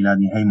la întâlnirea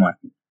din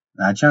Haymarket.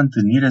 La acea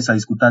întâlnire s-a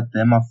discutat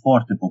tema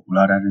foarte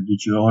populară a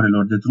reducerii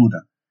orelor de trudă.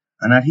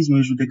 Anarhismul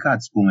e judecat,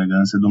 spumegă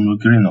însă domnul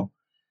Greenough.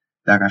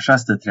 Dacă așa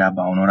stă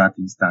treaba onorată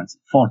instanță,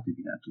 foarte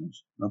bine atunci.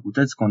 Vă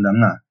puteți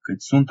condamna,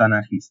 căci sunt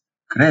anarhist.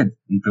 Cred,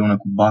 împreună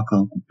cu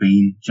Buckle, cu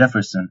Paine,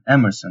 Jefferson,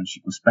 Emerson și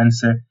cu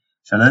Spencer,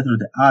 și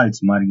alături de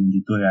alți mari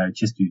gânditori ai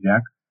acestui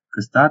veac, că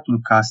statul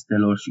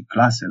castelor și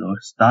claselor,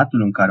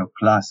 statul în care o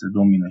clasă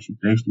domină și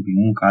trăiește din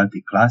munca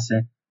altei clase,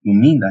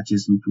 numind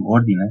acest lucru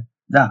ordine,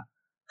 da,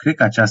 cred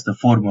că această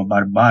formă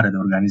barbară de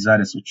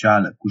organizare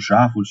socială, cu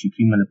jaful și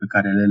crimele pe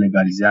care le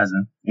legalizează,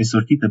 e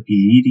sortită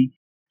pieirii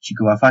și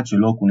că va face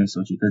loc unei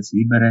societăți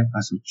libere,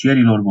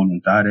 asocierilor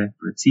voluntare,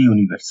 frăției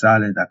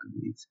universale, dacă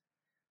doriți.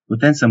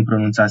 Putem să-mi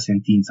pronunțați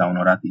sentința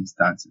onorată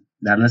instanță,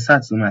 dar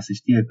lăsați lumea să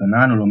știe că în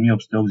anul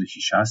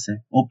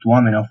 1886, 8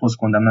 oameni au fost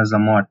condamnați la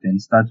moarte în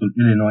statul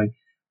Illinois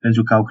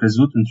pentru că au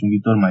crezut într-un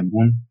viitor mai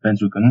bun,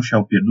 pentru că nu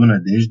și-au pierdut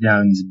nădejdea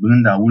în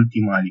izbânda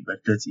ultima a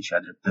libertății și a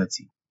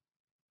dreptății.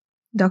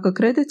 Dacă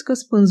credeți că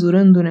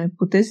spânzurându-ne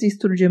puteți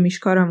distruge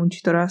mișcarea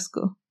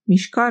muncitorească,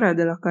 mișcarea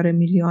de la care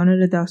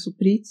milioanele de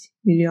asupriți,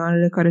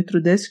 milioanele care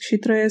trudesc și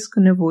trăiesc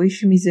în nevoi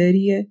și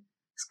mizerie,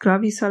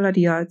 sclavii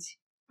salariați,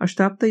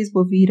 așteaptă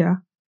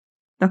izbăvirea,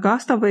 dacă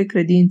asta vă e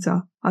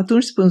credința,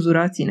 atunci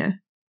spânzurați-ne.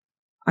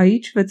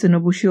 Aici veți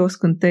înăbuși o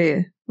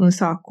scânteie,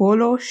 însă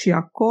acolo și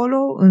acolo,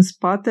 în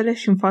spatele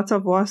și în fața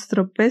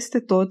voastră, peste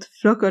tot,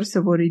 flăcări se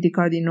vor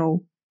ridica din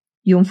nou.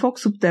 E un foc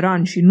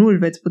subteran și nu-l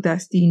veți putea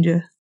stinge.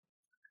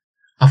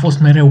 A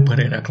fost mereu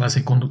părerea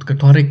clasei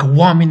conducătoare că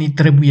oamenii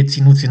trebuie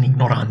ținuți în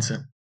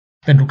ignoranță,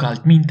 pentru că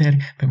altminteri,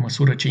 pe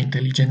măsură ce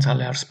inteligența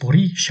le-ar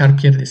spori, și-ar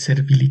pierde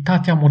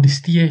servilitatea,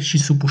 modestie și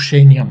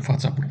supușenia în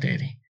fața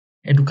puterii.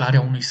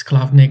 Educarea unui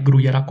sclav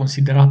negru era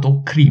considerată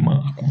o crimă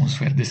acum un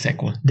sfert de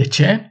secol. De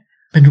ce?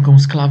 Pentru că un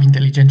sclav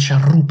inteligent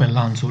și-ar rupe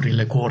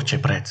lanțurile cu orice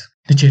preț.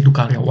 De ce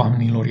educarea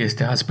oamenilor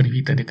este azi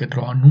privită de către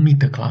o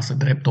anumită clasă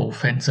drept o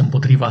ofensă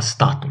împotriva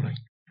statului?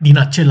 Din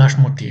același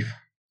motiv.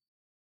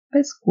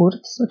 Pe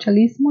scurt,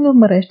 socialismul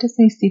urmărește să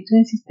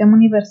instituie un sistem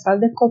universal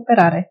de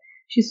cooperare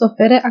și să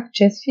ofere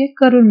acces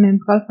fiecărui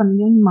membru al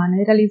familiei umane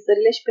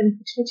realizările și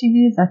beneficiile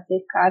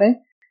civilizației care,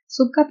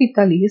 Sub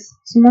capitalism,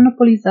 sunt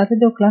monopolizate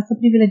de o clasă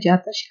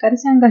privilegiată și care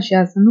se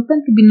angajează nu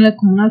pentru binele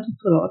comun al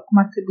tuturor, cum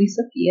ar trebui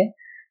să fie,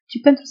 ci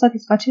pentru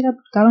satisfacerea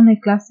brutală unei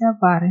clase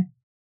avare.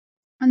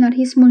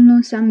 Anarhismul nu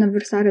înseamnă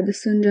vărsare de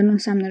sânge, nu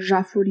înseamnă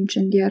jafuri,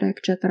 incendiere,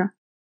 etc.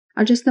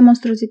 Aceste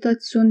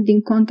monstruozități sunt, din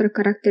contră,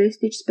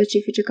 caracteristici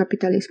specifice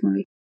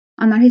capitalismului.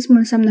 Anarhismul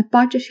înseamnă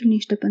pace și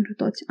liniște pentru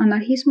toți.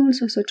 Anarhismul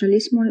sau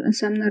socialismul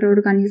înseamnă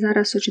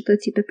reorganizarea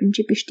societății pe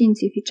principii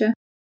științifice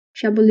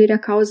și abolirea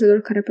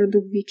cauzelor care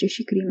produc vicii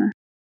și crime.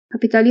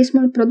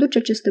 Capitalismul produce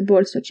aceste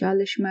boli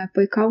sociale și mai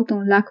apoi caută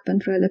un lac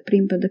pentru ele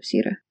prin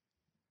pedepsire.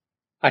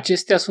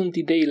 Acestea sunt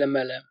ideile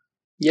mele.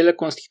 Ele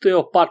constituie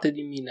o parte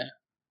din mine.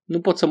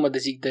 Nu pot să mă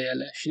dezic de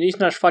ele și nici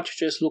n-aș face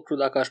acest lucru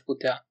dacă aș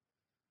putea.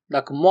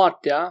 Dacă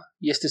moartea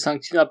este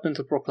sancțiunea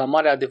pentru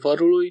proclamarea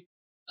adevărului,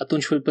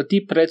 atunci voi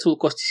plăti prețul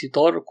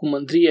costisitor cu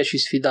mândrie și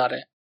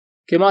sfidare.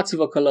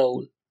 Chemați-vă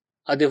călăul.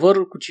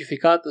 Adevărul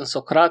crucificat în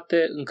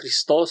Socrate, în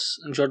Hristos,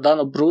 în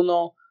Giordano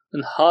Bruno,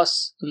 în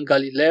Huss, în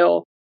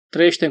Galileo,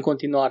 trăiește în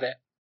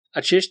continuare.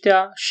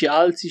 Aceștia și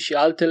alții și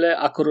altele,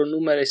 a căror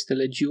numere este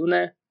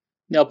legiune,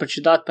 ne-au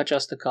precedat pe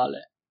această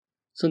cale.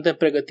 Suntem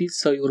pregătiți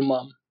să îi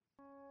urmăm.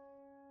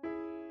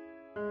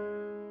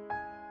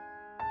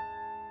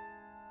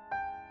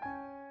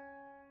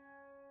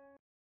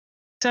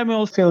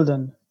 Samuel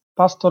Filden,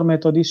 pastor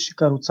metodist și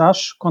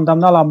căruțaș,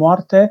 condamnat la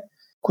moarte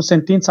cu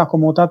sentința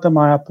comutată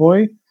mai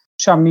apoi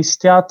și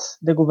amnistiat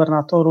de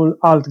guvernatorul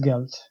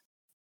Altgeld.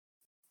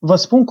 Vă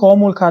spun că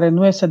omul care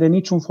nu este de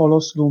niciun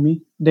folos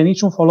lumii, de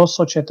niciun folos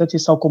societății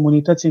sau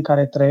comunității în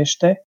care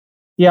trăiește,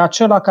 e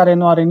acela care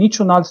nu are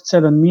niciun alt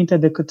cel în minte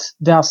decât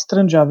de a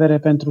strânge avere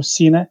pentru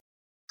sine,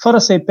 fără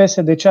să-i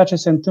pese de ceea ce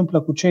se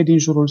întâmplă cu cei din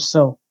jurul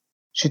său.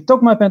 Și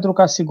tocmai pentru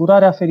că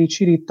asigurarea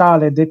fericirii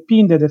tale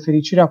depinde de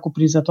fericirea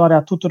cuprinzătoare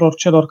a tuturor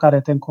celor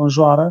care te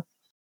înconjoară,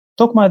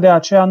 tocmai de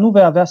aceea nu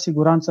vei avea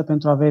siguranță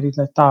pentru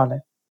averile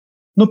tale.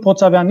 Nu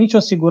poți avea nicio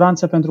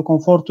siguranță pentru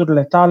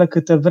conforturile tale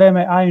câtă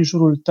vreme ai în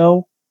jurul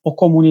tău o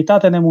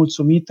comunitate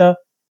nemulțumită,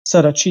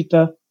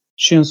 sărăcită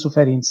și în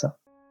suferință.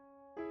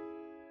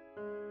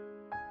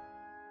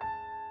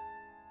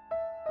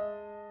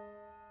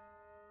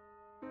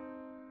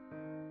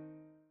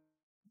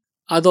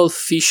 Adolf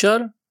Fischer,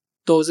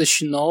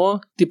 29,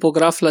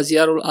 tipograf la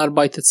ziarul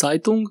Arbeiter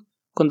Zeitung,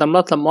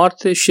 condamnat la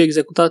moarte și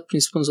executat prin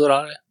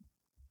spânzurare.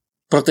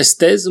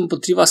 Protestez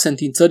împotriva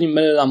sentințării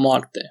mele la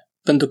moarte,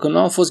 pentru că nu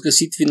am fost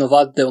găsit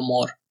vinovat de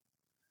omor.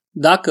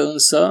 Dacă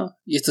însă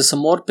este să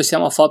mor pe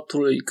seama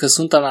faptului că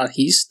sunt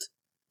anarhist,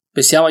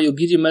 pe seama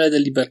iubirii mele de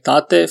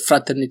libertate,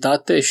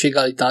 fraternitate și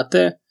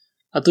egalitate,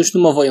 atunci nu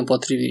mă voi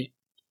împotrivi.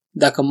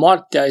 Dacă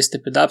moartea este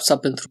pedapsa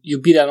pentru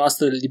iubirea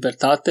noastră de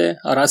libertate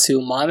a rasei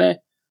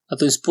umane,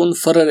 atunci spun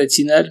fără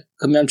rețineri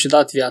că mi-am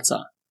cedat viața.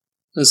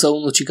 Însă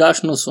un ucigaș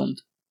nu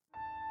sunt.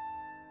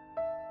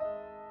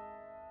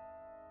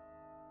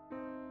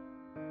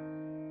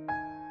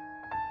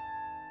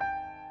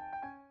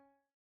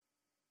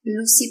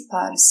 Lucy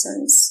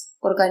Parsons,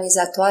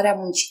 organizatoarea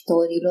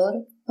muncitorilor,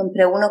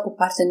 împreună cu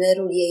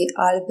partenerul ei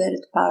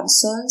Albert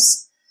Parsons,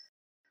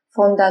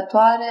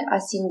 fondatoare a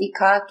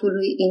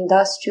sindicatului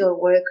Industrial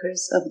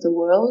Workers of the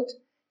World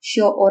și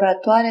o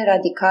oratoare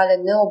radicală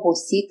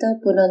neobosită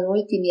până în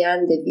ultimii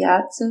ani de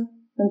viață,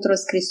 într-o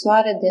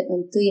scrisoare de 1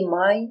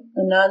 mai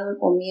în anul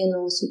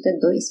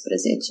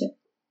 1912.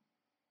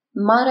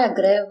 Marea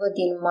grevă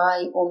din mai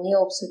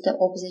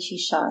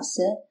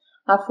 1886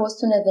 a fost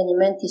un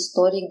eveniment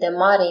istoric de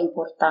mare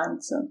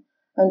importanță,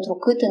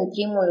 întrucât în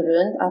primul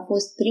rând a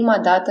fost prima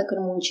dată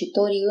când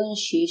muncitorii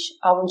înșiși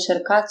au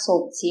încercat să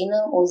obțină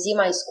o zi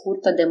mai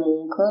scurtă de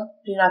muncă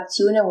prin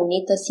acțiune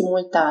unită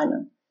simultană.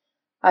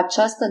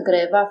 Această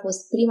grevă a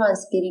fost prima în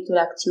spiritul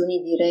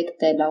acțiunii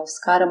directe la o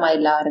scară mai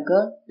largă,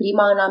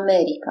 prima în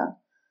America.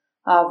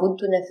 A avut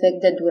un efect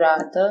de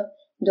durată,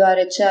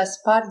 deoarece a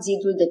spart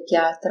zidul de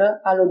piatră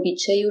al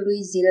obiceiului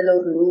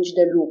zilelor lungi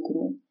de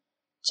lucru.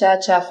 Ceea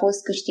ce a fost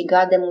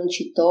câștigat de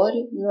muncitori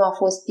nu a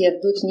fost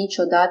pierdut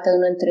niciodată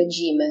în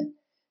întregime.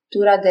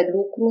 Tura de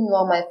lucru nu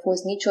a mai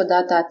fost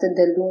niciodată atât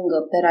de lungă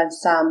per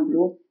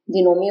ansamblu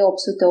din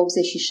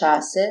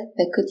 1886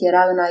 pe cât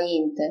era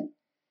înainte.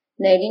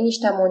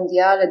 Neliniștea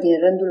mondială din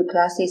rândul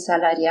clasei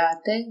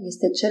salariate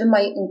este cel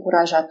mai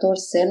încurajator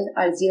semn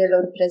al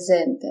zilelor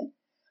prezente.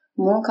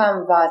 Munca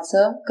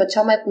învață că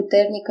cea mai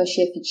puternică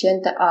și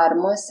eficientă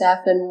armă se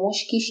află în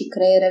mușchii și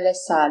creierele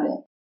sale.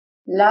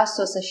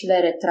 Lasă-o să și le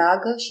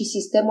retragă și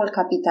sistemul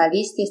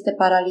capitalist este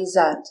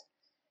paralizat.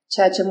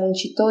 Ceea ce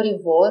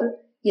muncitorii vor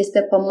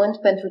este pământ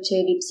pentru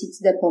cei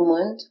lipsiți de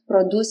pământ,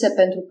 produse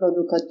pentru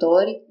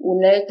producători,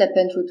 unelte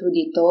pentru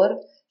truditori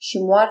și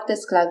moarte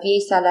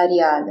sclaviei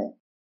salariale.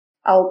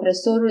 A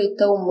opresorului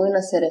tău mână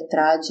se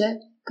retrage,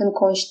 când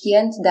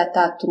conștient de-a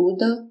ta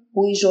trudă,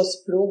 pui jos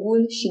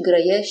plugul și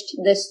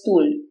grăiești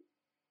destul.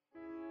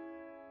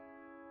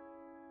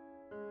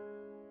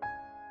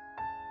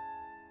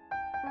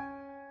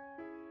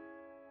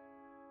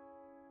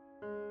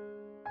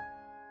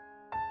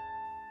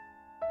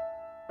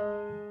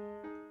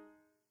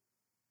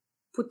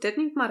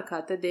 puternic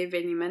marcată de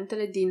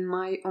evenimentele din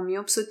mai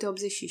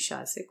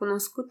 1886,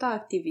 cunoscuta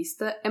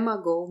activistă Emma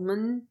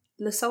Goldman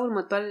lăsa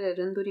următoarele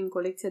rânduri în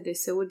colecția de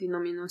eseuri din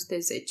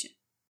 1910.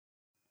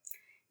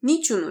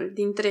 Niciunul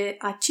dintre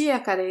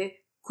aceia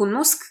care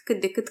cunosc cât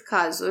de cât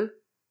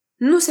cazul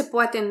nu se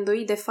poate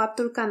îndoi de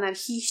faptul că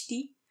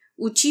anarhiștii,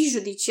 uciși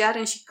judiciar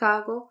în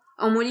Chicago,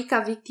 au murit ca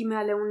victime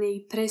ale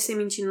unei prese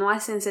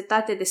mincinoase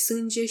însetate de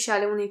sânge și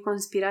ale unei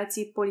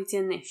conspirații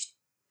polițienești.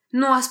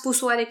 Nu a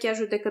spus oare chiar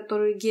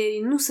judecătorul Gary,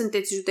 nu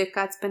sunteți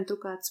judecați pentru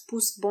că ați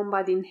pus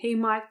bomba din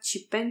Haymarket,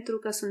 ci pentru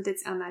că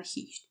sunteți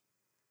anarhiști.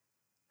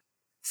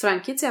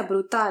 Franchețea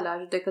brutală a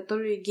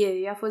judecătorului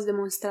Gary a fost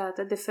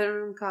demonstrată de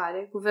felul în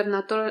care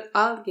guvernatorul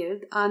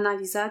Algeld a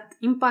analizat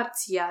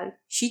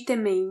imparțial și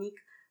temeinic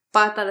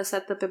pata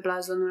lăsată pe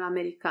blazonul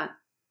american.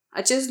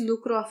 Acest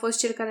lucru a fost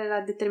cel care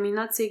l-a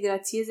determinat să-i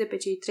grațieze pe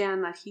cei 3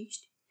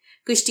 anarhiști,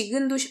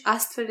 câștigându-și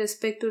astfel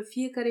respectul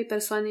fiecarei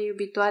persoane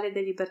iubitoare de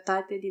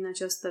libertate din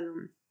această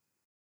lume.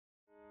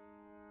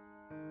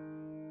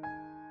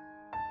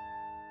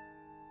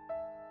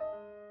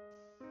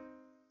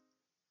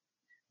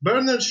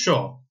 Bernard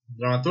Shaw,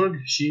 dramaturg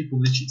și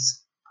publicist.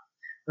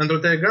 Într-o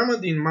telegramă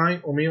din mai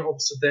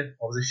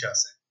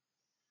 1886.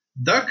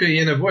 Dacă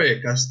e nevoie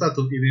ca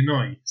statul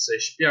Illinois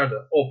să-și piardă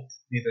 8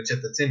 dintre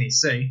cetățenii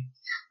săi,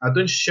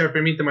 atunci și-ar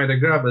permite mai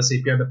degrabă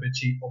să-i piardă pe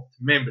cei 8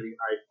 membri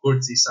ai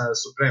Curții sale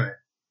supreme.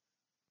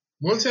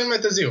 Mulți ani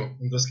mai târziu,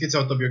 într-o schiță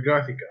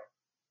autobiografică,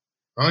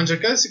 am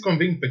încercat să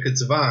conving pe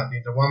câțiva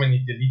dintre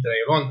oamenii de litere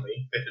ai Londrei,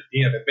 pe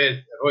hârtie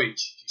rebeli,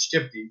 eroici și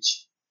sceptici,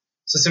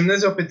 să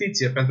semneze o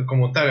petiție pentru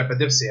comutarea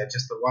pedepsei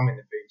acestor oameni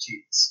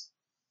nefericiți.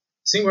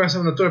 Singura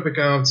semnătură pe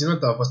care am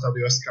obținut-o a fost a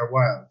lui Oscar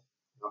Wilde.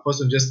 A fost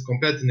un gest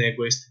complet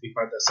neegoist din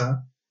partea sa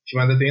și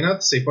m-a determinat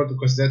să-i port o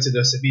considerație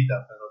deosebită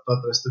pentru tot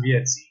restul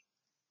vieții.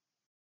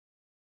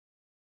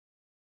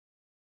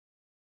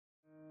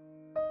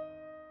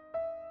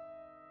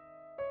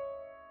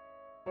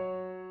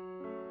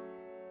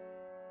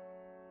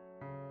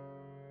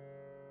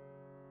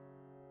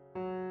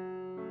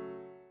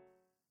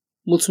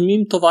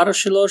 Mulțumim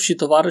tovarășilor și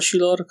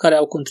tovarășilor care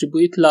au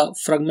contribuit la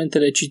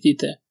fragmentele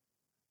citite,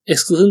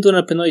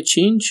 excluzându-ne pe noi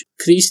 5,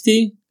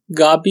 Cristi,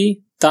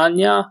 Gabi,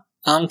 Tania,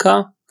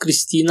 Anca,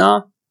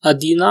 Cristina,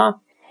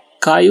 Adina,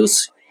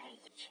 Caius,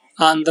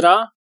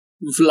 Andra,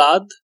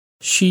 Vlad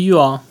și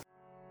Ioa.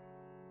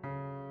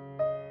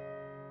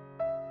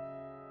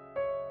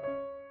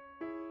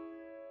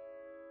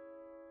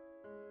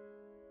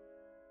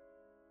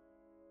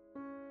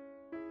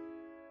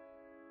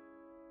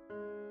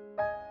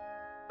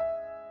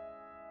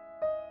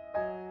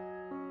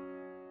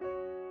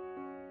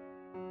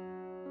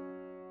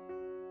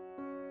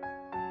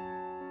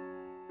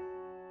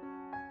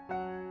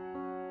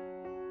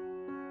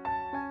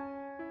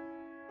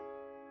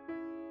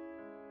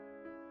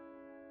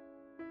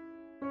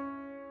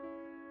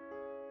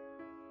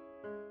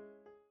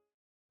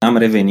 Am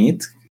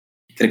revenit.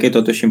 Cred că e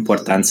totuși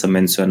important să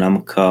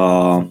menționăm că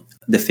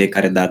de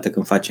fiecare dată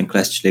când facem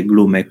clasicele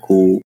glume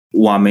cu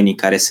oamenii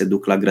care se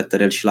duc la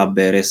grătărel și la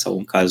bere sau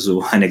în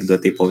cazul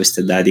anecdotei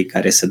poveste de Adi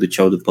care se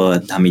duceau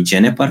după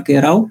damigene, parcă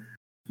erau,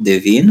 de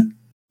vin.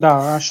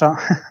 Da, așa.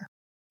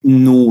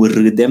 Nu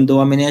râdem de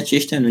oamenii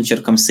aceștia, nu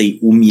încercăm să-i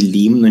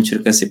umilim, nu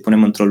încercăm să-i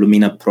punem într-o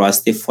lumină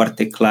proastă. E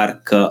foarte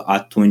clar că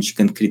atunci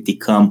când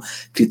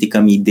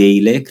criticăm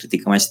ideile,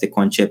 criticăm aceste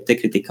concepte,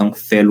 criticăm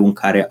felul în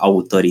care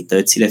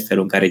autoritățile,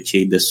 felul în care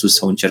cei de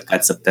sus au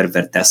încercat să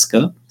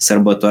pervertească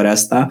sărbătoarea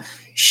asta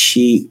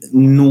și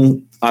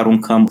nu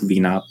aruncăm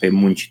vina pe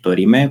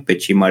muncitorii mei, pe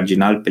cei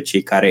marginali, pe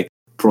cei care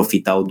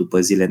profitau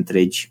după zile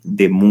întregi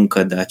de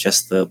muncă, de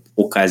această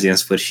ocazie în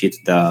sfârșit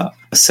de a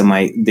se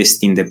mai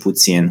destinde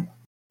puțin.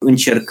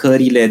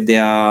 Încercările de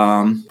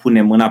a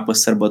pune mâna pe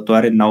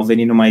sărbătoare n-au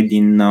venit numai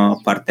din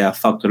partea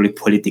factorului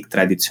politic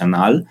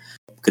tradițional.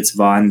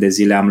 Câțiva ani de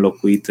zile am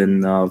locuit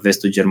în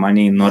vestul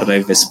Germaniei, în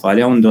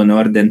Nord-Rhein-Vestfalia, unde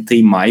uneori de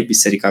 1 mai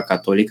Biserica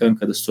Catolică,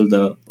 încă destul de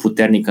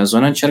puternică în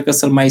zonă, încearcă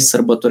să-l mai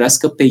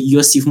sărbătorească pe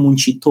Iosif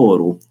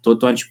Muncitorul.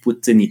 Totul a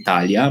început în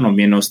Italia, în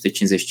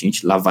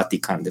 1955, la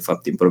Vatican, de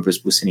fapt, în propriu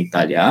spus în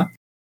Italia.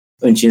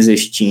 În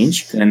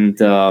 1955, când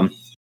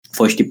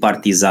foștii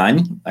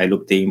partizani ai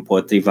luptei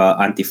împotriva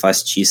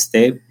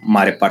antifasciste,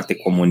 mare parte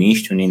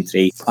comuniști, unii dintre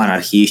ei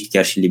anarhiști,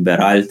 chiar și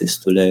liberali,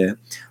 destule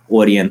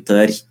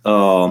orientări,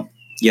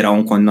 erau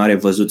în continuare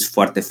văzuți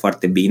foarte,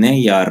 foarte bine,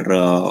 iar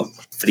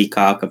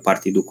frica că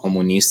Partidul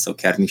Comunist sau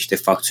chiar niște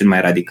facțiuni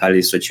mai radicale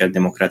de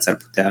social-democrați ar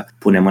putea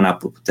pune mâna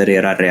pe putere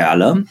era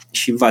reală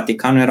și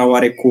Vaticanul era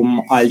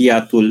oarecum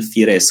aliatul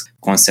firesc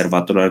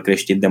conservatorilor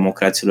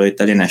creștini-democraților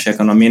italieni, așa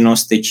că în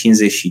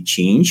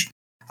 1955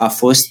 a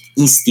fost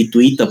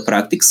instituită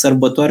practic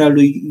sărbătoarea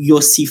lui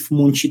Iosif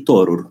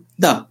Muncitorul.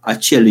 Da,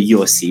 acel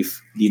Iosif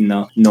din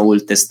Noul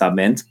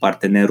Testament,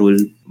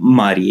 partenerul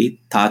Mariei,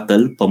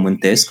 tatăl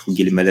pământesc, cu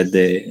ghilimele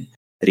de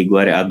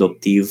rigoare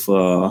adoptiv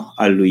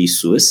al lui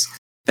Isus,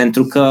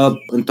 pentru că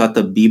în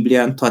toată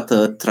Biblia, în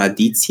toată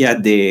tradiția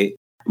de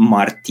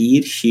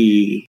martiri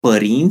și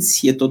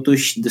părinți, e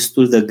totuși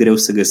destul de greu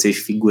să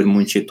găsești figuri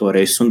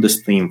muncitoare. Sunt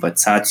destul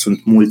învățați,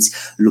 sunt mulți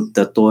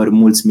luptători,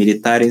 mulți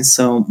militari,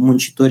 însă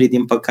muncitorii,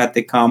 din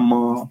păcate, cam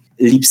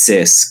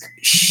lipsesc.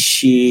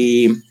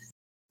 Și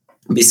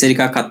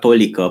Biserica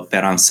Catolică,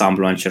 per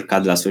ansamblu, a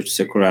încercat de la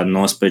sfârșitul secolului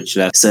al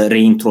XIX-lea să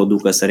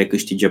reintroducă, să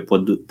recâștige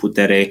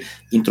putere,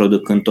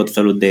 introducând tot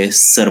felul de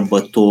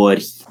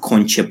sărbători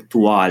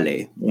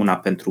conceptuale, una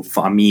pentru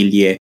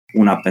familie,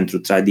 una pentru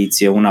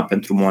tradiție, una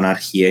pentru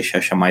monarhie și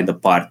așa mai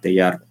departe,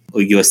 iar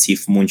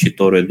Iosif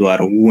Muncitorul e doar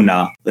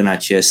una în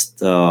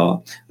acest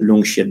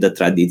lung șir de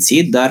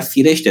tradiții, dar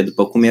firește,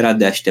 după cum era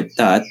de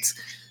așteptat,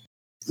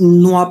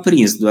 nu a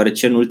prins,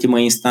 deoarece în ultimă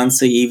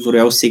instanță ei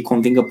vreau să-i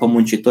convingă pe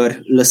muncitori: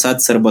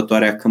 lăsați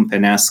sărbătoarea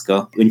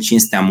câmpenească în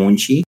cinstea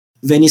muncii,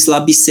 veniți la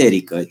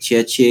biserică,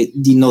 ceea ce,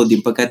 din nou,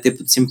 din păcate, e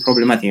puțin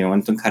problematic. În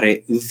momentul în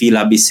care vii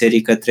la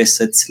biserică, trebuie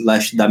să-ți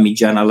lași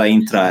damigeana la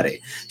intrare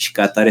și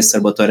ca atare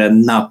sărbătoarea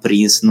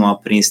nu a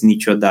prins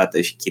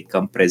niciodată și chit că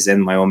în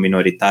prezent mai e o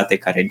minoritate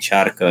care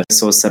încearcă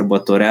să o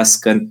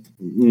sărbătorească,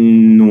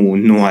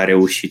 nu a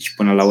reușit și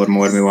până la urmă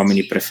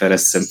oamenii preferă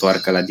să se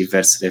întoarcă la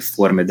diversele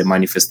forme de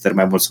manifestări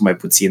mai mult sau mai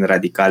puțin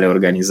radicale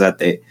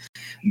organizate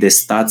de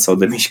stat sau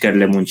de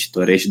mișcările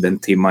muncitorești de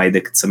 1 mai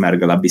decât să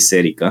meargă la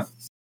biserică.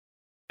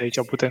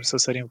 Aici putem să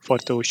sărim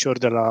foarte ușor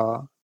de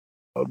la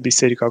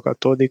Biserica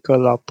Catolică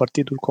la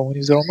Partidul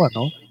Comunist Român,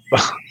 nu?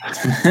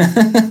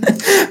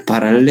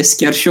 Paralele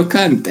chiar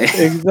șocante.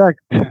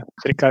 Exact.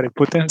 Pe care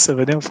putem să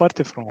vedem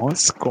foarte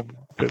frumos cum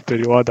pe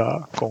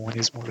perioada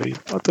comunismului,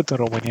 atât în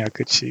România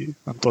cât și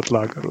în tot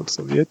lagărul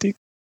sovietic,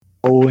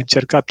 au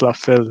încercat la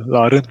fel,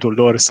 la rândul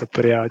lor, să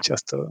preia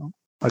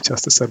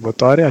această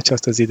sărbătoare,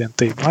 această zi de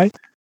 1 mai.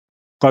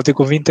 Cu alte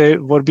cuvinte,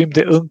 vorbim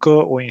de încă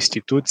o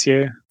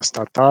instituție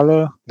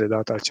statală, de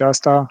data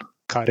aceasta,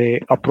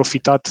 care a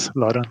profitat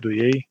la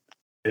rândul ei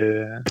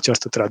de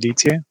această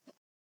tradiție,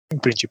 în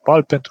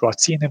principal pentru a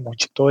ține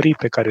muncitorii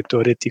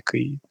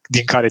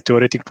din care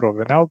teoretic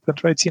proveneau,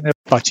 pentru a-i ține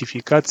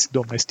pacificați,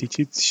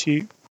 domesticiți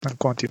și în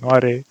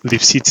continuare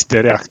lipsiți de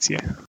reacție.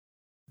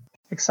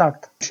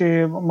 Exact. Și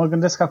mă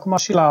gândesc acum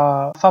și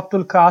la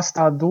faptul că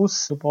asta a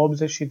dus, după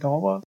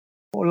 89,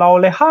 la o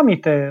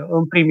lehamite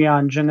în primii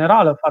ani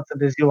generală față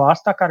de ziua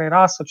asta, care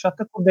era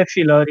asociată cu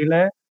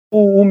defilările, cu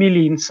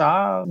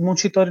umilința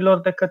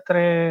muncitorilor de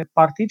către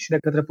partid și de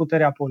către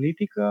puterea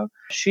politică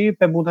și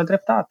pe bună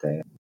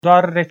dreptate.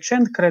 Doar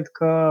recent cred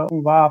că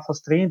cumva a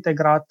fost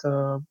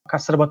reintegrată ca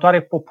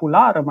sărbătoare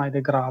populară mai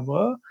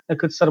degrabă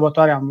decât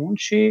sărbătoarea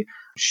muncii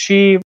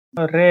și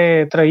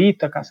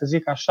retrăită, ca să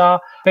zic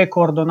așa, pe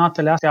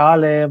coordonatele astea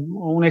ale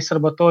unei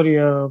sărbători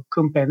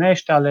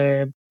câmpenești,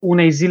 ale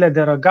unei zile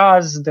de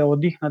răgaz, de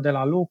odihnă de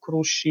la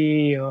lucru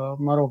și,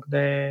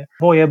 de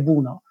voie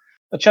bună.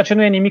 Ceea ce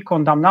nu e nimic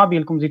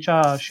condamnabil, cum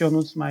zicea și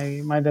Ionuț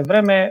mai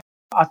devreme,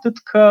 atât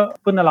că,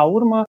 până la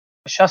urmă,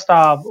 și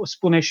asta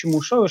spune și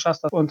Mușoiu, și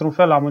asta într-un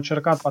fel am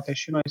încercat poate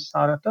și noi să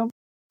arătăm,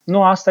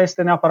 nu asta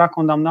este neapărat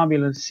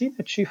condamnabil în sine,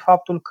 ci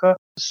faptul că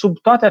sub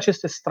toate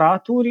aceste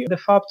straturi, de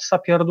fapt, s-a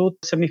pierdut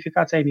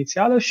semnificația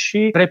inițială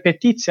și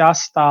repetiția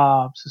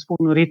asta, să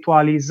spun,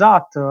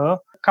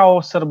 ritualizată, ca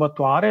o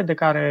sărbătoare de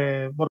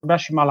care vorbea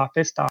și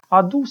Malatesta,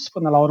 a dus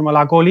până la urmă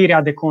la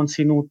golirea de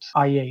conținut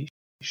a ei.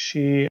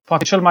 Și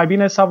poate cel mai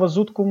bine s-a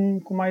văzut,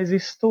 cum ai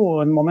zis tu,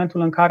 în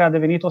momentul în care a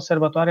devenit o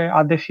sărbătoare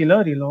a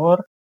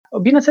defilărilor.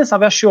 Bineînțeles,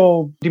 avea și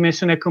o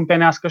dimensiune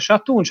câmpenească și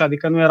atunci,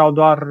 adică nu erau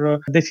doar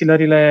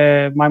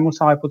defilările mai mult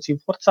sau mai puțin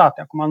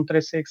forțate. Acum nu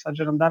trebuie să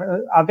exagerăm, dar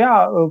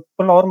avea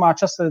până la urmă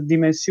această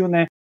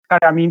dimensiune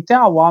care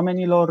amintea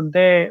oamenilor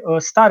de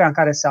starea în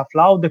care se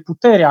aflau, de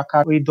puterea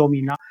care îi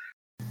domina.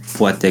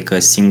 Poate că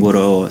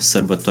singura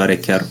sărbătoare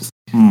chiar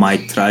mai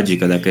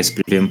tragică, dacă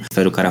exprimim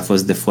felul care a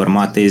fost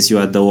deformată, e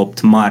ziua de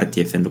 8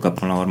 martie, pentru că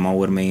până la urma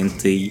urmei 1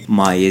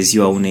 mai e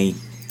ziua unei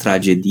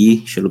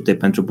tragedii și lupte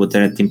pentru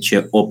putere, în timp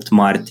ce 8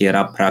 martie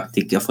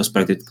a fost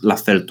practic la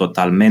fel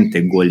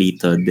totalmente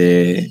golită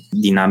de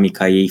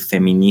dinamica ei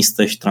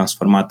feministă și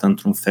transformată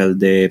într-un fel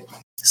de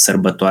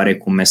sărbătoare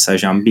cu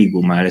mesaj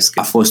ambigu, mai ales că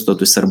a fost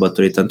totuși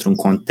sărbătorită într-un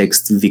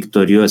context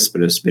victorios spre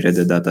deosebire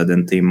de data de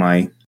 1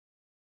 mai.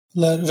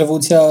 La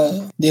Revoluția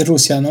din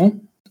Rusia,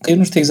 nu? Că eu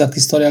nu știu exact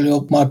istoria lui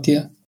 8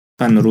 martie.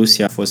 În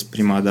Rusia a fost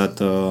prima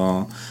dată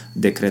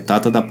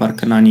decretată, dar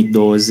parcă în anii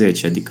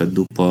 20, adică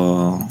după...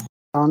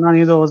 În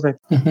anii 20.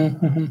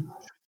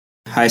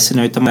 Hai să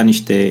ne uităm la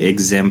niște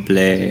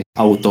exemple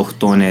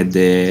autohtone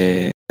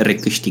de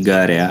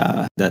recâștigare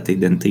a datei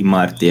de 1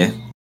 martie.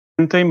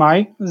 1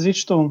 mai,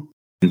 zici tu?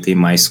 1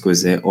 mai,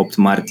 scuze. 8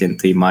 martie,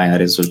 1 mai a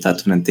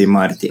rezultat un 1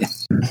 martie.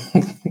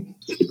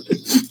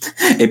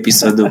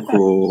 Episodul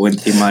cu 1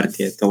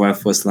 martie tocmai a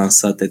fost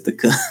lansat,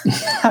 etc.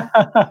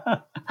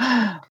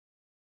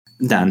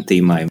 Da,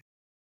 1 mai.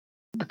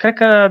 Cred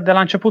că de la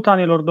începutul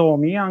anilor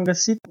 2000 am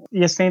găsit,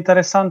 este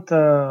interesant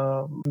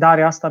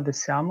darea asta de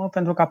seamă,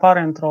 pentru că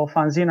apare într-o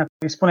fanzină,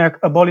 îi spune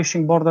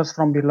Abolishing Borders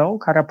from Below,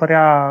 care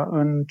apărea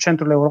în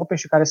centrul Europei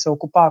și care se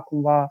ocupa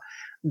cumva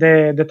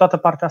de toată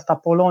partea asta,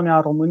 Polonia,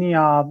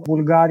 România,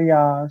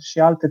 Bulgaria și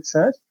alte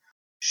țări.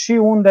 și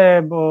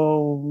unde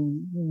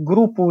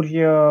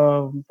grupuri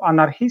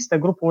anarhiste,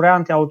 grupuri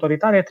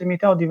anti-autoritare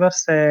trimiteau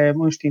diverse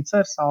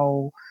înștiințări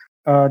sau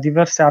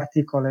diverse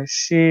articole.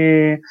 Și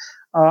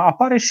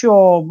apare și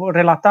o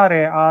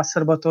relatare a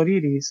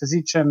sărbătoririi, să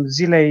zicem,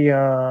 zilei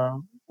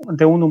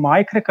de 1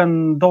 mai, cred că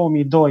în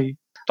 2002.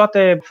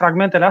 Toate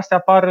fragmentele astea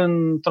apar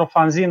într-o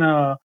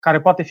fanzină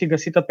care poate fi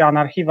găsită pe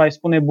Anarhiva, îi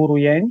spune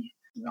Buruieni,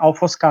 au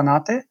fost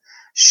scanate,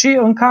 și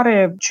în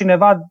care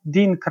cineva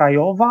din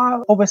Craiova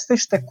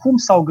povestește cum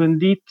s-au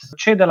gândit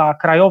cei de la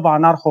Craiova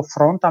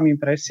Anarho-Front, am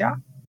impresia.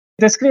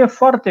 Descrie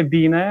foarte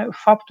bine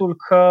faptul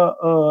că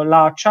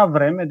la acea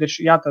vreme, deci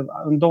iată,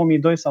 în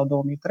 2002 sau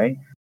 2003,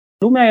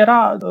 lumea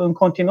era în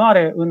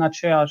continuare în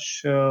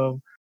aceeași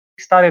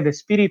stare de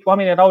spirit,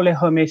 oamenii erau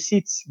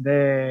lehămesiți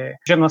de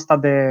genul ăsta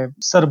de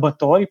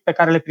sărbători pe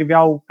care le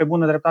priveau pe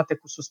bună dreptate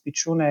cu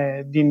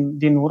suspiciune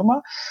din urmă,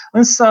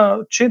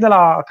 însă cei de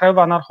la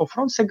Craiova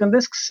Anarho-Front se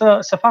gândesc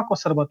să facă o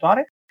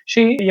sărbătoare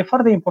și e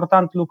foarte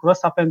important lucrul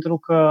ăsta pentru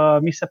că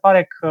mi se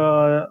pare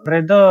că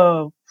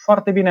redă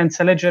foarte bine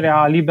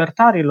înțelegerea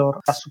libertarilor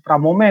asupra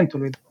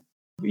momentului.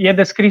 E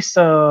descris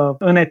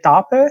în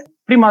etape.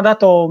 Prima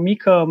dată o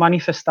mică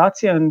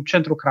manifestație în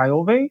centrul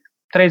Craiovei,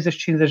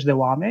 30-50 de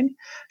oameni,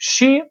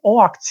 și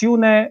o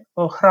acțiune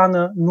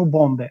hrană, nu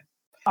bombe.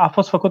 A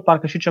fost făcut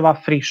parcă și ceva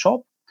free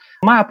shop.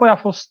 Mai apoi a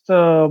fost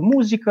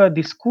muzică,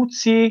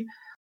 discuții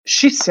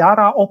și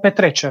seara o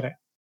petrecere.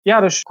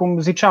 Iarăși, cum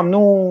ziceam,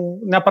 nu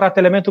neapărat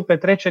elementul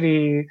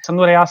petrecerii, să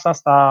nu reiasă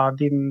asta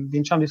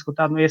din ce am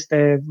discutat, nu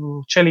este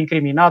cel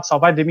incriminat sau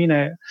vai de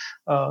mine,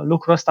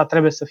 lucrul ăsta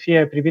trebuie să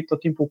fie privit tot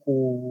timpul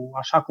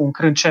cu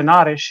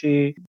încrâncenare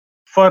și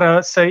fără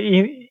să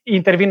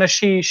intervină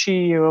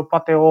și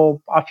poate o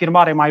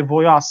afirmare mai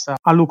voioasă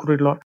a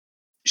lucrurilor.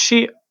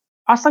 Și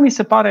asta mi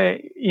se pare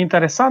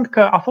interesant că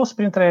a fost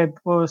printre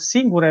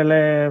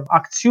singurele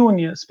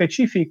acțiuni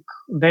specific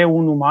de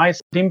 1 mai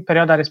din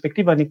perioada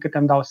respectivă, din câte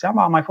îmi dau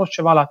seama. A mai fost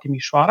ceva la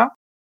Timișoara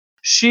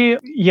și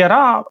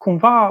era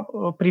cumva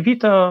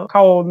privită ca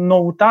o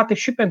noutate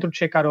și pentru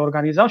cei care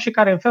organizau și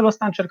care în felul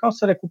ăsta încercau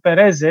să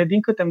recupereze,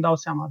 din câte îmi dau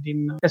seama din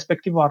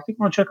respectivul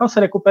articol, încercau să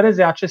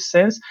recupereze acest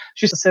sens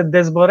și să se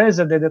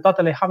dezbăreze de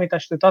toate lehamita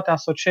și de toate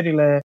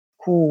asocierile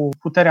cu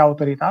puterea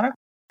autoritară.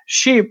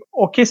 Și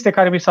o chestie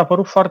care mi s-a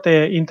părut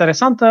foarte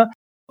interesantă,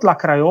 la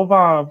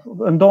Craiova,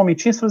 în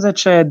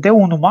 2015, de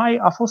 1 mai,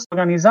 a fost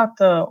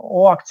organizată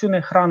o acțiune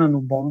hrană, nu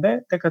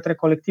bombe, de către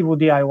colectivul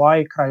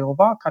DIY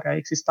Craiova, care a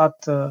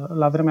existat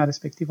la vremea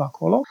respectivă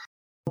acolo.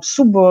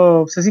 Sub,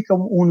 să zic,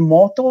 un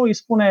motto, îi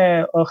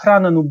spune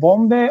hrană, nu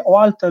bombe, o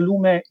altă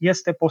lume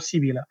este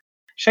posibilă.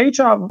 Și aici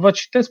vă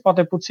citesc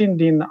poate puțin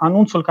din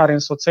anunțul care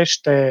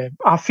însoțește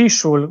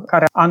afișul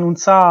care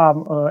anunța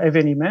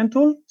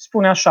evenimentul.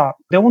 Spune așa: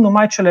 de 1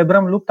 mai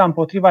celebrăm lupta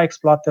împotriva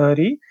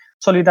exploatării,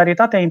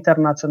 solidaritatea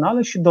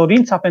internațională și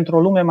dorința pentru o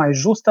lume mai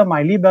justă,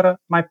 mai liberă,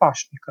 mai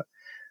pașnică.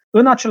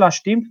 În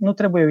același timp, nu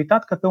trebuie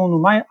uitat că pe 1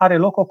 mai are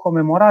loc o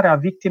comemorare a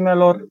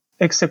victimelor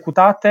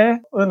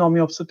executate în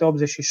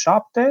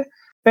 1887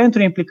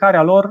 pentru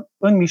implicarea lor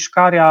în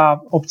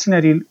mișcarea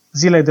obținerii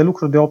zilei de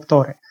lucru de 8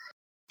 ore.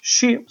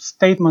 Și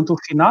statementul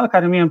final,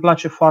 care mie îmi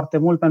place foarte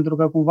mult pentru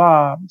că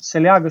cumva se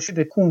leagă și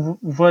de cum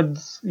văd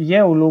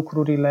eu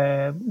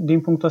lucrurile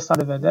din punctul ăsta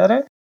de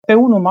vedere. Pe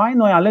 1 mai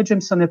noi alegem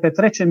să ne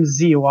petrecem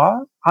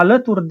ziua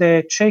alături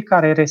de cei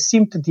care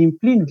resimt din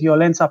plin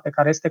violența pe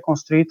care este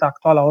construită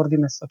actuala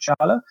ordine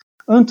socială,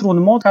 într-un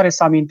mod care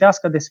să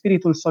amintească de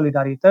spiritul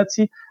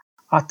solidarității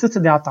atât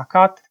de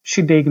atacat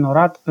și de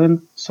ignorat în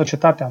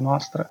societatea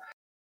noastră.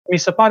 Mi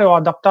se pare o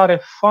adaptare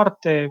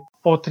foarte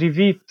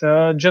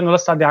potrivită, genul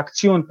ăsta de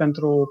acțiuni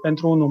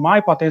pentru 1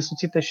 mai, poate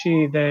însuțite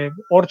și de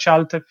orice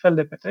alt fel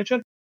de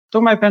petreceri,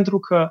 tocmai pentru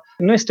că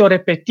nu este o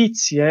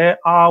repetiție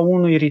a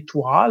unui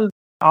ritual,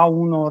 a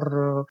unor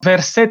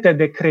versete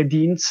de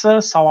credință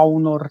sau a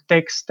unor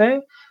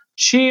texte,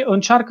 ci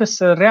încearcă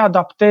să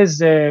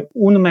readapteze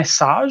un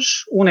mesaj,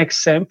 un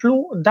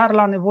exemplu, dar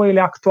la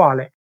nevoile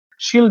actuale.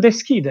 Și îl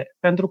deschide,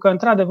 pentru că,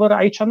 într-adevăr,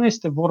 aici nu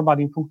este vorba,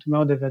 din punctul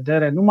meu de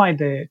vedere, numai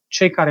de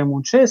cei care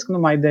muncesc,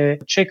 numai de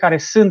cei care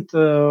sunt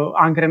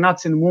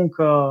angrenați în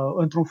muncă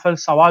într-un fel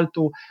sau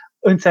altul,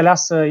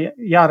 înțeleasă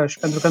iarăși,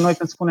 pentru că noi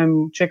când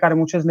spunem cei care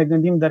muncesc ne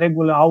gândim de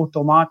regulă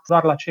automat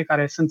doar la cei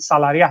care sunt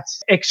salariați.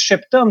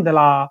 Exceptăm de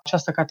la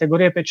această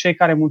categorie pe cei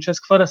care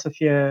muncesc fără să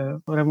fie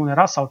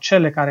remunerați sau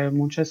cele care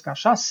muncesc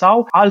așa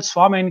sau alți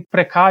oameni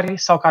precari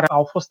sau care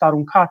au fost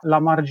aruncați la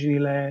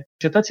marginile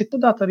societății tot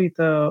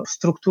datorită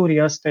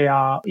structurii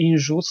ăsteia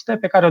injuste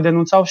pe care o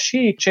denunțau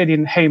și cei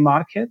din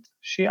Haymarket.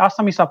 Și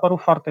asta mi s-a părut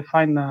foarte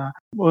fain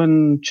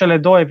în cele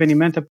 2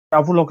 evenimente care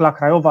au avut loc la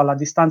Craiova la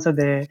distanță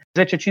de 10-15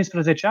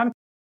 ani.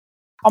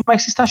 Au mai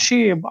existat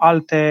și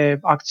alte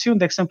acțiuni,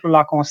 de exemplu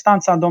la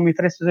Constanța, în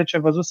 2013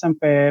 văzusem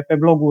pe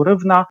blogul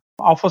Râvna,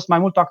 au fost mai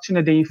mult o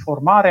acțiune de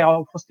informare,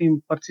 au fost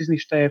împărțiți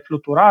niște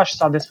fluturași,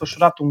 s-a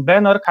desfășurat un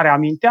banner care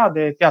amintea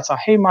de piața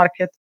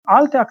Haymarket.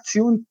 Alte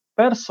acțiuni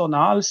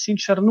personal,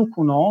 sincer, nu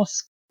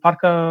cunosc,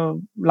 parcă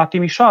la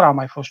Timișoara a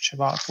mai fost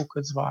ceva cu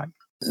câțiva ani.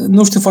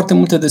 Nu știu foarte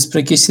multe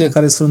despre chestiile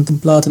care s-au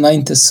întâmplat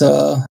înainte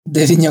să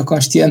devin eu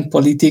conștient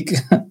politic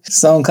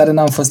sau în care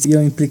n-am fost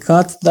eu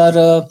implicat, dar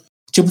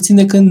cel puțin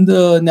de când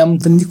ne-am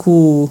întâlnit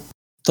cu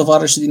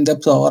tovarășii din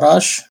Dreptul la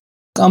Oraș,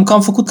 am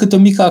cam făcut câte o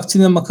mică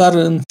acțiune măcar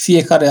în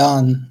fiecare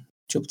an,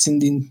 cel puțin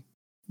din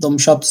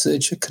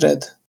 2017,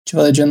 cred,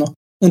 ceva de genul.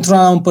 Într-un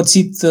an am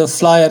împărțit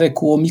flyere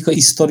cu o mică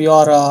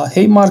istorioară a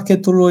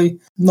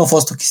Haymarket-ului. Nu a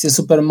fost o chestie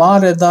super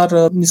mare,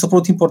 dar mi s-a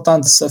părut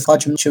important să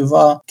facem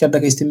ceva, chiar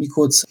dacă este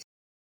micuț.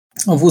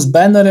 Am pus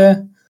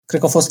bannere, cred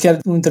că au fost chiar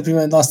unul dintre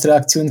primele noastre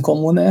acțiuni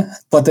comune.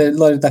 Poate,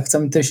 Lori, dacă ți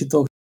amintești și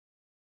tu,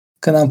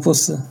 când am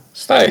pus...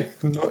 Stai,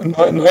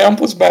 noi am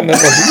pus bannere,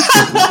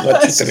 la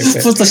ce te referi?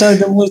 A fost așa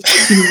de mult,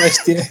 nu mai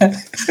știe.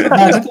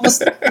 Da, cred că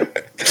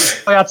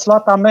Păi ați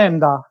luat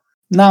amenda.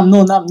 N-am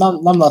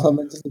luat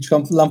amenda, deci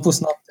l-am pus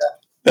noaptea.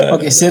 Da,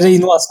 ok, SRI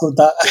nu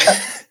asculta.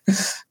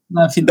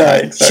 Da,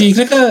 exact. Și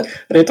cred că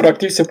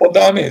retroactiv se pot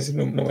da amenzi,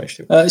 nu mai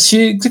știu.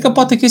 Și cred că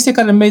poate chestia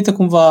care merită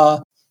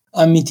cumva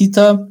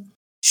amintită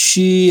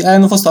și aia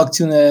nu a fost o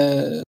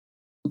acțiune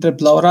Drept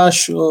la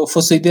Oraș, a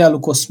fost o idee a lui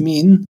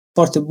Cosmin,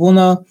 foarte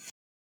bună,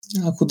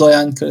 cu 2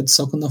 ani, cred,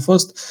 sau când a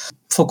fost,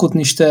 făcut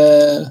niște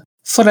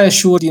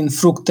fresh-uri din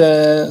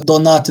fructe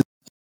donate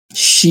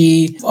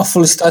și a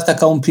folosit asta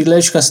ca un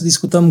prilej ca să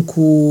discutăm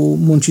cu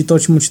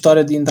muncitori și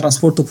muncitoare din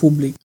transportul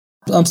public.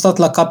 Am stat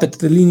la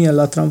capete de linie,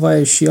 la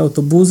tramvaie și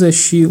autobuze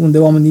și unde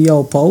oamenii iau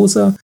o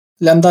pauză.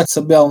 Le-am dat să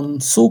bea un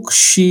suc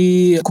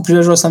și cu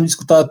prilejul ăsta am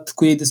discutat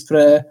cu ei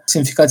despre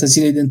semnificația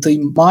zilei de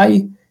 1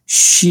 mai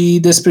și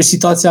despre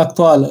situația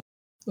actuală.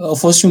 A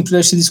fost și un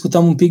prilej să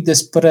discutăm un pic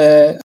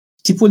despre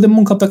tipul de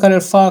muncă pe care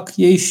îl fac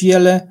ei și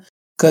ele,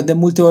 că de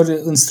multe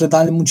ori în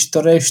strădanile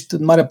muncitorești,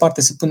 în mare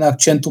parte se pune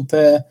accentul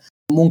pe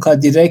munca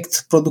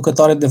direct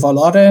producătoare de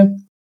valoare,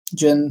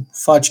 gen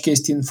faci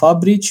chestii în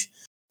fabrici,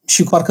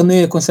 și parcă nu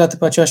e considerată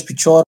pe aceeași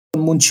picior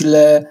în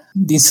muncile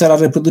din sfera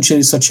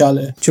reproducerii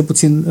sociale, cel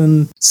puțin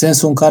în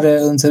sensul în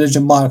care înțelege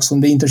Marx,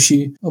 unde intră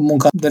și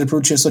munca de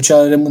reproducere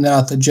socială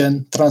remunerată,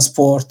 gen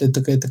transport,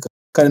 etc.,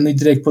 care nu e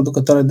direct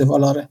producătoare de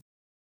valoare.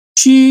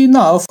 Și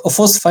a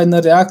fost faină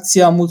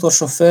reacția multor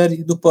șoferi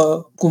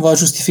după cumva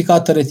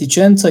justificată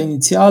reticență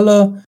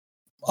inițială,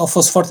 au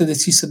fost foarte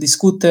deschiși să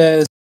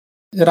discute,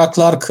 era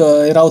clar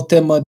că era o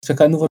temă despre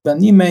care nu vorbea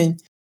nimeni,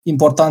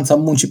 importanța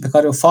muncii pe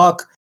care o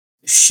fac,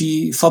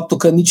 și faptul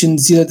că nici în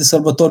zile de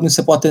sărbători nu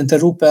se poate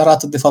întrerupe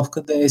arată de fapt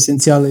cât de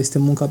esențială este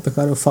munca pe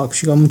care o fac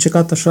și am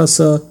încercat așa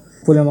să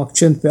punem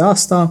accent pe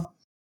asta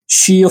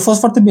și a fost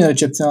foarte bine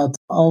recepționat.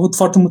 Am avut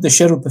foarte multe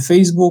share-uri pe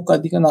Facebook,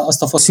 adică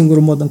asta a fost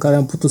singurul mod în care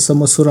am putut să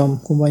măsurăm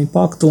cumva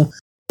impactul.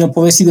 Am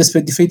povestit despre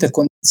diferite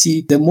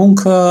condiții de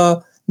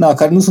muncă,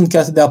 care nu sunt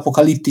chiar atât de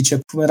apocaliptice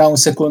cum erau în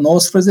secolul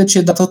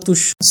XIX, dar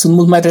totuși sunt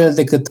mult mai rele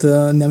decât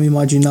ne-am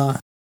imaginat.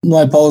 Nu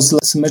ai pauză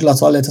să mergi la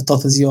toaletă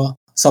toată ziua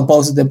sau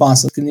pauză de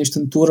bansă. Când ești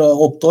în tură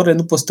 8 ore,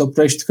 nu poți să te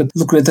oprești, că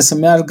lucrurile trebuie să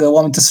meargă,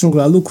 oamenii trebuie să ajungă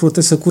la lucru,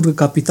 trebuie să curgă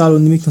capitalul,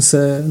 nimic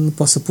nu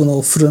poate să pună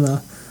o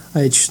frână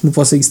aici, nu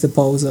poate să existe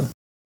pauză.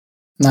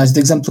 De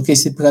exemplu,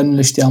 chestii pe care nu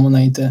le știam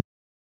înainte.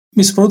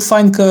 Mi s-a părut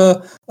fain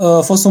că a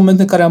fost un moment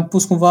în care am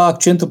pus cumva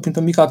accentul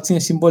printr-o mică acțiune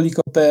simbolică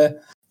pe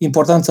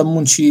importanța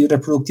muncii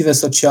reproductive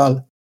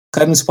social,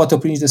 care nu se poate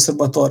opri nici de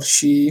sărbători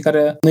și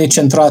care nu e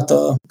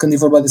centrată când e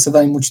vorba de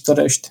strădanii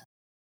muncitorești.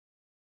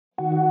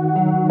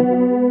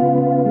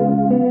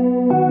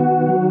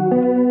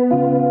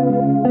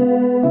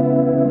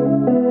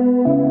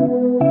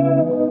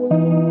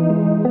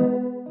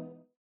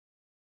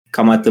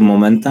 Cam atât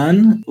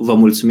momentan. Vă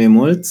mulțumim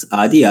mult.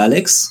 Adi,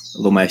 Alex,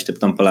 vă mai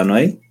așteptăm pe la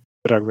noi.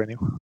 Drag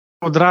venim.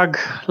 Cu drag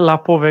la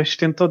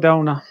povești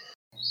întotdeauna.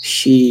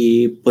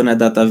 Și până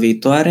data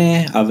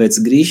viitoare,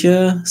 aveți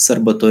grijă,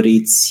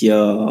 sărbătoriți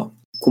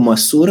cu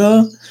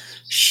măsură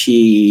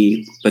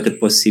și pe cât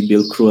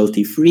posibil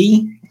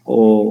cruelty-free.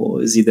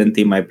 O zi de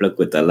 1 mai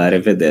plăcută. La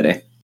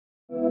revedere!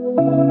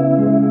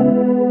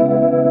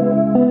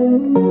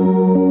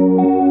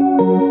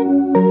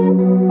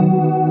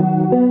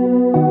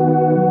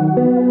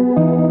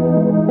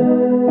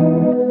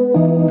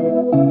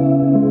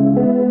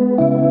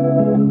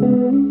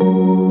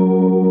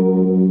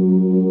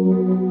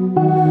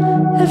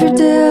 Every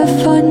day I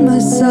find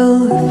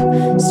myself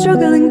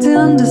struggling to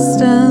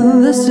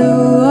understand this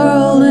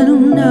world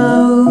and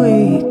how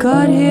we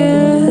got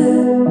here.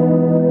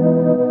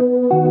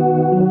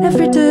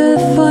 Every day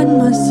I find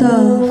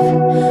myself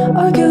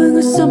arguing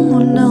with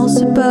someone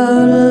else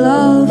about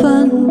love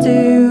and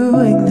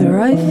doing the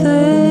right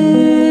thing.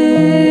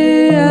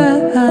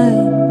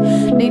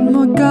 Need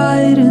more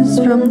guidance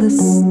from the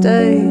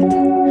state,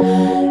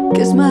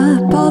 'cause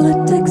my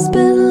politics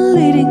been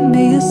leading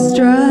me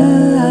astray.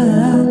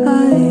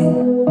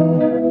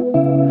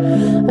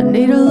 I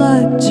need a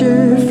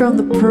lecture from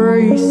the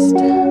priest.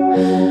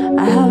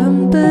 I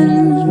haven't been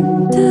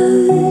to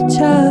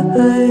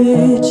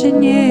church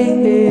in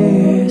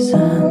years,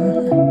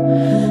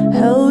 and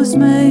hell was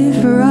made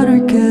for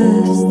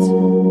anarchists.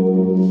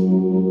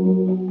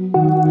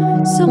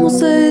 Some will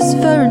say it's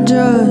fair and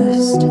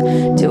just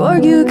to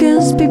argue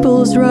against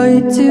people's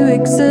right to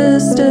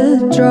exist.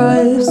 It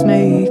drives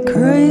me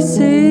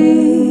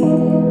crazy.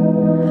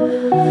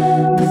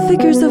 But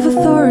figures of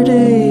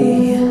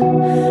authority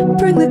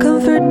bring the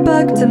comfort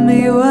back to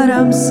me when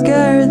I'm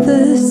scared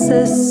the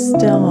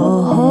system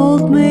will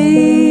hold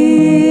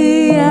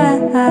me.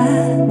 I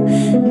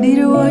need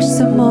to watch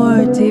some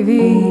more TV.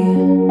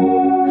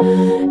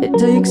 It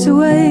takes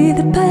away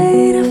the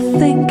pain of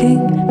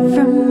thinking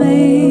from me.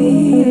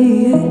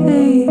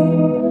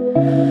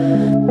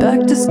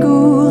 Back to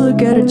school or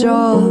get a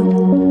job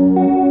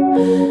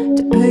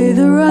to pay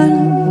the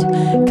rent,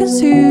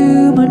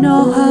 consume and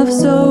I'll have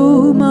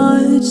so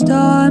much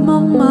time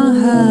on my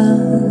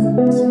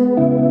hands.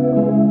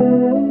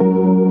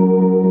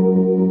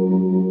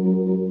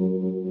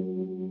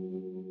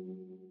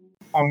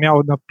 Îmi iau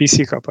una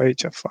pisică pe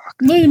aici, fac.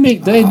 Nu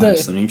nimic, dă-i.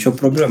 Nu e nicio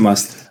problemă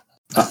asta.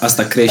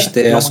 Asta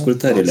crește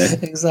ascultările.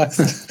 Exact.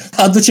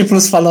 Aduce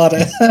plus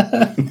valoare.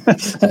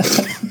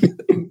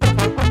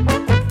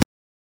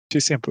 Și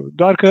simplu.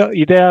 Doar că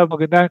ideea mă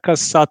gândeam ca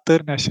să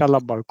atârne așa la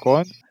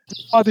balcon,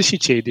 vadă și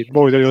cei din. Bă,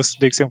 eu,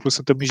 de exemplu,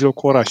 sunt în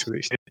mijlocul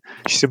orașului, știi?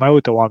 Și se mai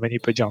uită oamenii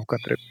pe geam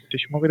când trebuie.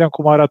 Și mă gândeam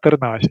cum ar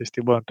atârna așa,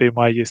 știi? Bă, 1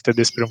 mai este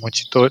despre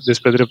muncitori,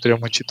 despre drepturile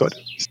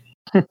muncitorilor.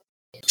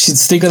 Și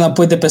strigă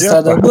înapoi de pe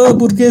stradă, bă,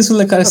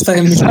 burghezule care stai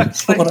în mijlocul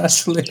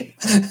orașului.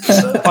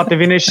 Poate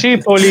vine și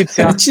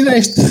poliția.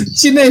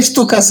 Cine ești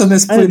tu ca să ne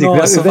spui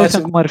nouă să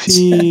facem? Cum ar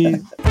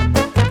fi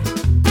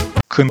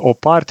când o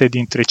parte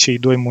dintre cei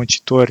 2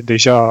 muncitori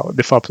deja,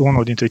 de fapt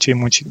unul dintre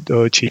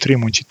cei 3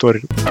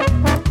 muncitori.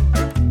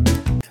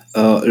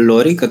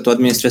 Lori, că tu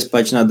administrezi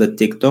pagina de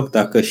TikTok,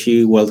 dacă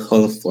și World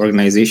Health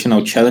Organization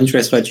au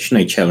challenge-uri, să facem și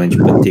noi challenge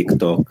pe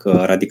TikTok.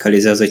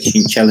 Radicalizează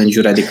 5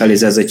 challenge-uri,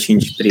 radicalizează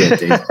 5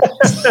 prieteni.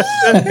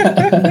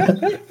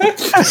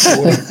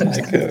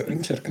 Hai că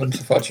încercăm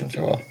să facem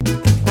ceva.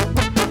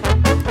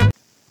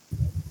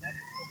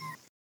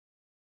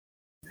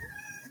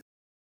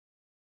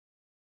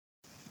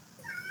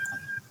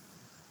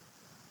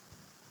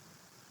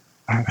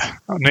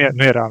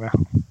 Nu era a mea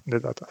de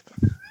data asta.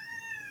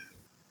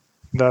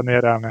 Da, nu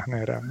era a mea.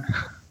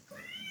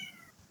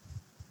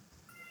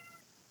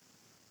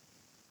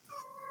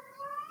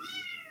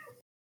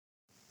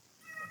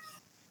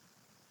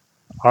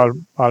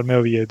 Al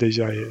meu e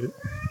deja,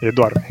 e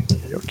doarme,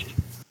 e ok.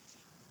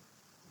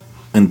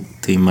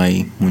 1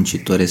 mai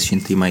muncitoresc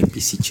și 1 mai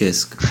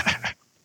pisicesc.